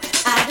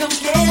 I don't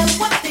care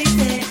what they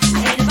say.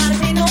 I ain't about to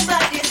pay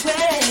nobody's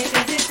way,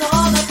 'cause it's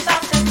all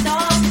about the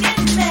dog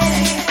in me.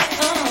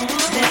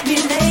 Let me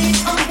lay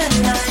it on the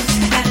line.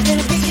 I got a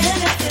little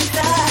freakiness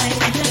inside,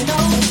 and you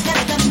know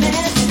that the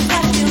man has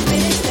got to deal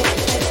with it.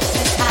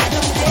 I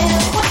don't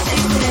care what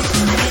they say.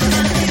 I ain't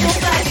about to pay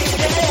nobody's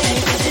way,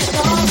 'cause it's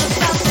all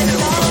about the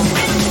dog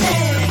in me.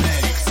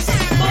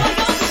 Boy,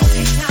 you're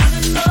moving kind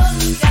of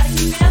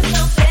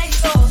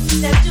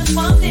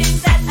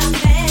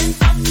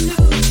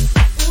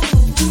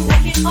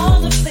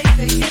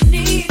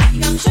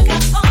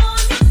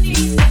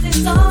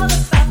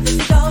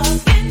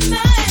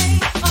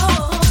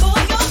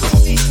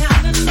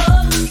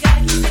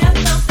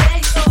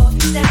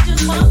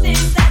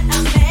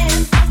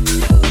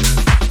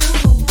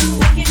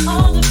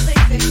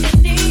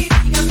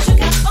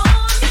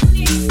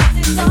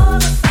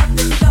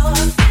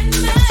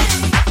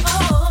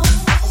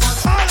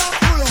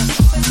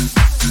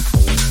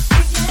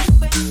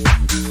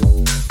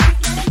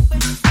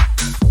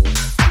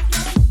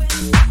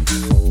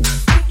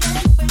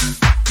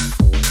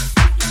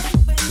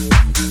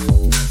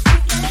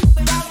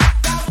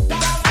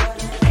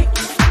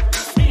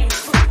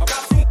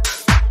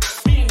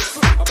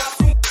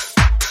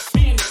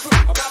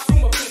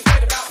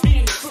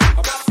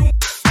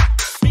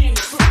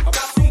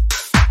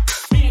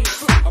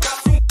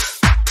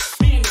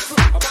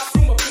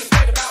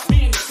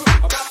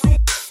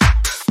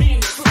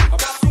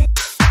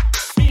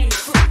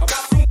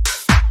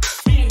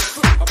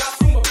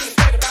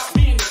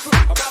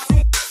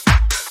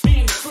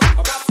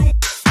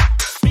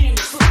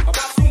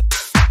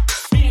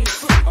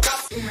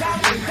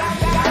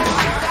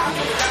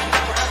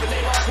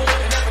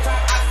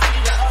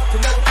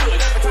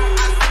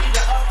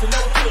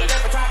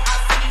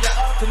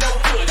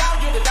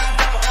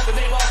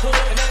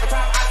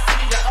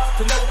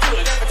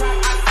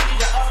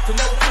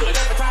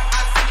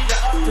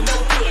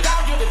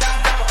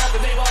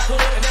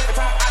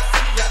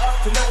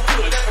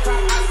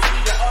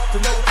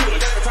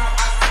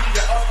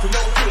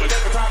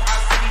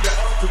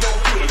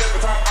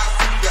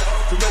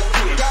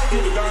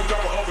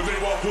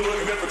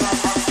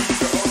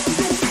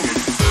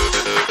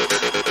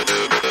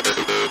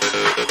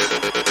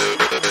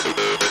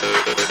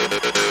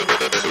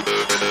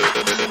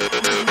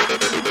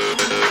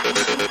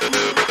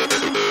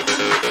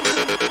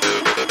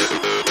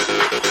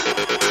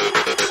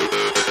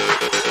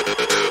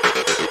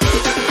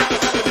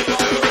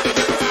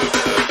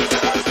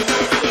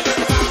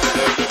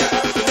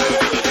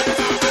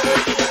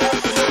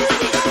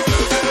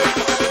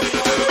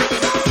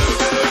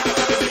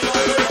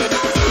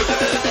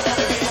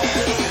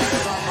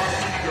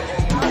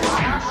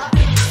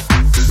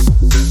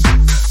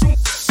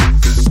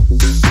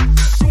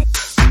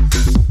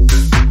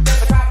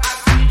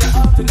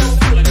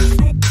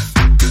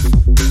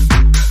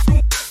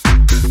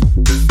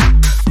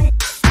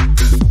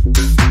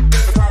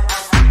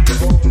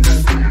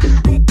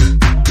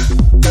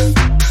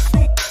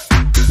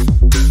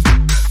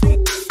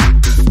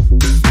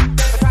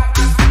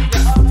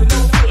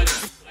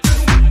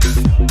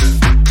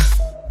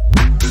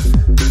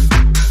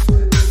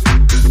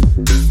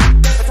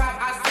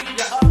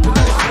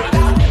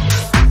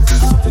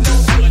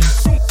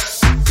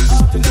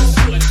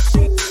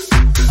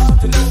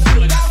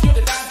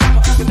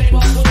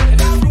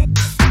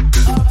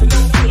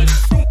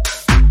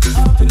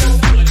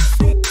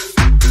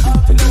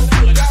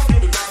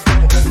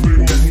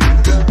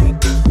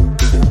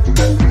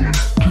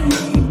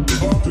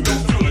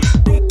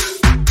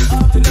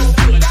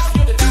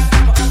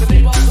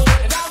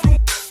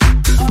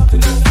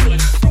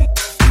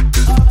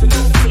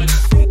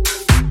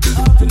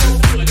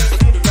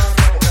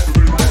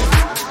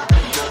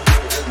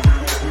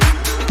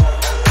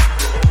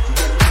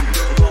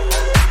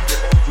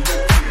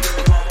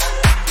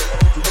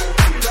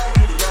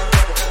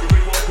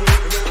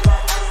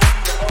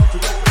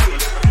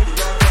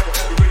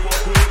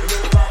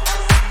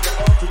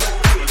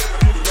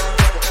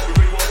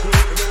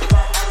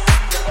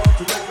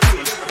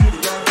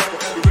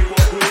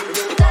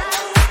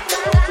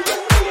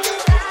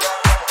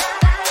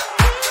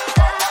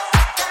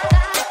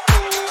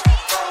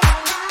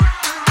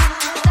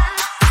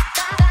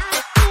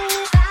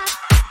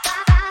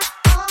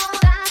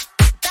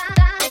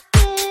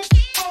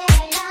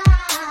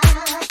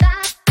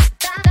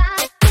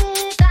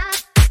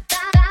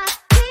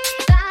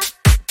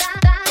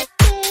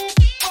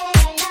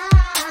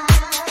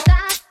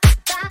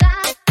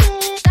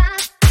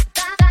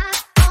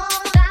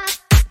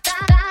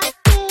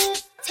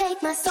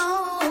my soul.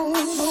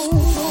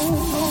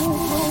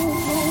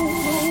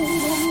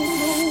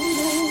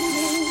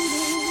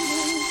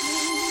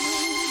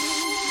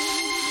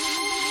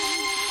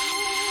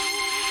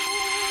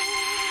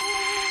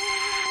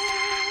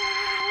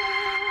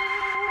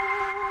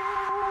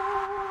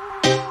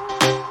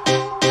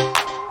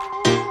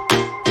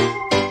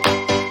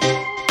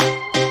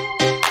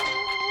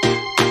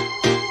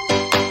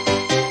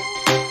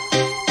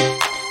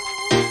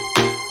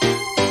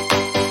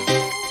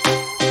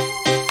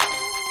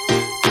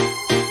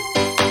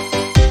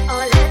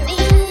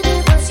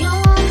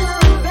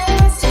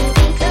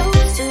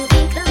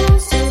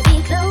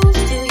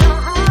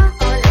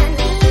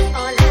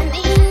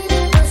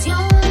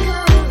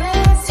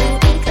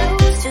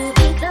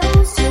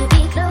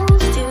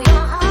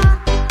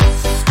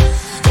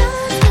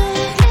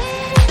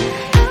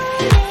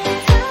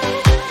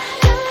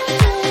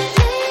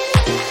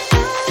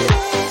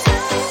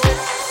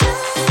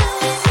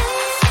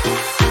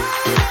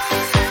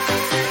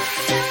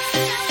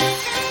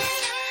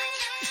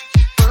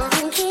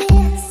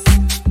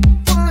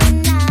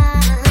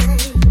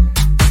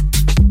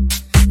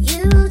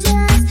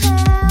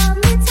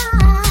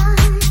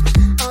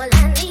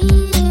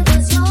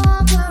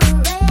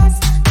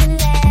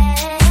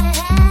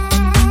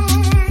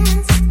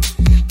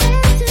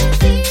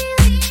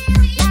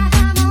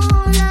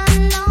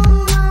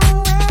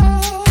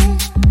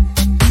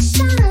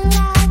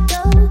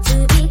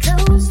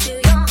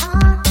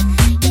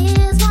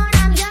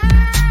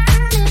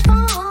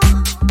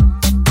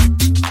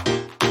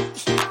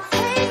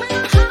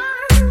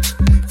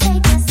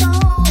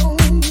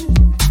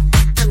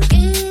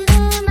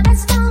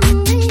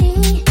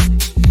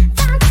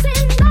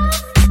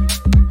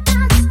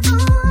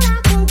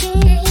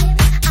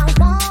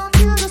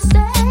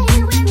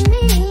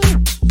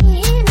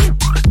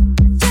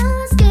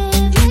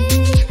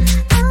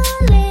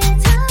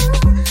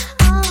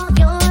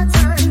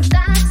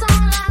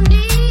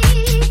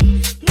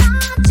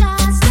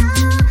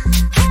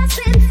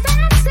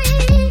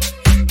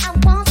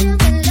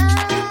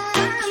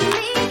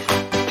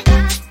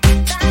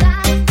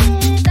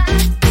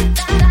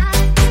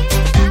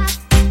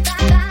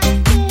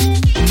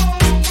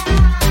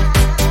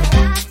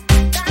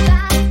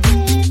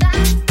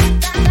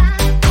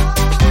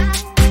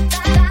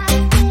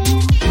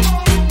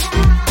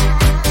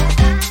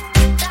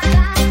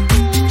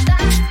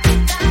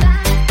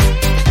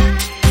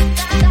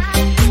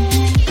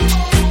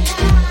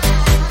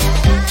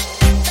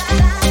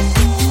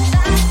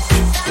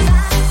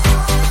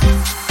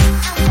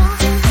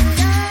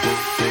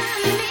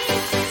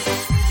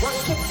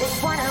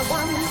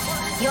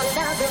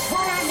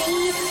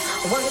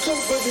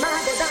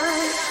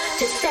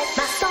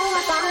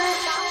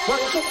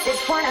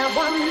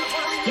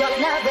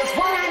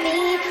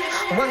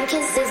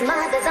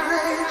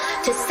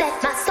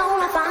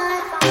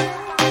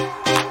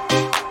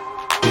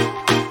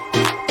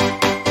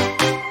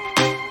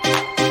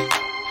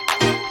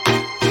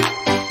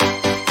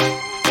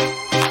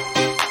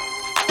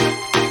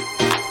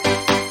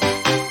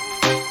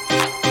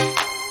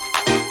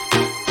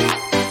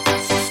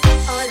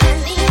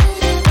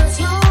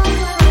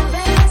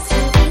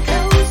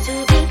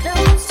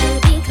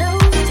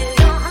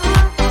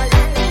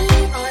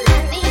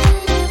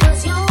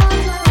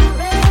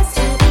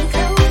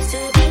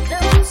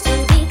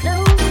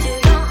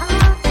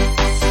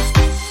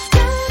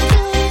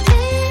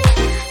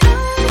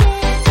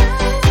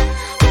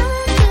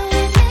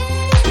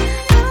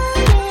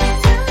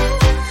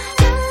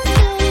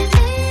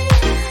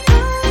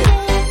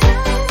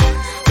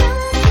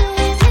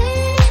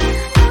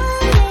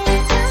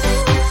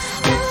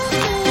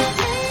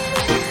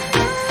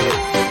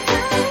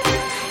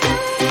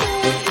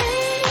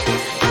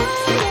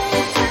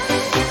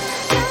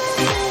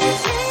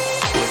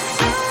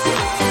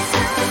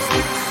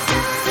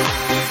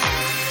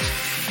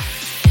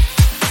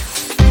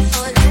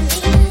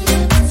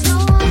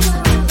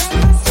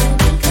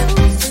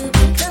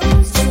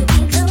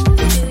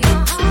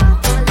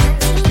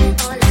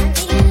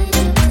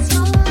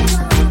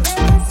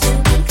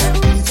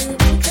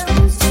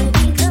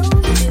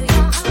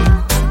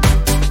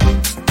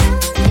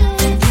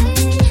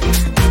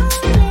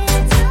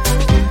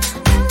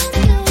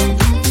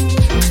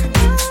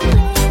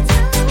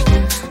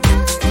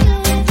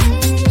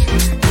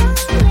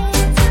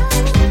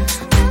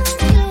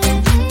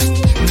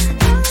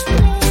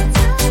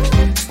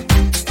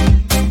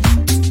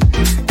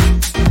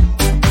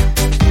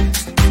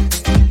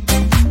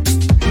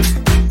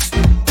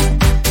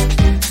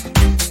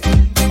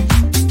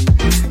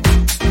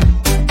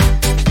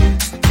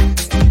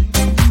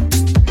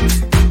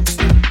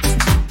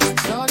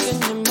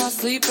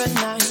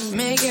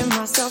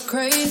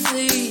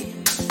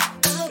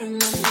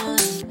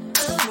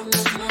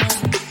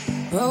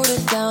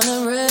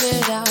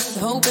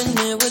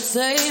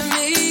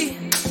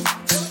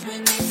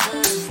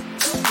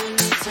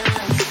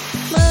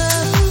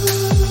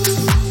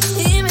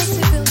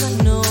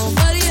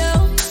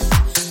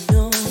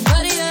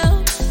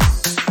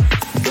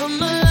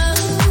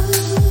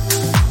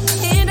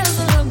 He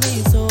doesn't love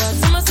me, so I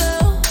tell myself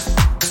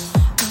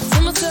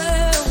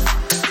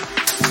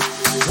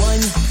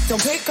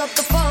up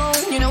the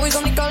phone. You know he's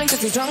only calling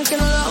 'cause he's drunk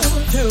and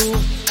alone. 2,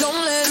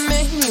 don't let him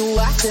in. You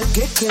have to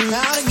kick him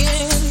out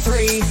again.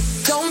 3,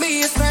 don't be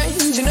his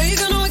friend. You know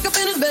you're gonna wake up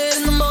in his bed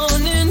in the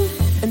morning.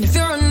 And if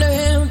you're under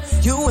him,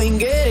 you ain't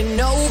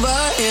getting over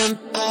him.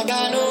 I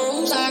got no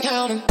rules, I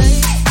count them.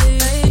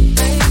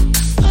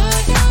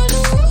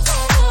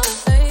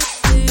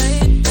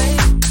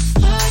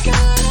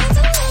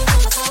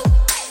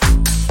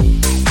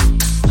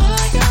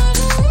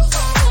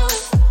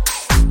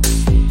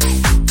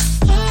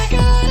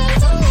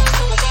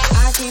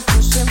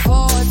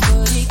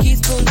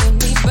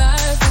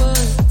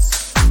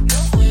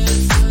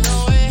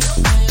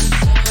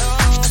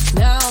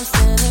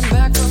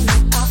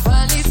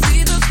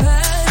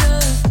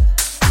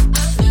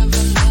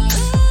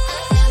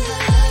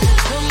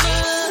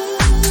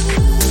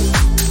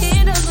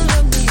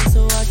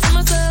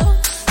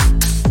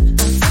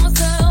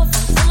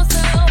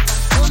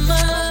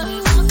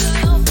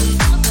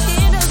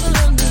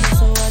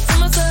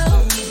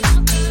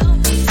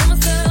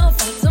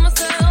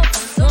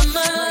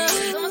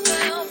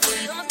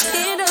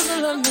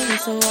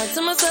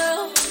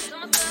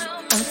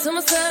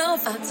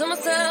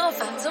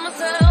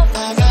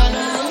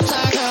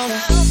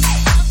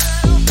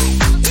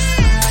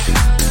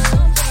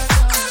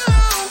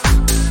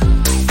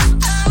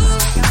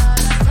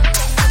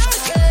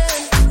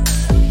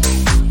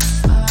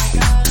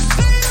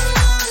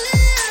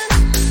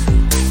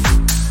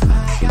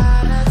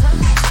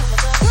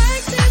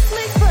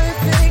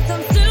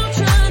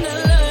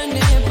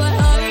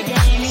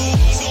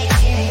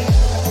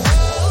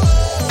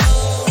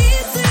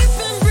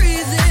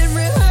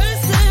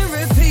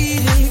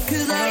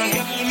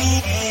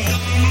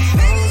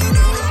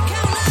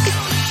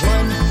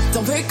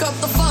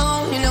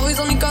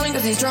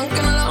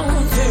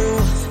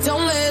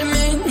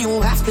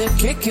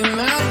 Kick him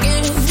out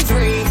again.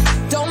 3,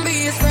 don't be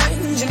his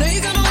friend. You know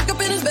you're gonna wake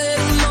up in his bed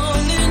in the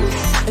morning.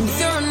 And if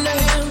you're under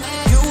him,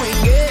 you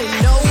ain't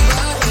getting over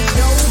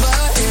him,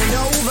 over him,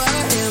 over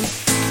him,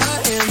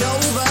 over him,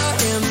 over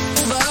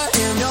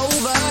him,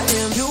 over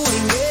him. You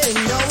ain't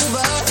getting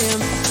over him,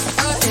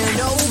 over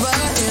him, over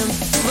him,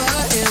 over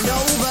him,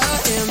 over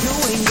him. You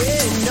ain't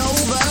getting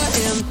over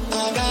him.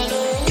 I got no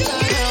rules,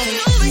 I count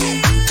them.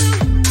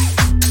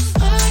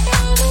 I got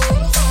no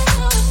rules,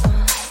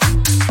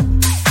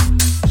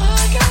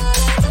 I count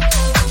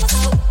them.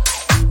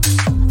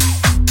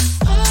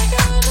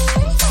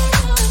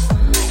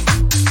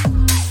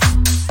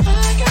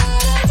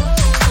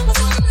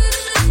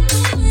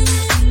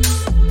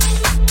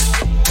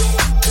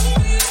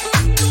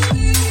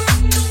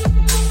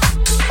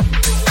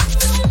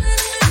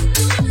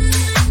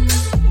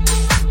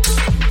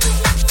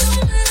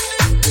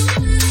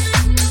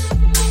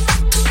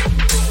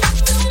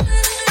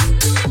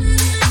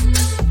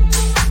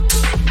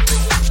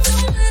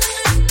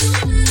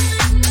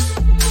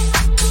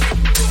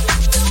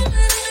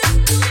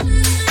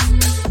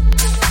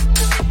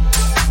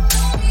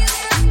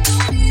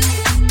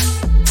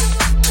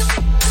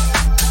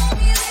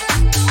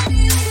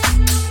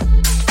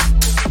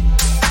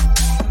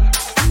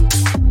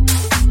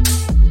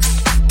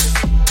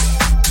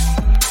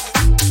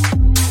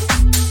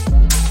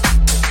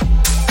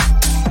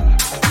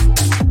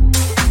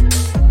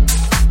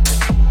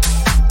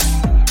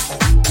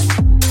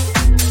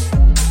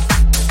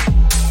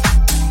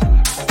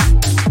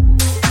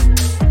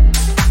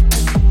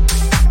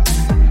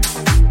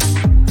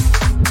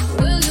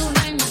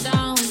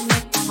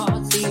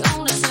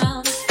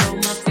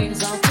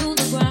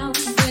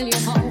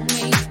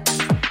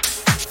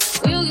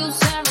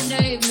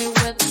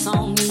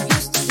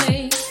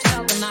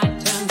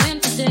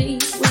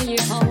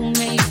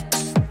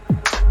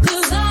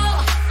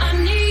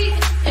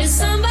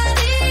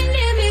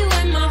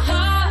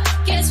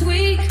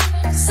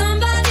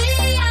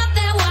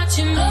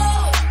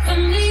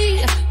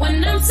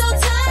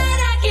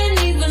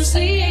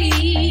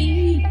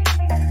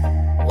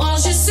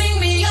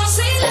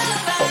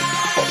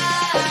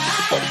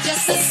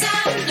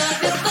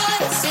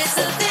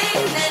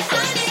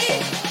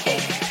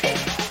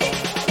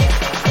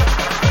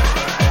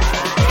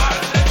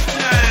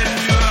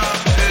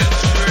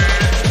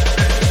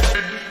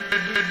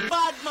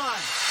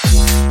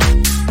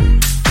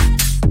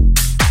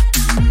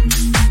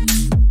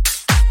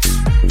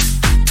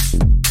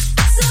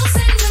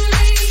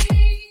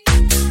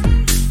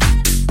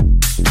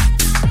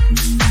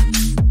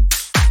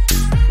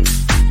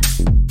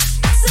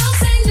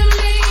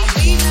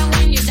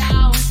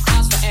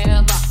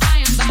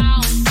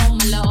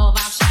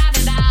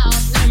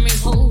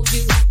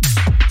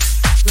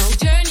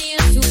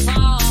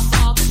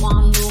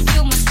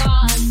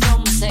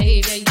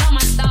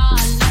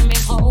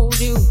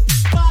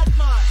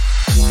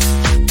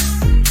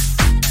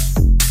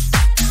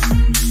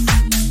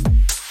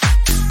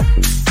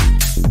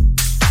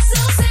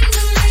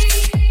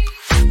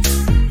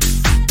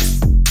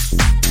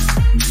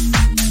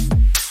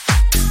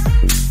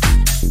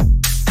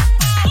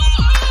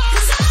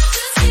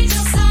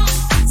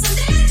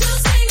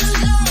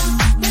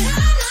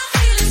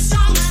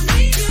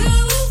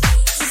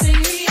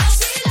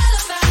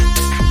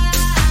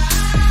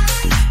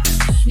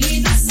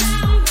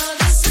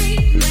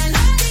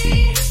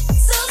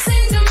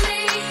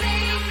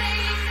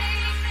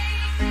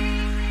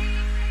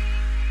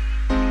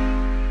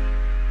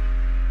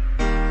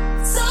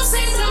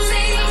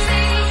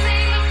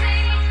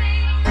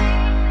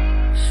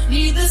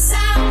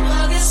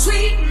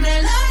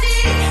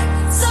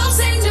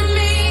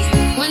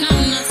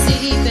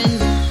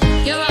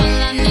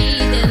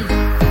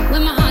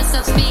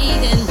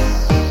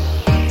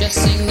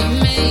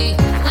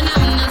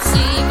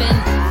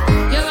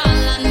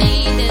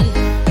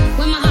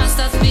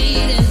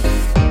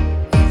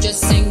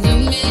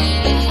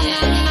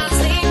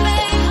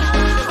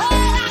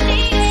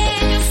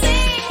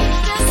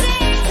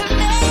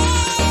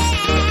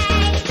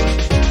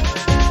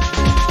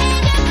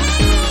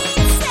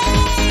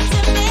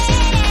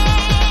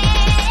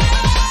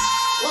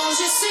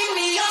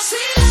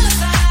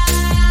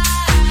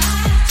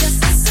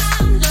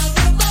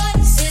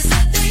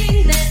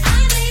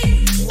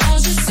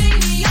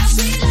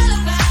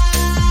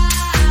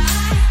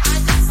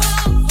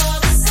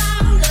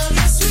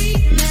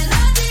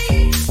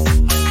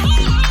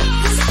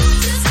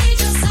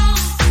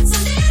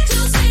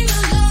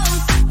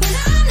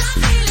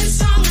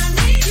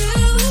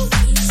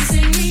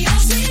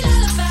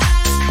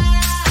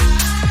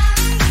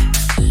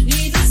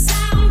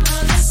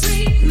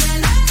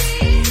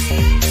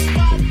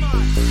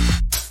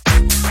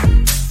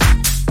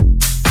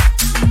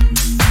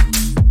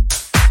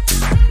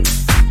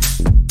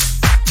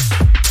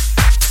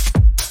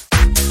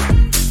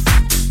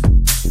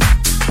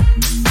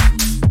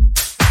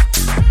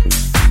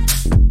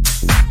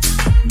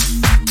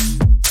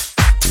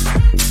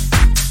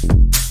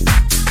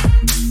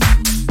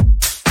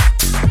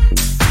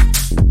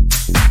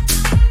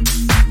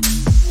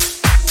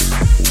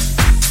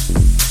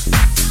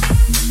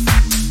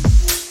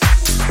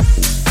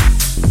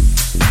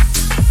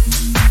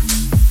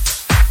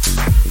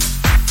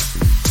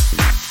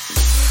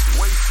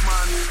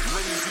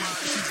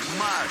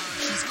 mad.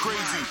 She's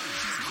crazy.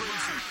 She's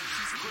crazy.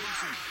 She's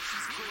crazy.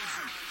 She's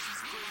crazy.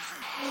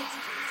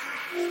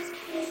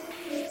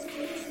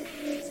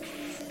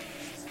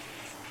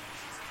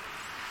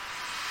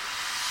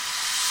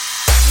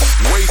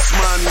 Waste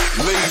man,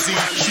 lazy,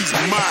 she's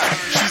mad,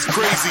 she's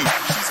crazy.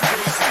 She's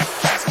crazy.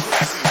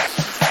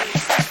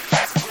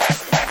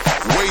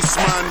 Waste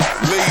man,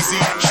 lazy,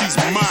 she's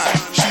mad,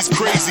 she's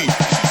crazy.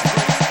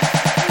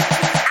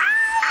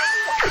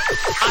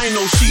 I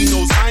know she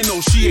knows, I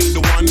know she ain't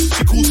the one.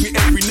 She calls me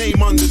every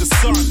name under the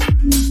sun.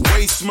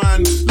 Waste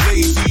man,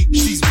 lazy,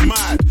 she's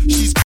mad,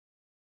 she's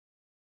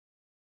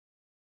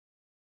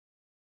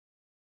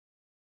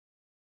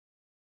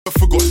I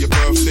forgot your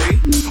birthday.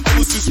 I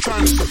was just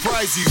trying to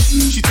surprise you.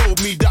 She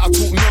told me that I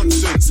talk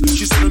nonsense.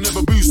 She said I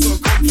never boost her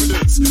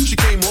confidence. She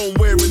came home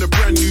wearing a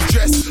brand new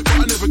dress, but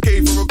I never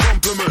gave her a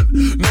compliment.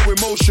 No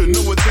emotion,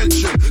 no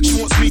attention. She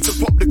wants me to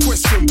pop the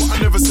question, but I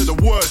never said a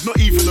word, not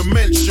even a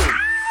mention.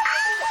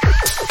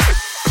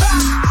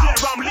 Yeah,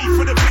 I'm late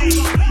for the beat.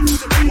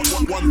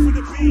 One for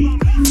the beat.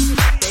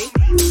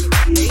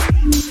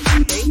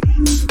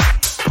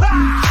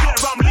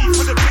 Yeah, I'm late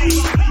for the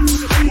beat.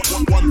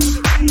 One for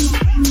the beat.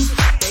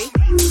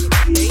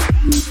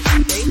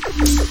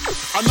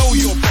 I know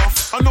you're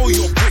buff, I know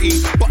you're pretty,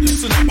 but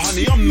listen up,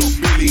 honey, I'm not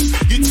Billy.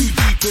 You're too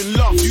deep in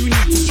love, you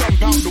need to jump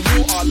out the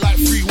water like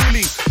Free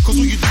Willy. Cause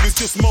all you do is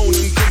just moan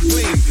and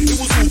complain. It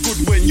was all good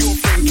when your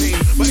friend came,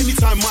 but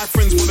anytime my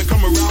friends wanna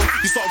come around,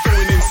 you start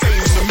going insane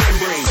in the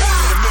membrane.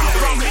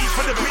 I'm late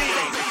for the beat.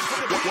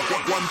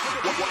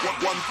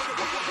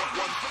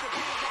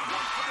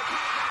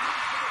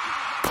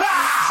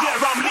 Yeah,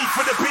 I'm late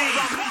for the beat.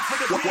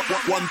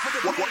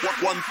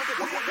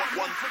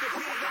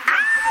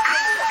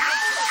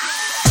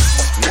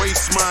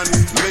 Waste man,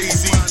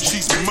 lazy,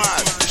 she's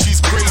mad,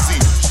 she's crazy.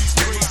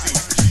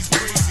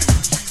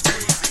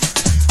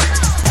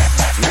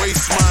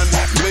 Waste man,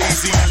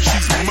 lazy,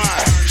 she's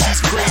mad,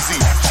 she's crazy,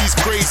 she's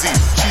crazy,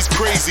 she's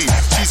crazy,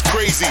 she's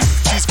crazy,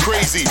 she's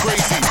crazy,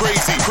 crazy,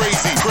 crazy,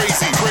 crazy, crazy,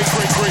 crazy,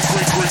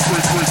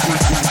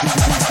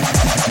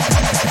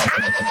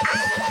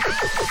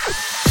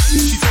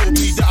 She told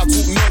me that I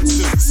talk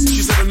nonsense.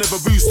 She said I never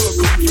boost her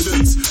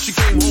confidence. She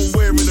came home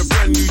wearing a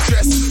brand new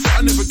dress, but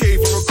I never gave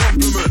her a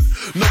compliment.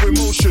 No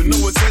emotion, no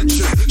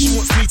attention. She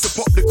wants me to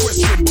pop the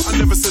question, but I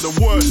never said a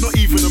word, not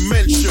even a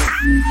mention.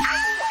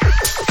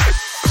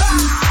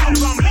 I'm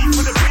late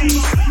for the beat.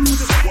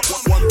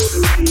 One for the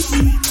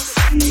beat.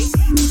 I'm late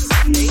for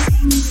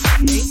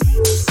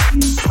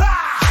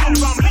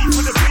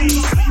the beat.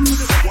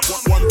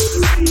 One for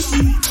the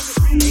beat.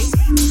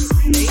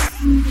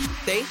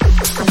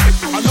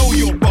 I know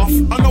you're buff,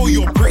 I know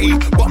you're pretty,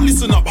 but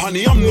listen up,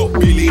 honey, I'm not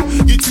Billy.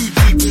 You're too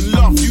deep in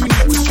love, you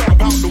need to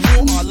jump out the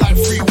water like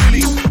Free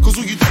Willy. Cause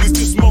all you do is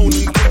just moan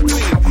and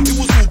complain. It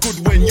was all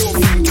good when your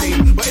friend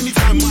came, but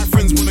anytime my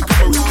friends wanna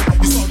come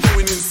around, you start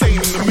going insane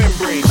in the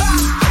membrane.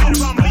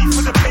 I'm late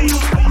for the beat.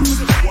 One for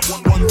the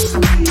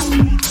beat.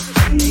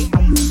 I'm late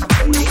for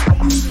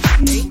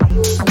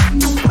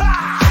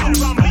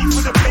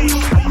the beat.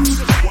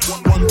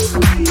 One for the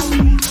beat.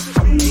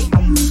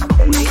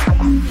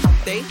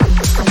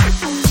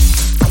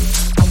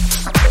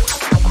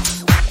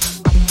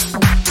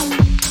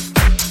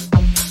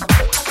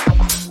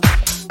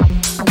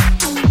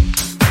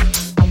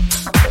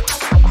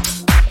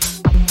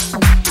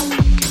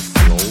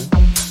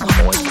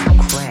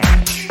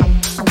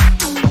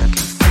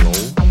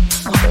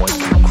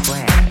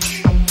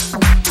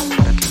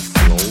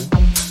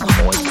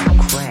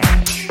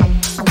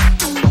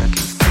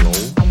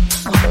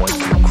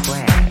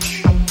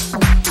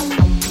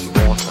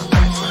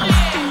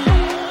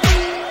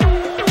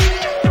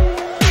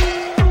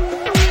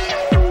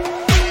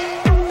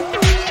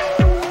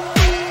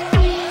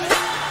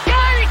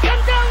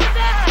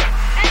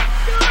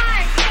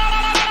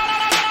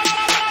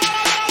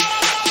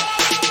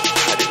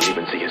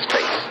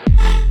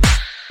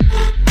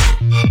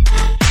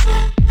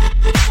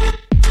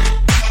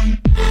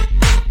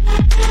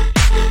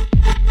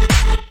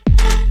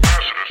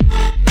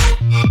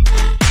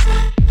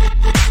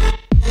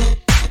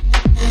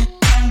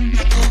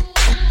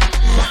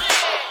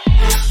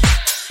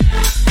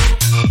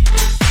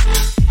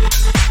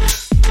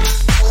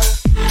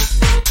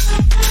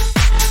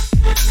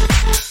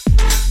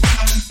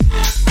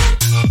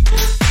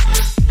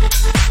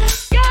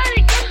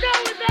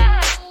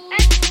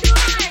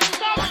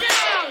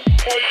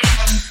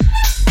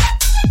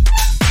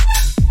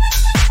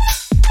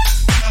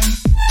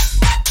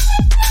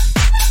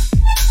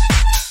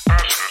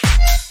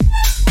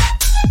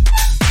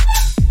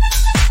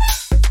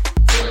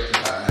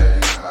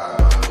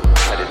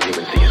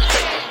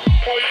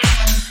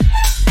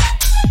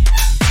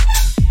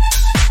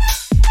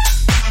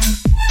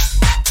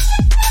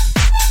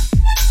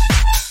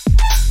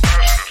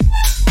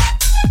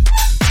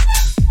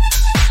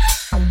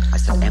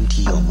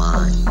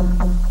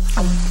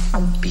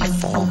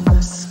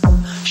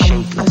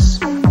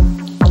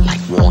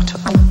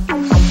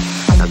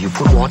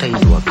 water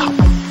into a cup,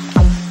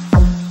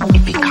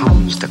 it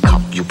becomes the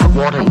cup. You put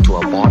water into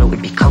a bottle,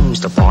 it becomes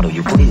the bottle.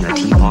 You put it in a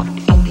teapot,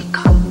 it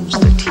becomes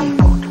the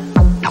teapot.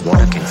 Now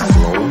water can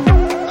flow,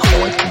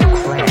 or it can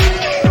crash.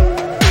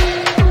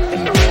 Be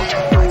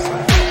water, my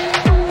friend.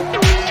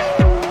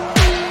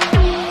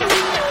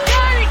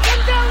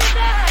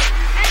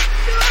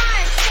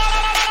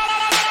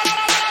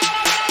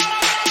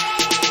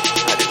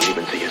 I didn't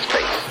even see his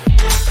face.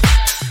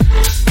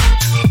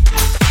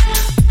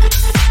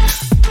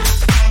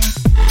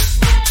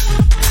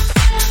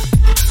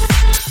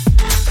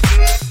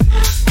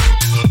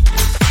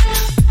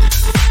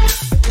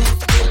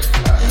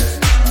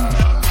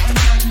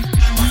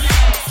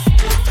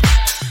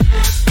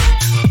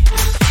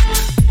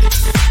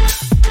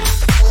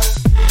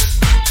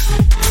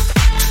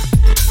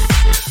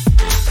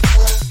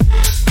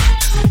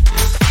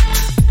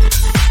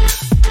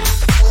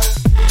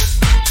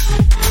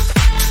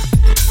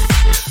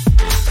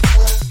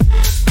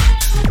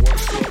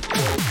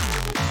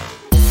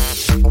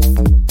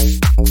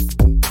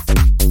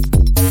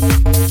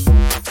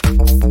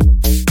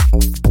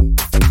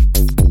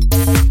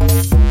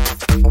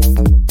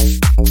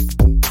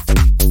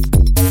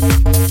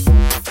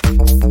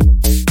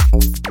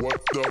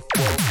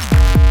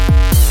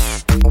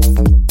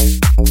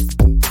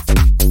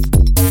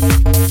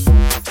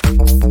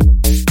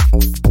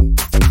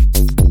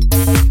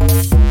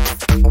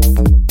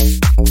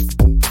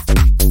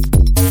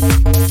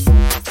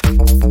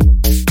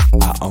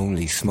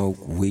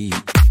 Smoke weed.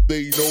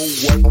 They know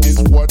what is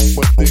what,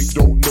 but they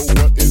don't know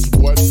what is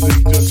what. They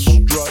just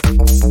strut.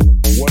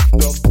 What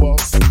the fuck?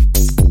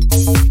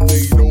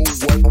 They know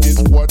what is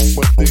what,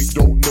 but they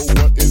don't know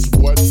what is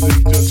what. They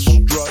just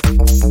strut.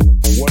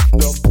 What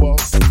the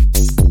fuck?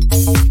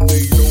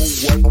 They know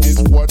what is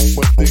what,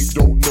 but they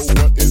don't know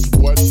what is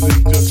what. They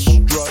just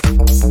strut.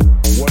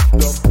 What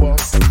the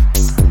fuck?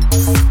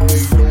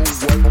 They know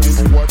what is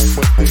what,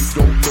 but they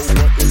don't know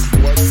what is what.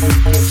 They just strut. What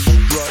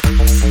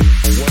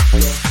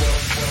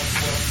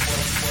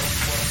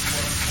the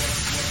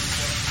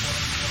fuck?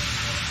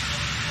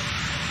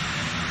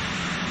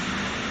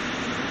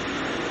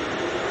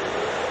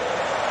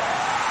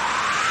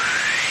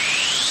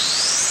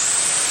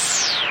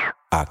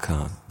 I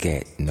can't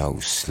get no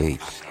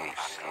sleep.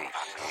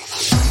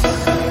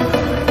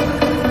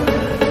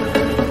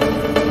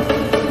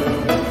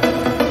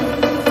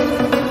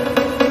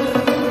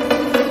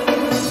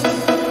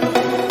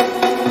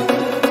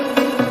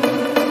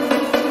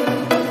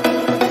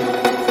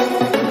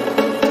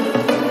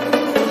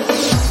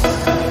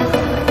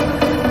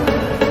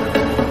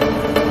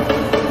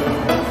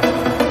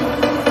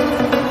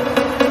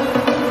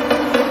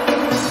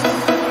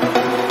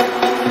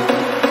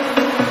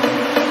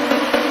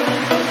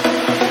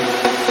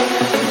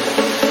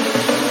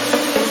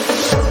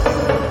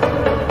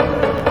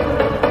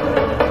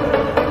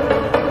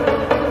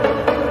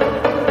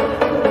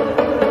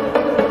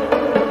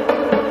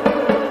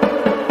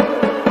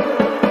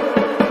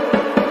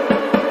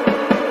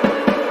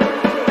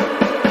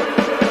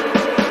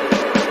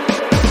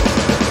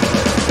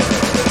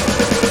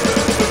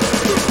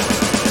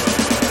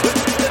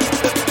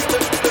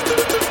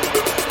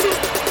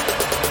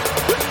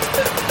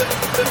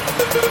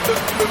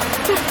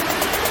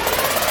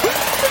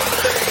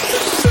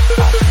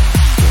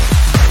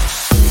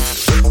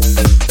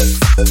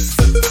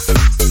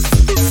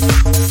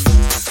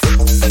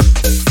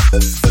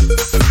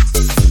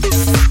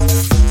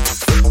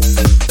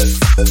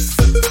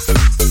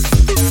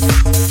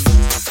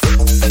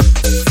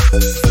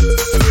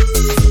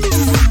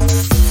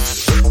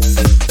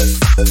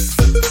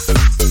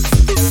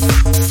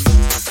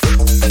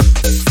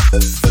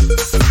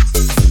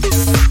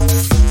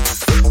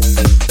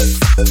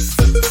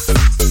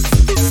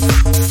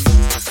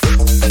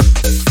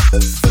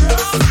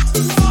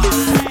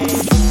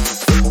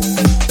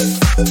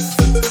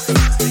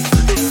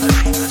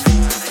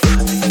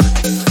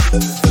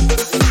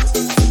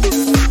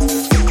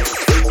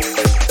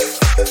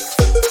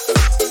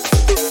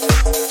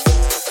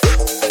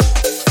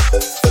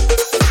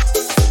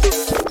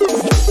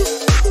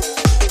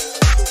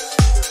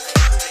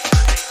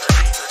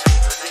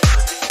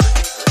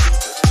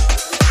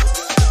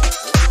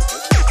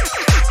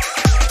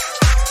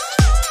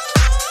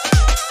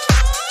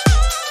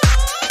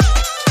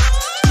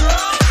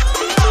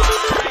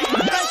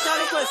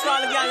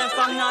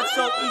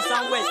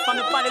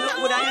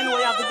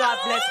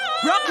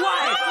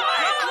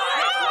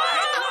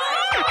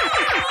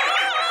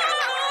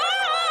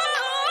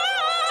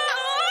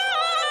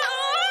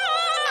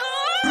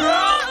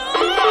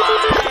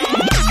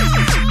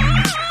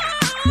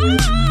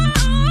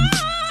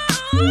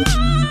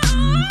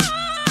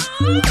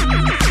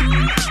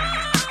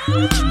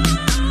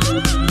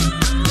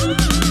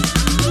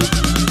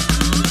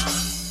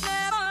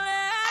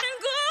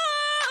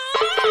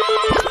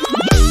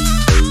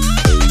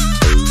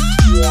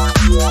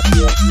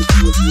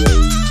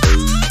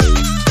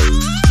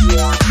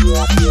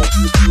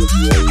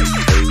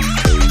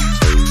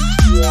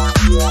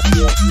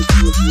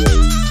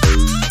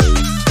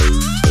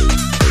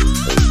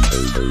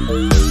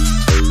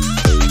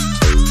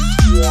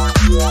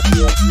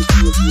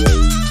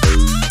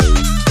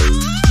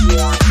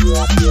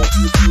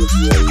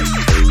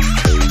 Yeah.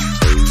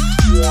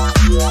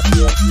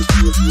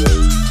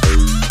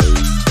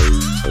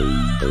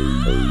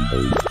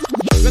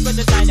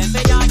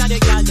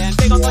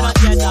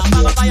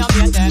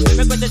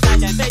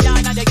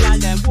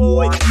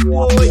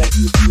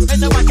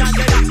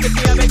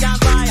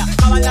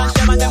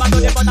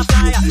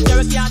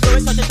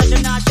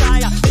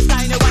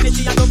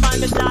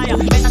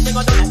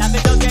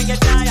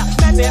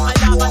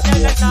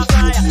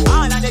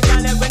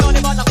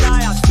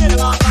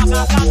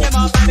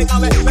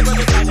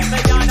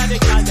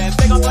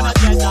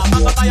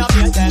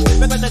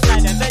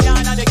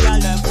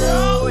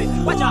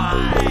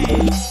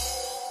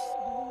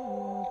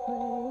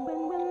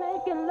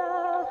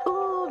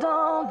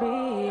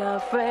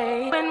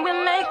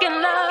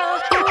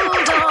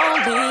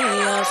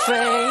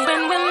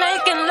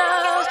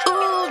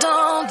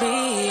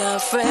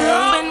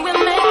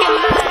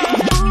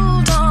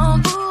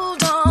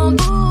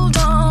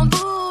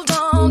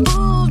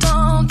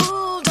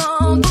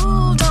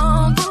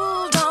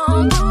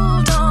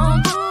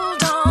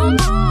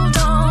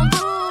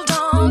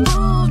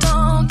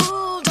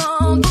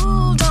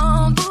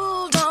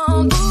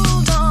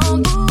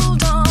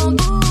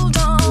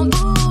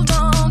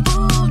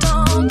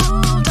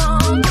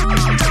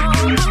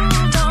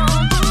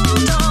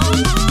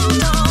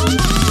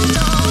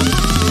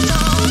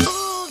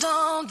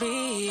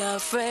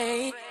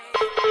 Afraid.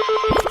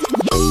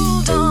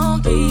 Ooh,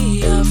 don't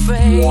be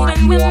afraid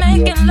when we're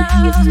making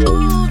love.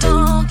 Ooh,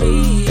 don't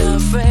be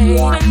afraid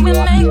when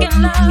we're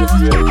making love.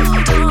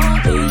 Ooh,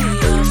 don't be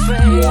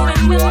afraid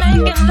when we're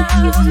making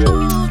love.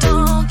 Ooh,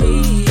 don't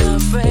be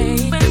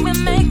afraid when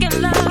we're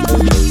making love.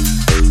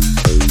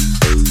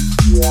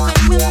 When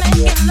we're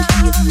making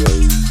love.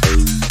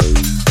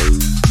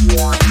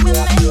 When we're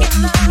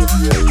making love.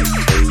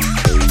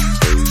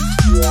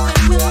 When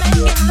we're making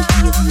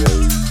love.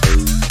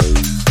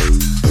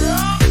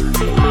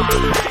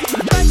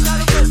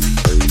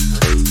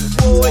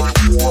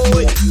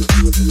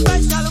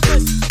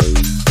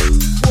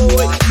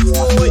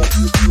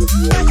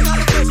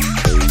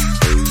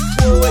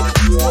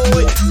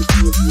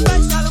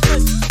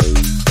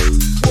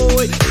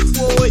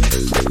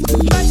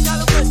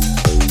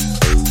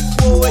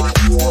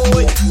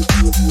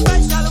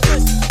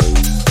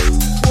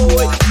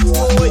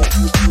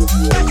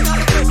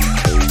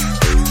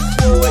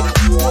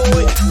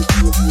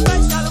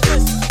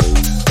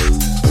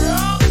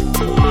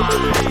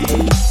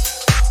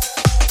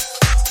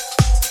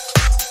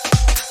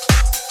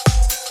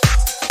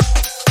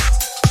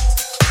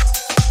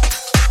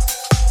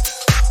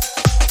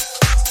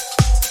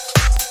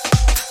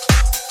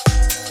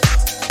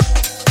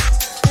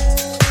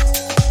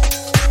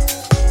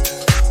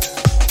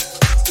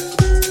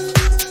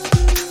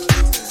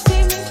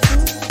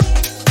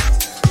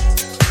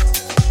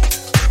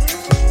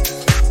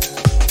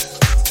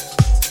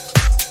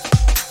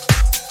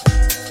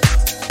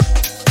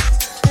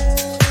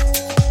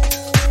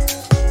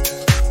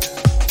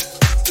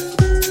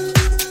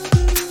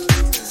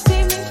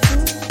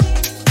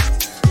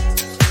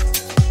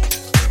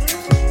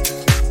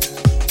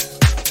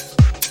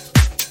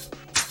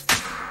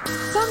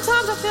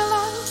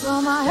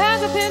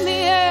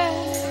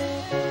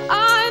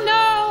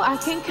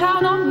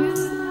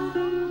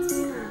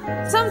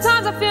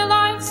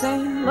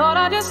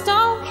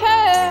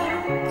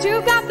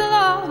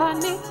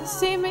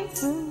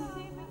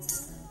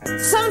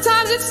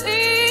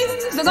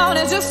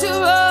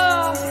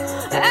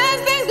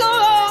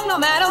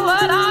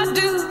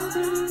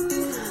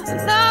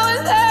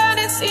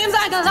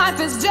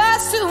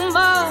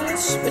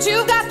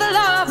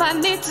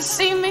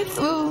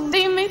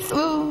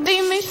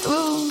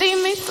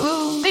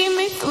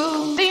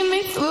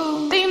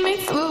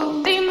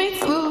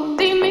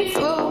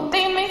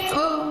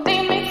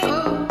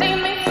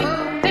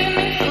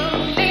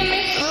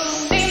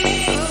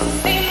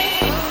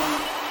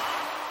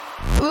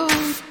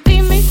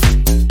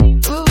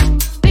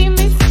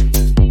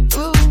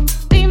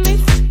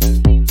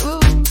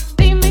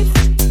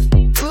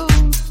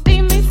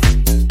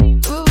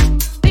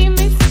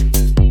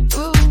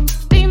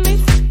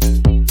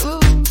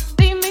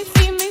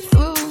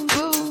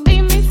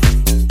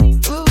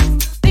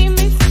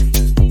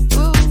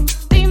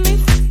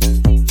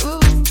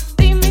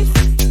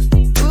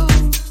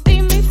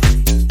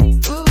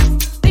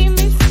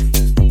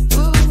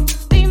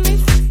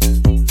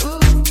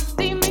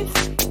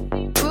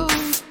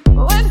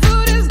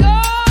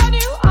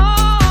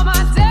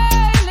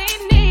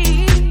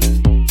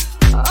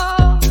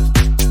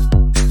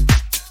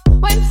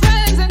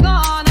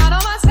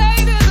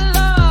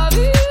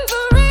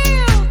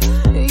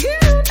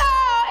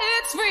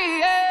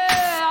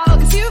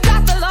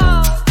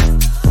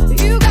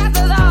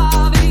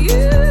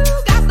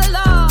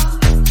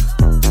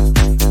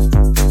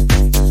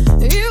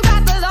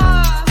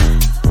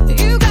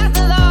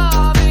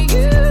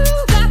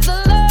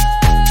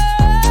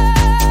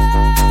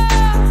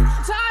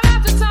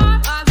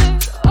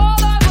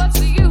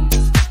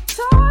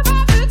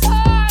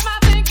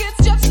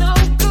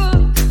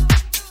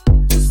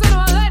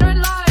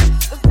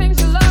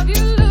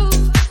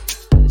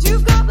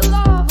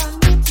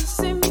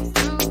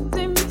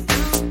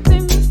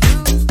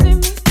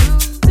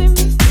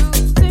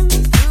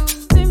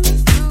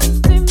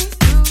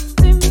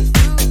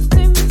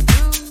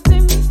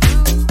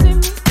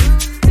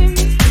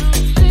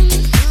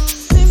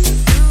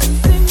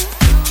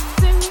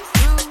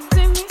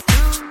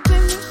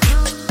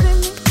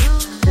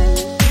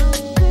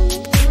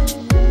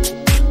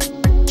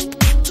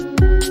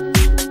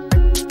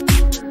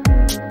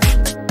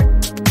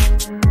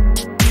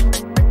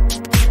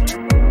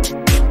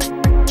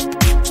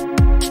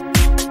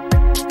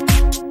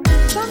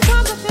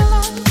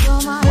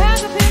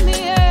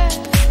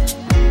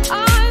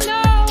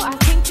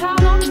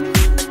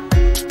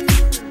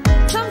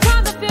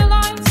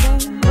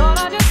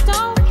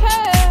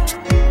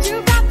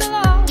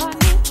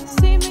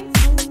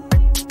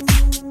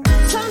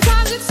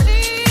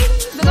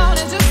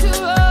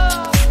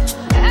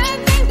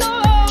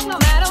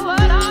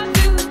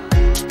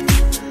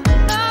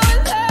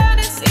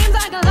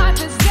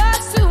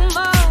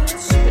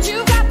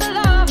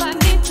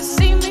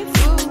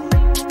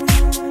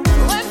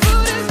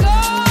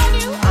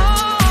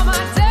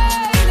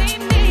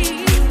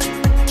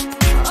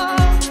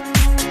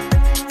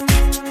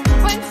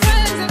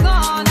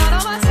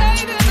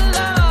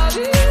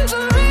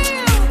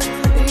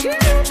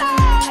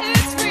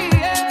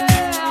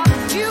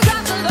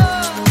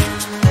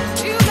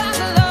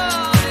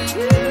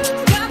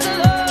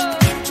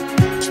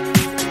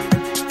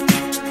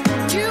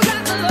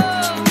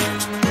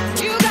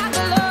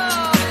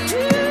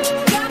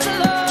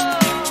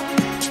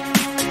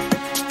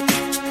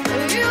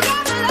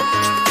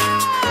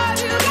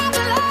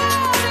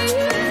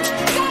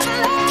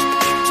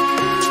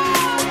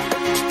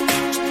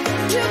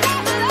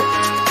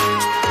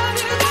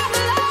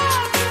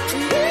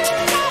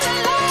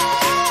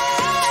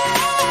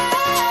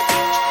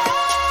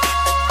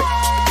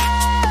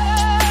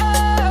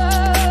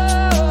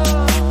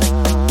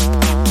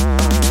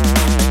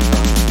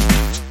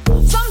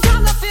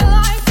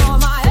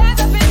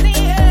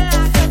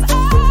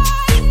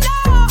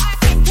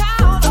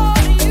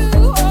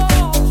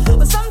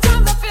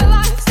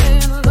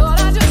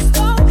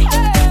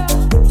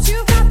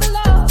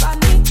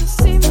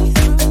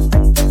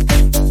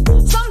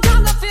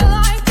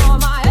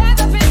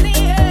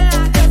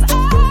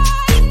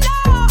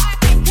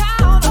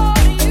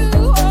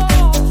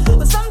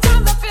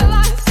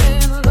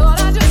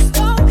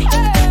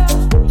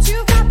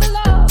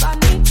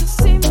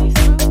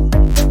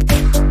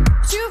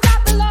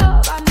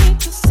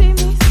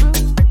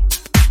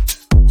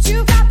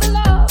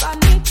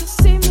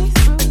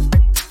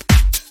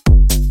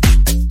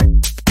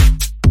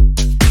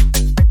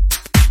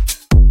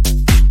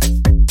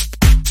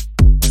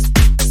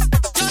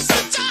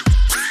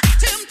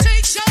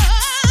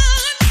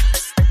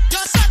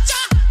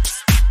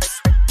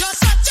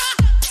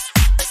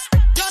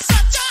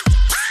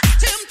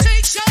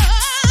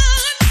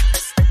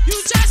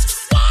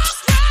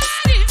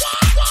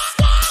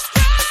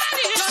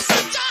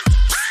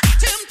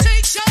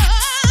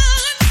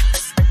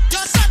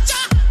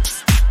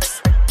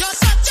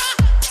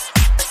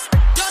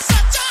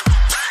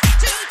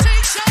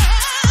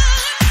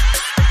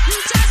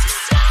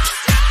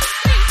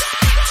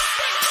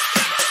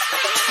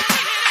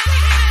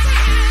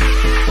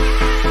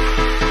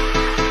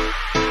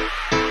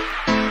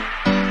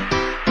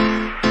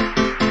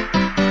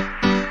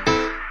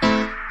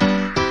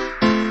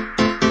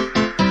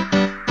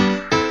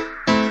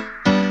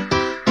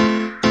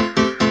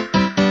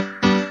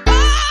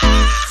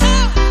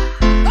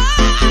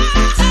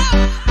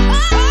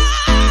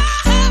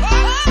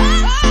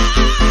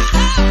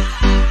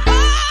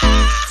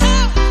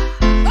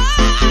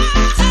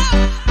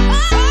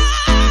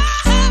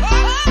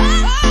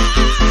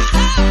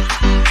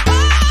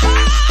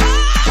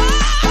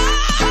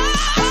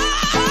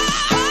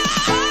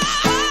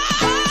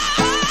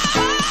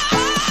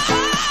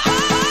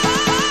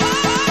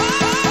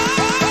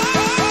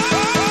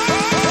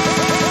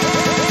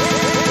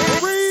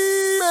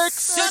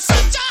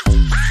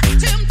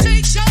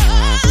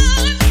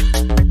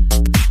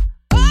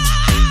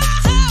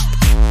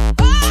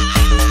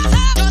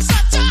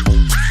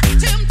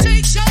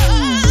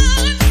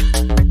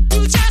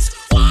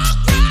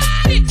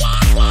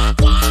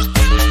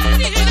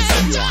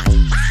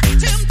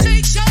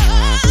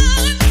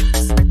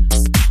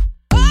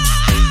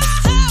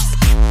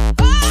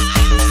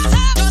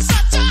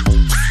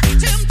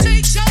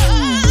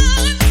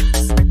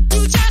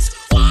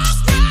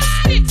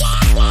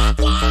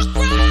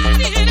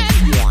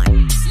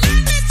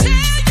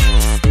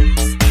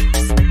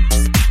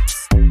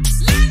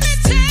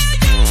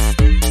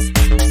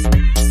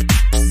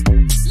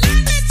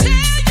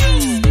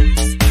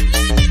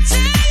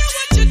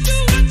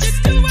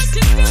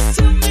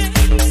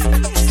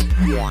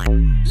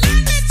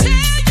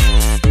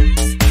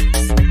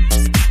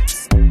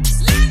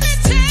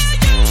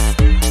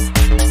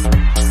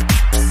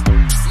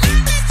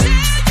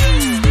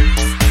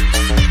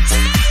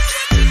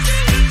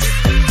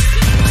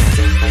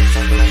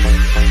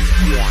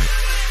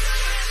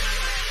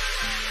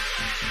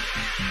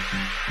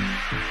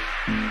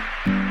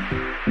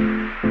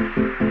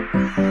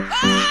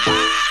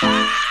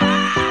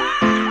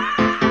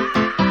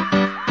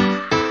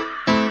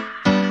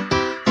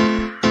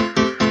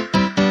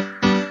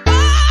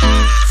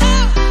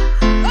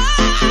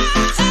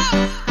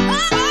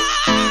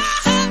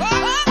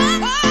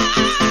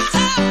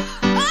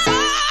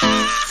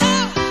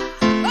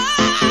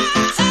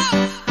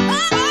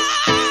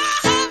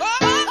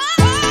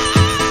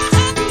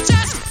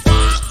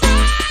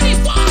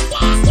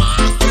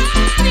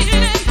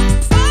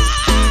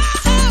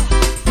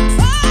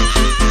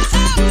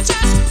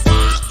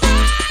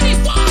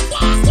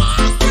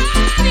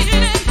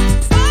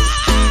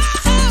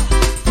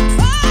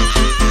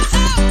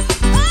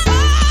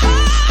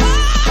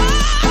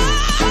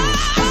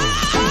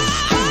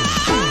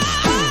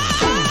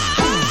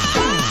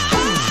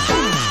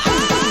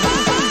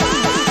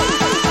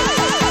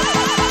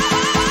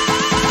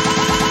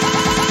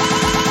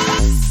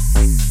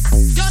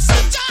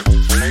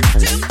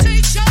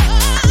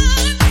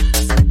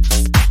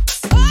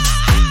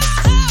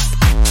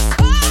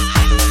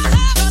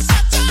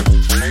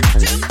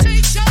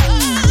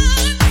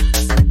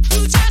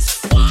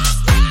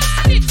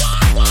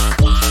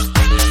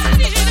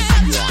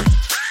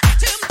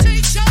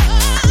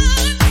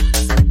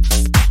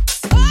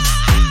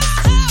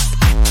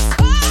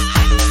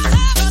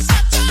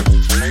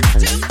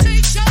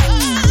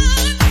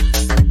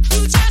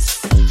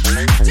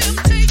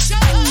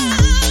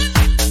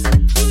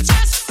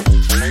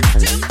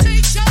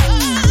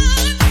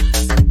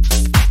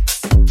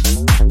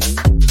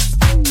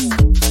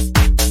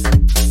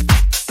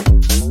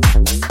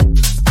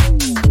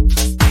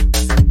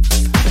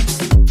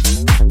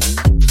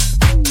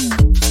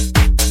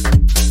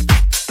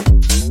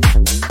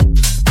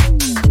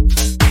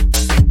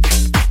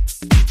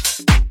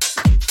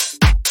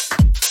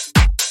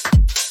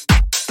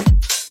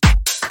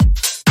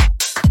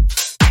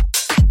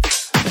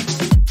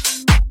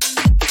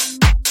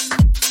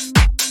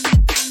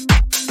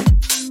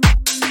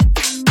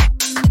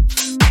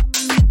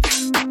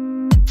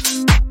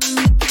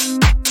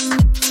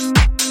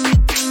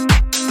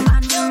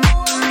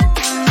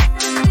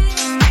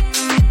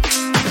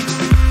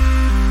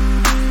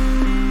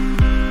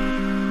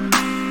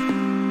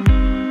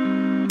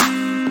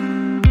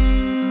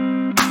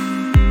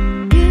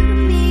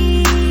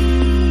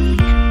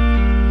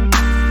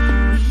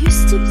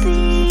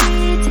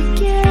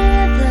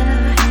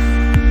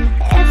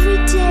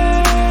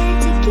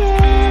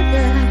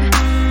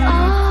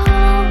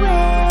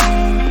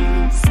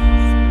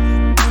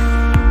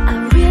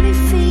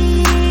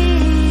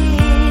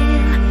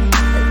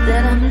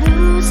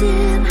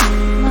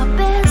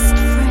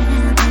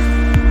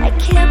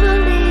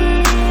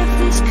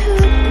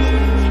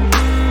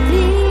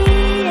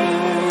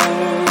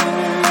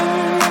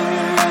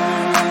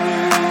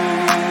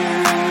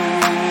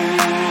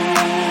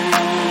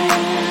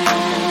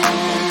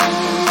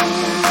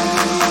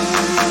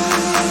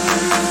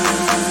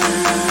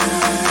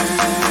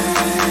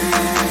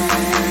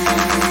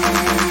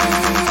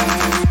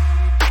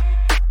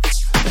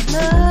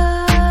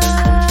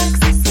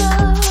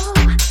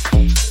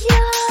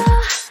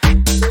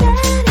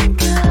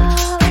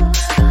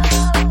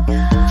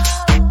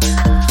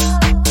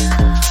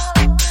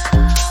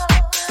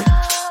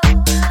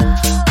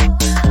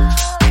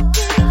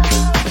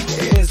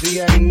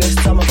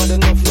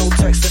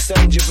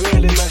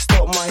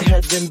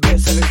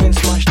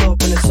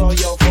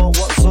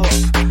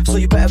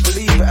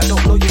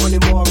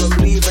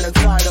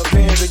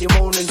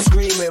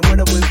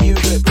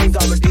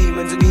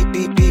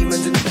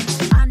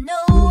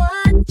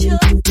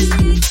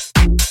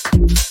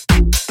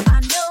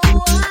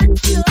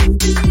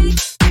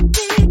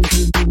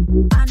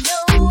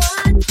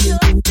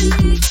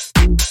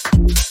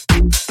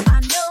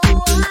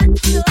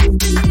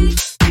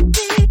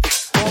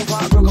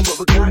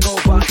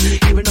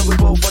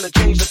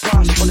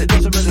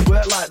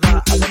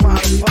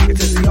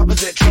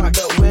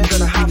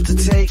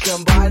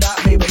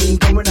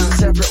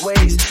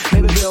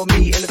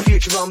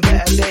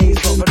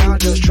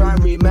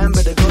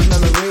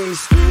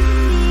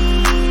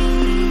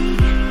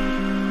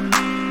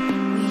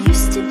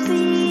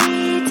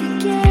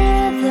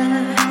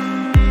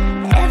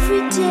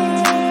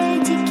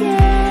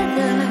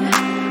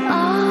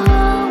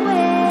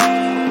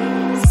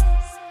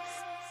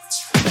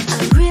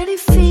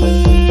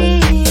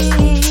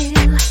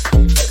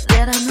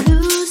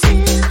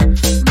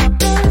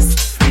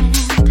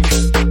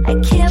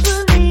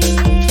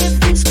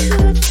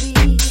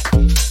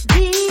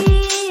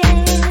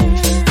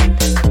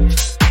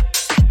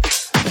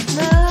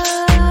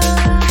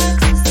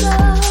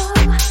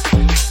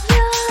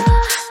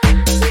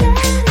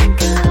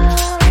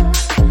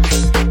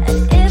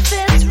 If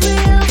it's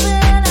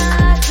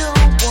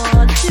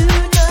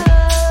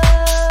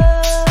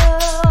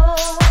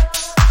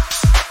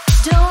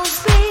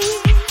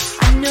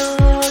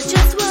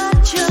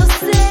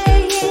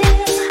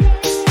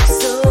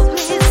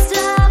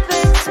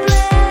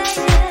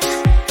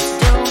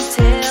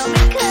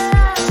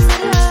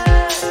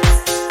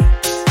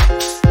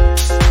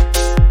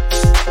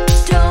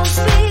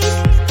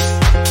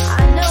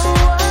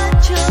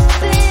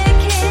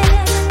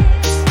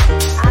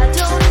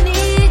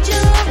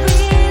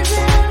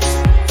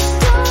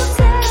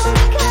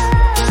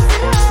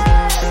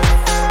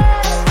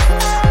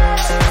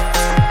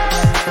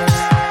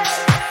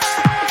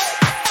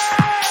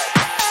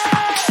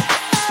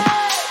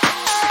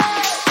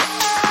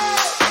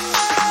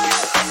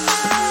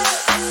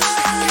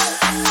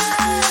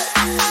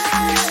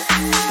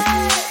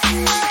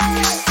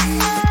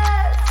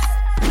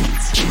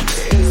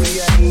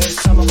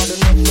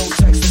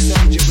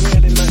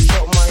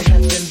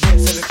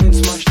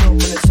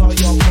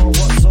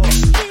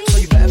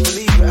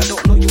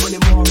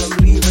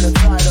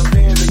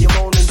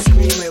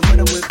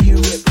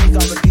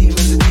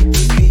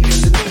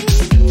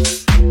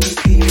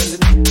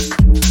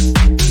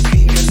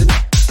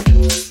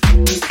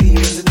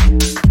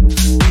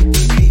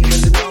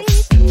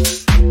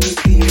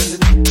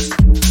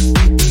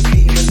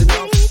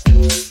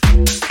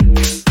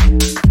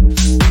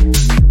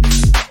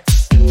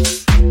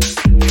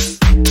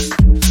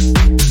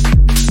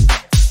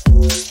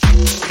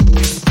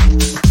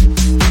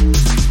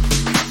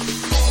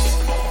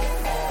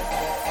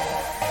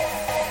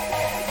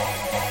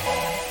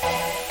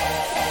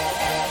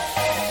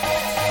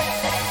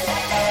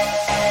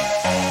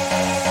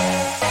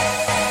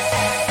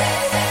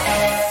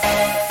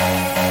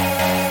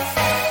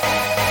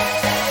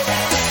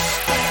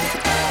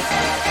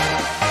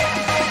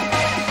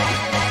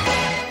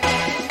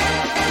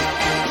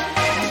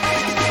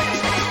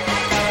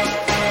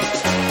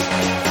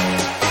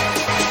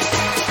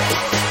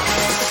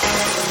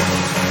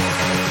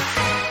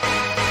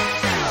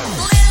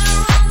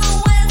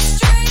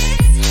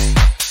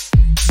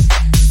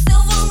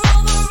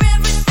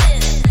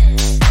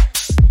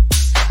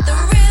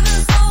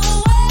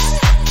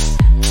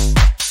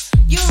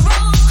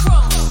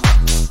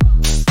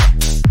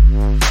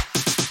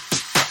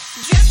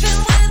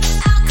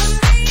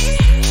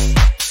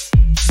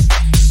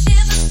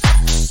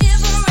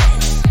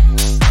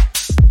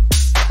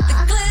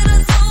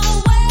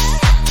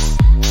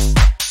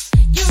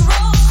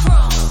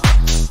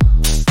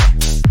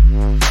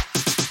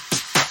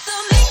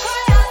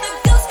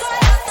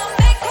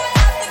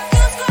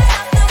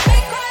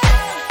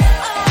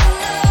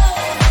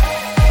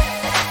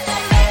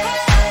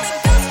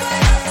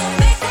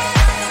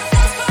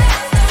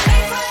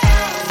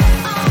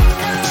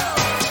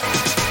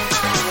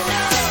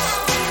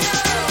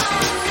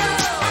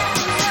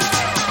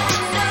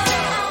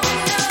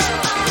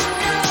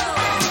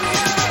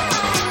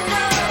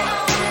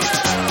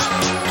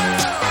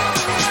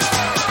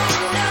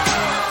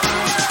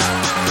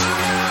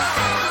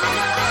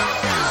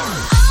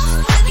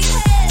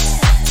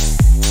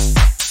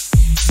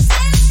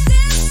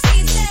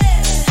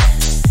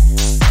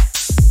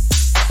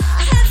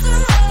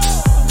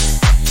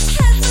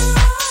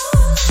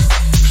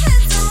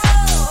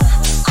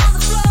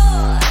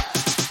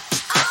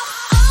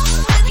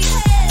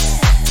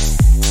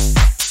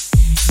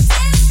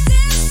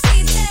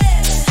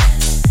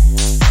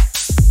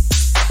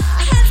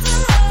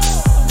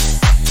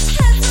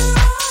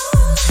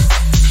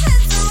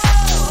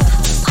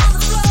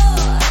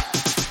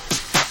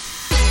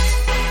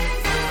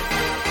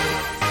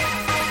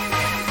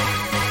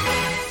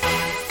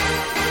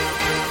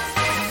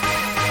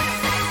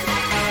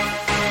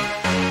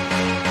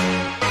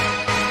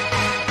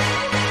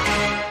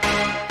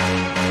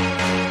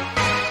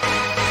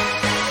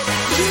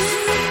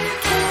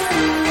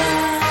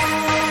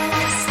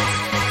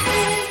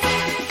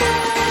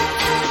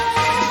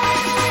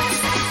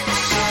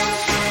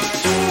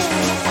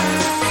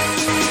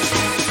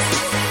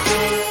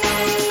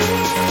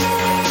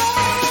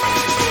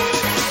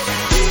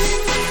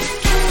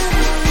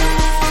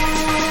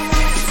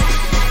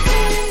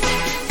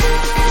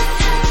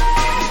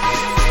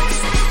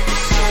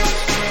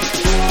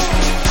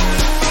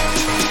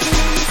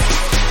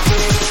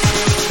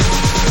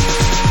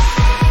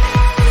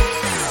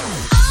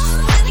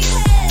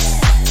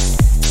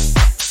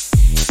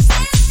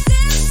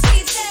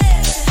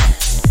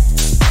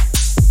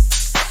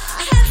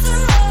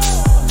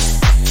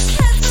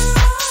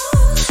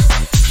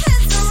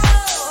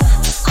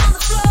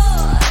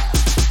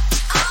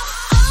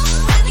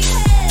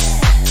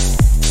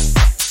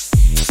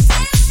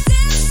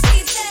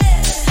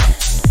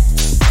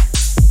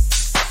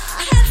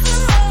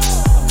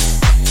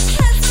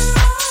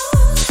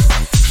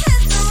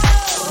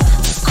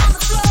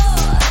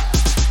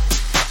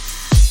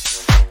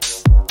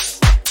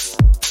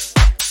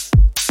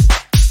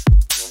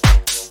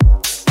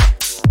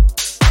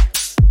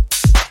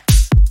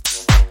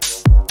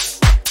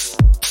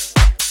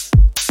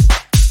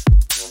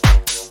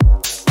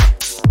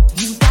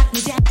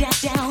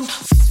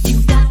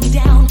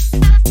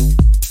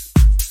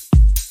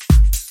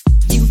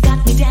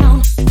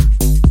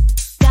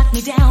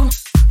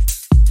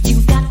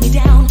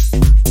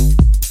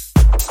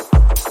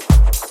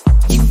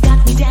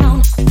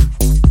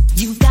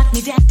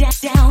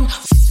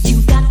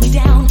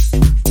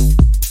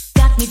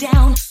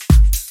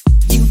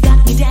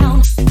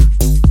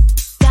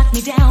Got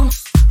me down.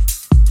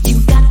 You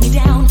got me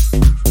down.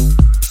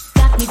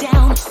 Got me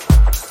down.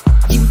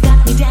 You got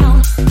me down.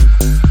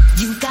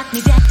 You got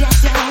me down, down,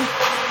 down.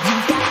 You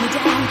got me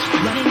down.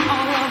 Running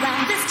all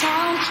around this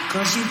town.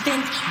 'Cause you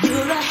think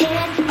you're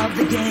ahead of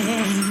the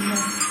game.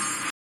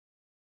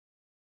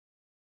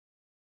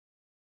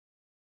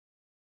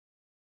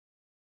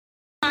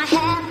 My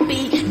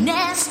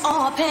happiness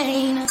or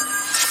pain.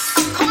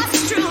 Of course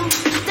it's true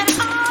that it's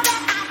all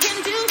that I can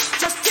do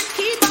just to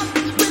keep up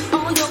with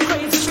all your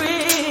crazy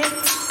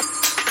tricks.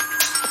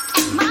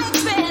 At my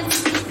expense,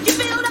 you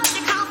build up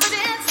your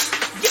confidence.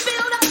 You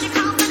build up your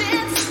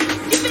confidence.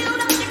 You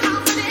build up your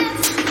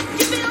confidence.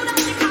 You build up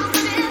your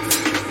confidence.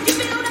 You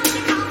build up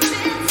your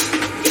confidence.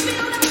 You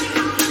build up your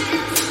confidence.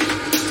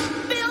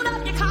 Build up your confidence. Build up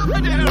your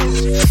confidence.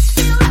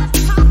 Build up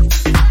your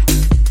confidence.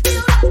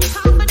 Build up your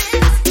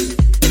confidence.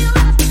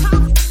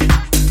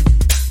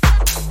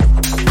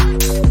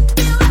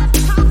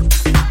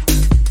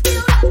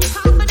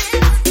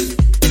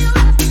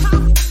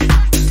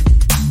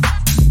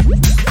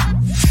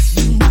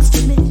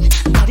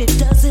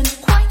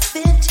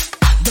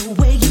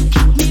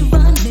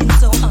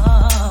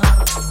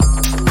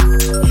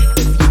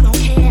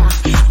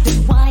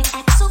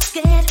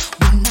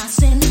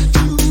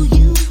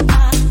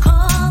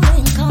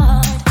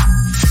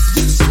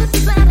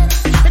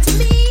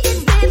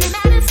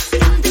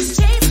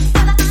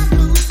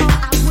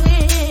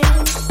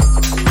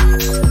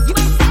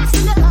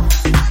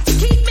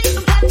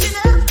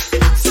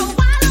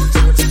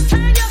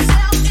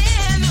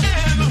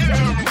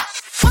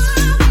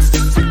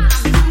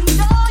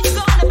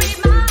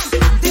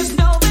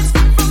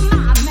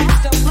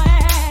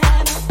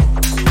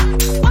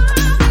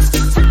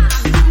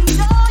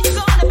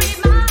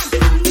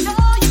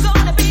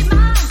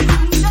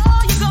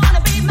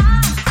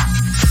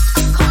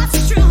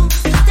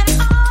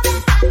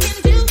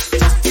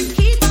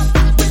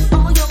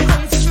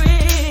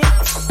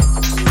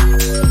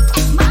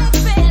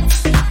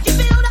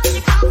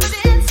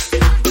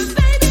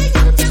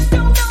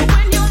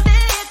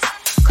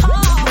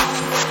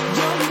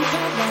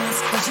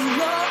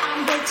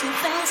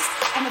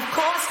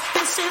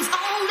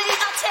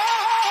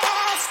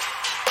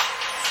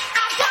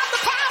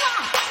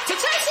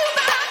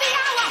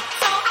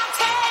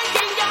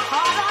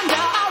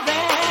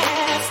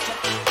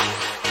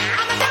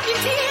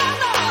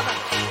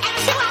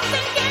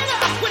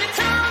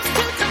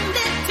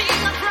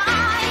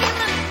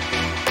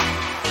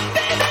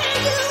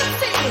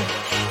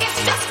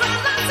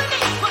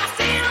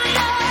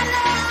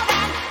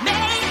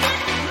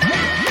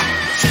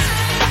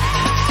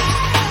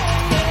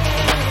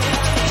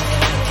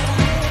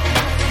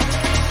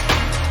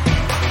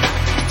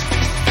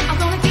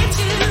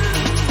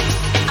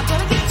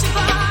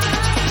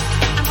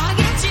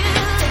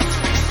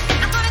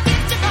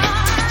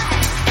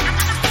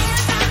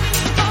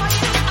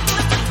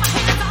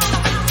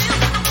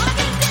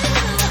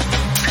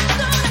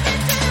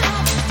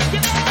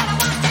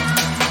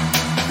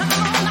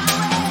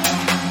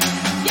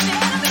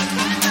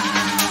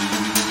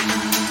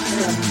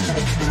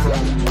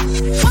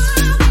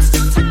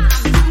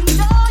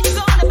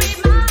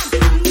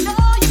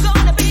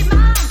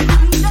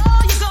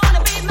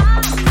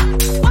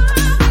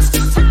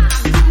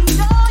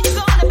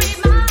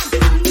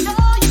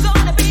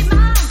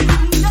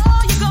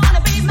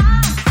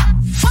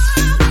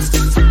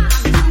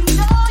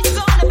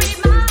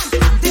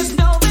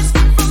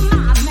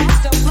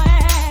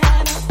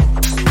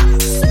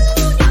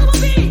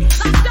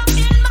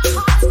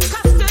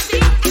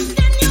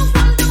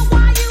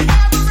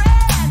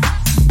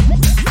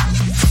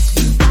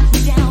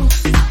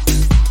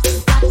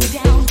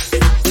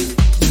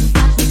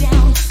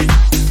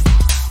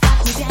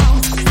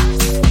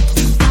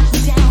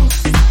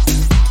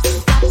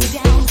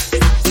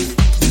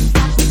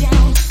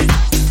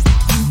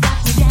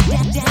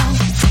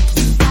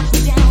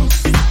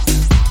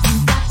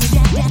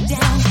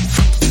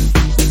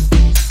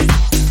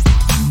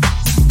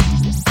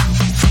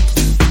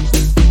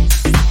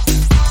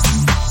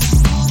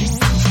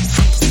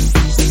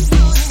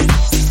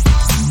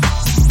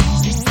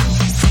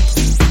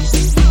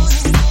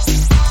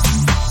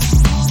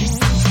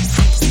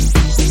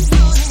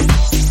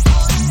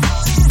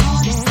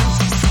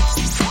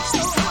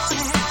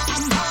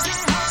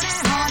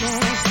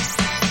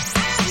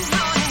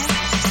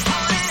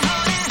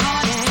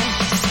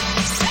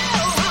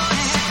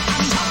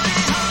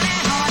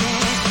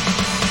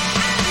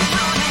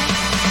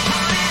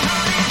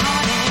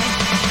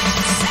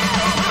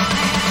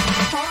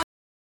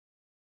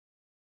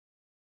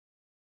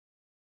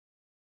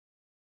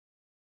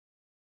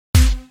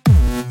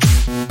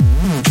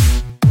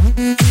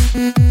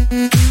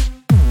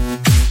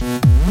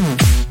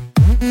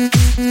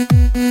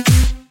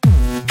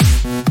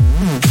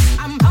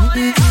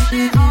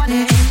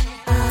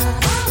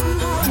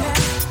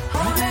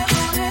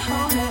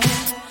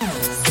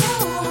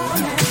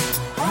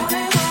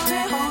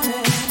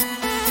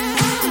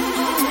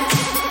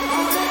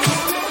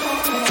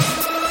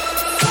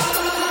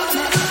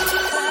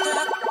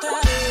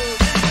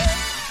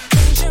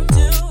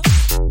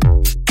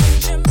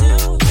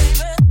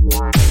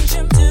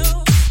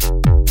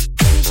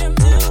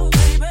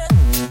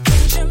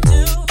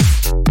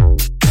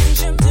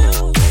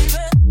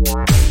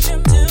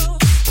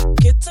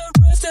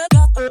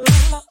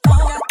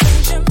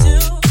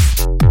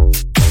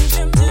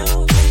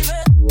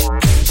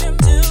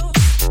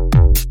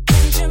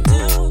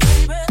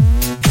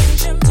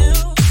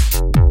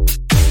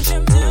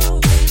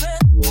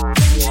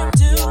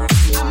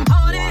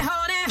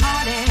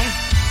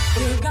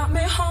 got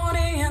me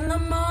horny in the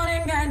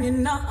morning, and you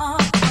know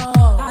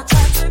I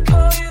tried to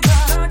call you,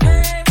 but I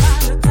can't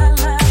find the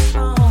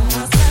telephone.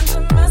 I sent a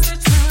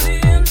message to the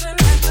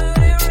internet, but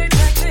it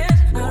rejected.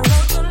 I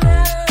wrote the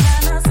letter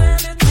and I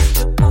sent it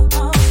to the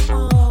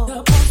phone. The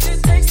post it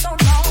takes so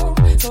long,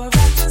 so I've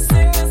got to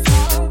sing this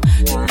song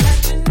to let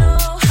you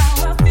know how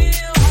I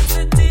feel. What's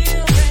the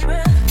deal, baby?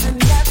 And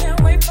I can't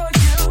wait for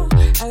you.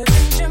 And the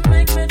things you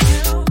make me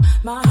do,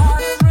 my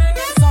heart is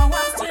ringing, so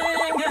I'm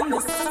singing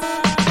this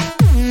song.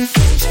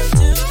 Things you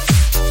do,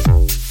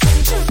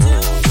 things you do,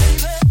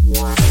 baby.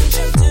 Things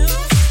you do,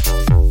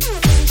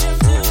 things you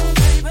do,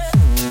 baby.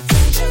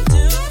 Things you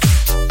do,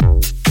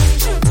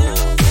 things you do,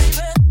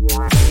 baby.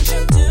 Things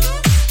you do.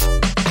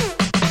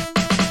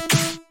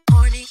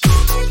 Horny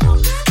all night long,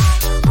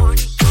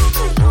 horny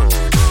all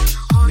night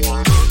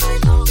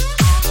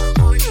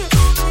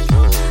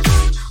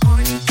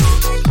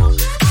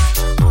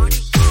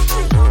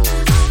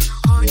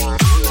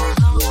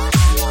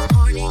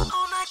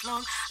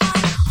long,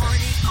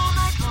 horny all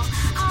night long, horny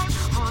all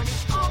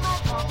night long, horny all night long, horny all night long, horny all night long, horny all night long, horny all night long, I'm horny all night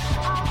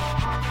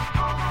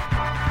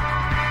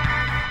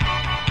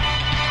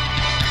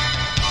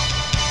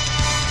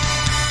long.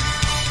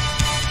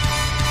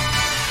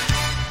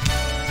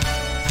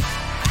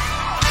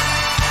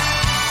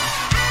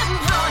 I'm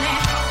horny,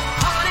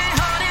 horny,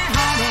 horny,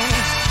 horny,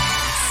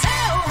 so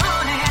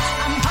horny.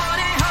 I'm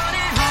horny,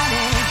 horny,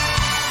 horny.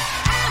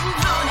 I'm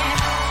horny,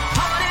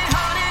 horny,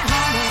 horny,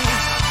 horny,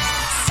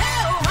 so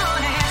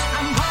horny.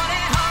 I'm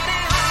horny, horny,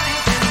 horny.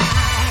 The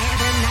night,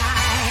 the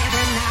night,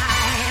 the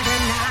night,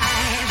 the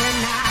night, the night, the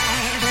night,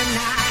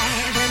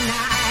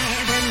 the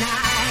night, the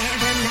night, the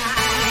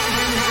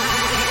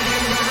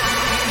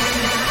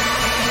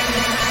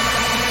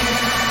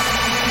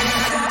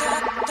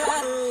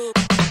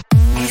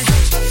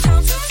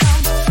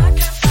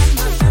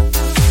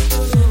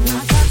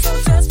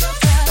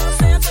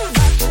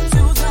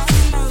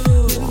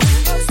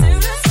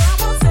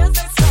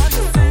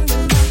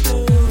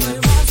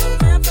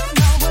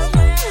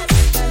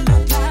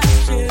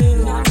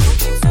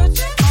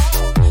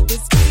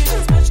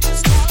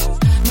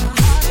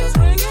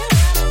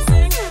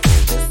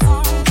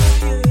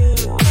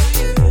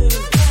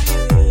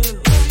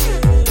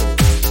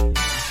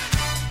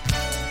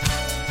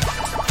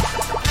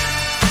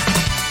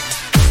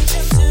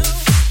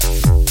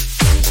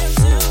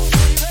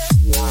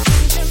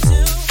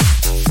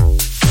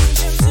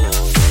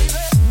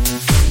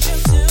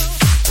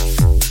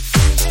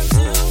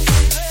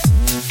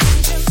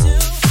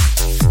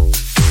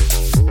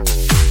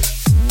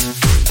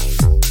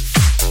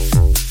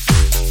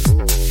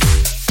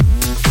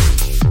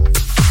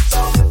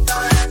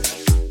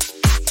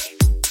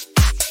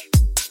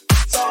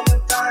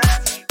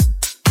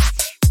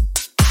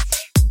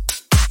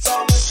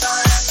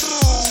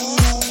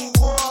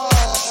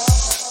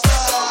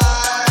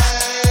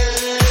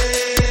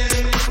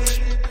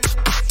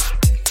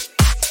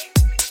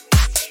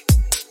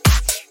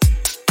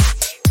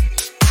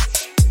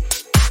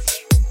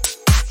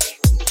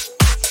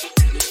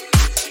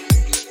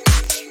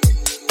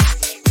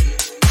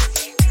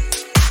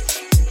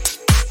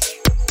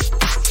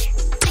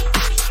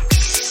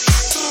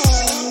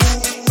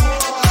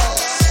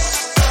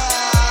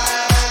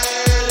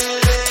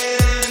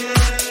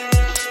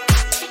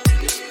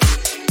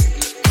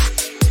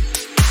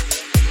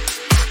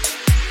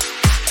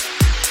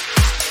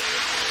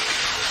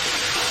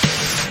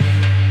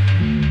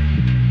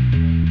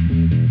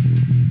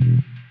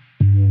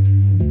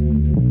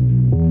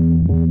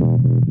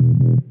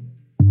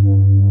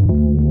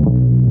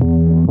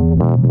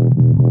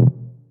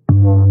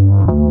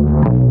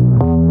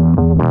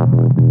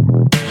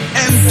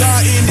Enter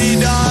in the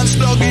dance,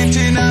 plug it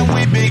in and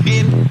we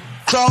begin.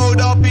 Crowd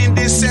up in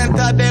the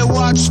center, they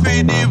watch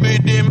for the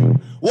rhythm.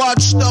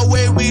 Watch the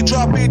way we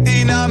drop it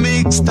in a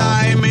mix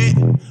time.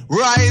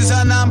 Rise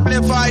and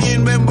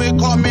amplifying when we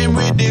come in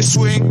with the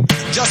swing.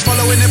 Just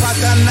following the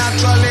pattern,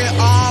 naturally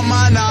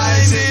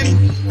harmonizing.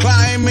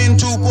 Climb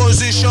into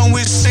position,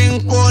 we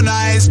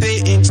synchronize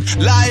the ins.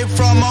 Live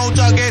from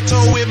outer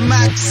ghetto, we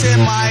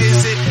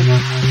maximize it.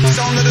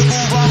 Sound of the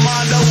groove, I'm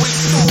under with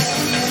soul.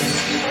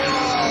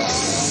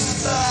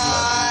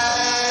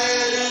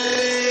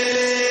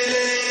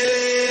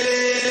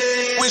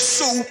 We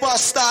super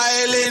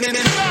styling.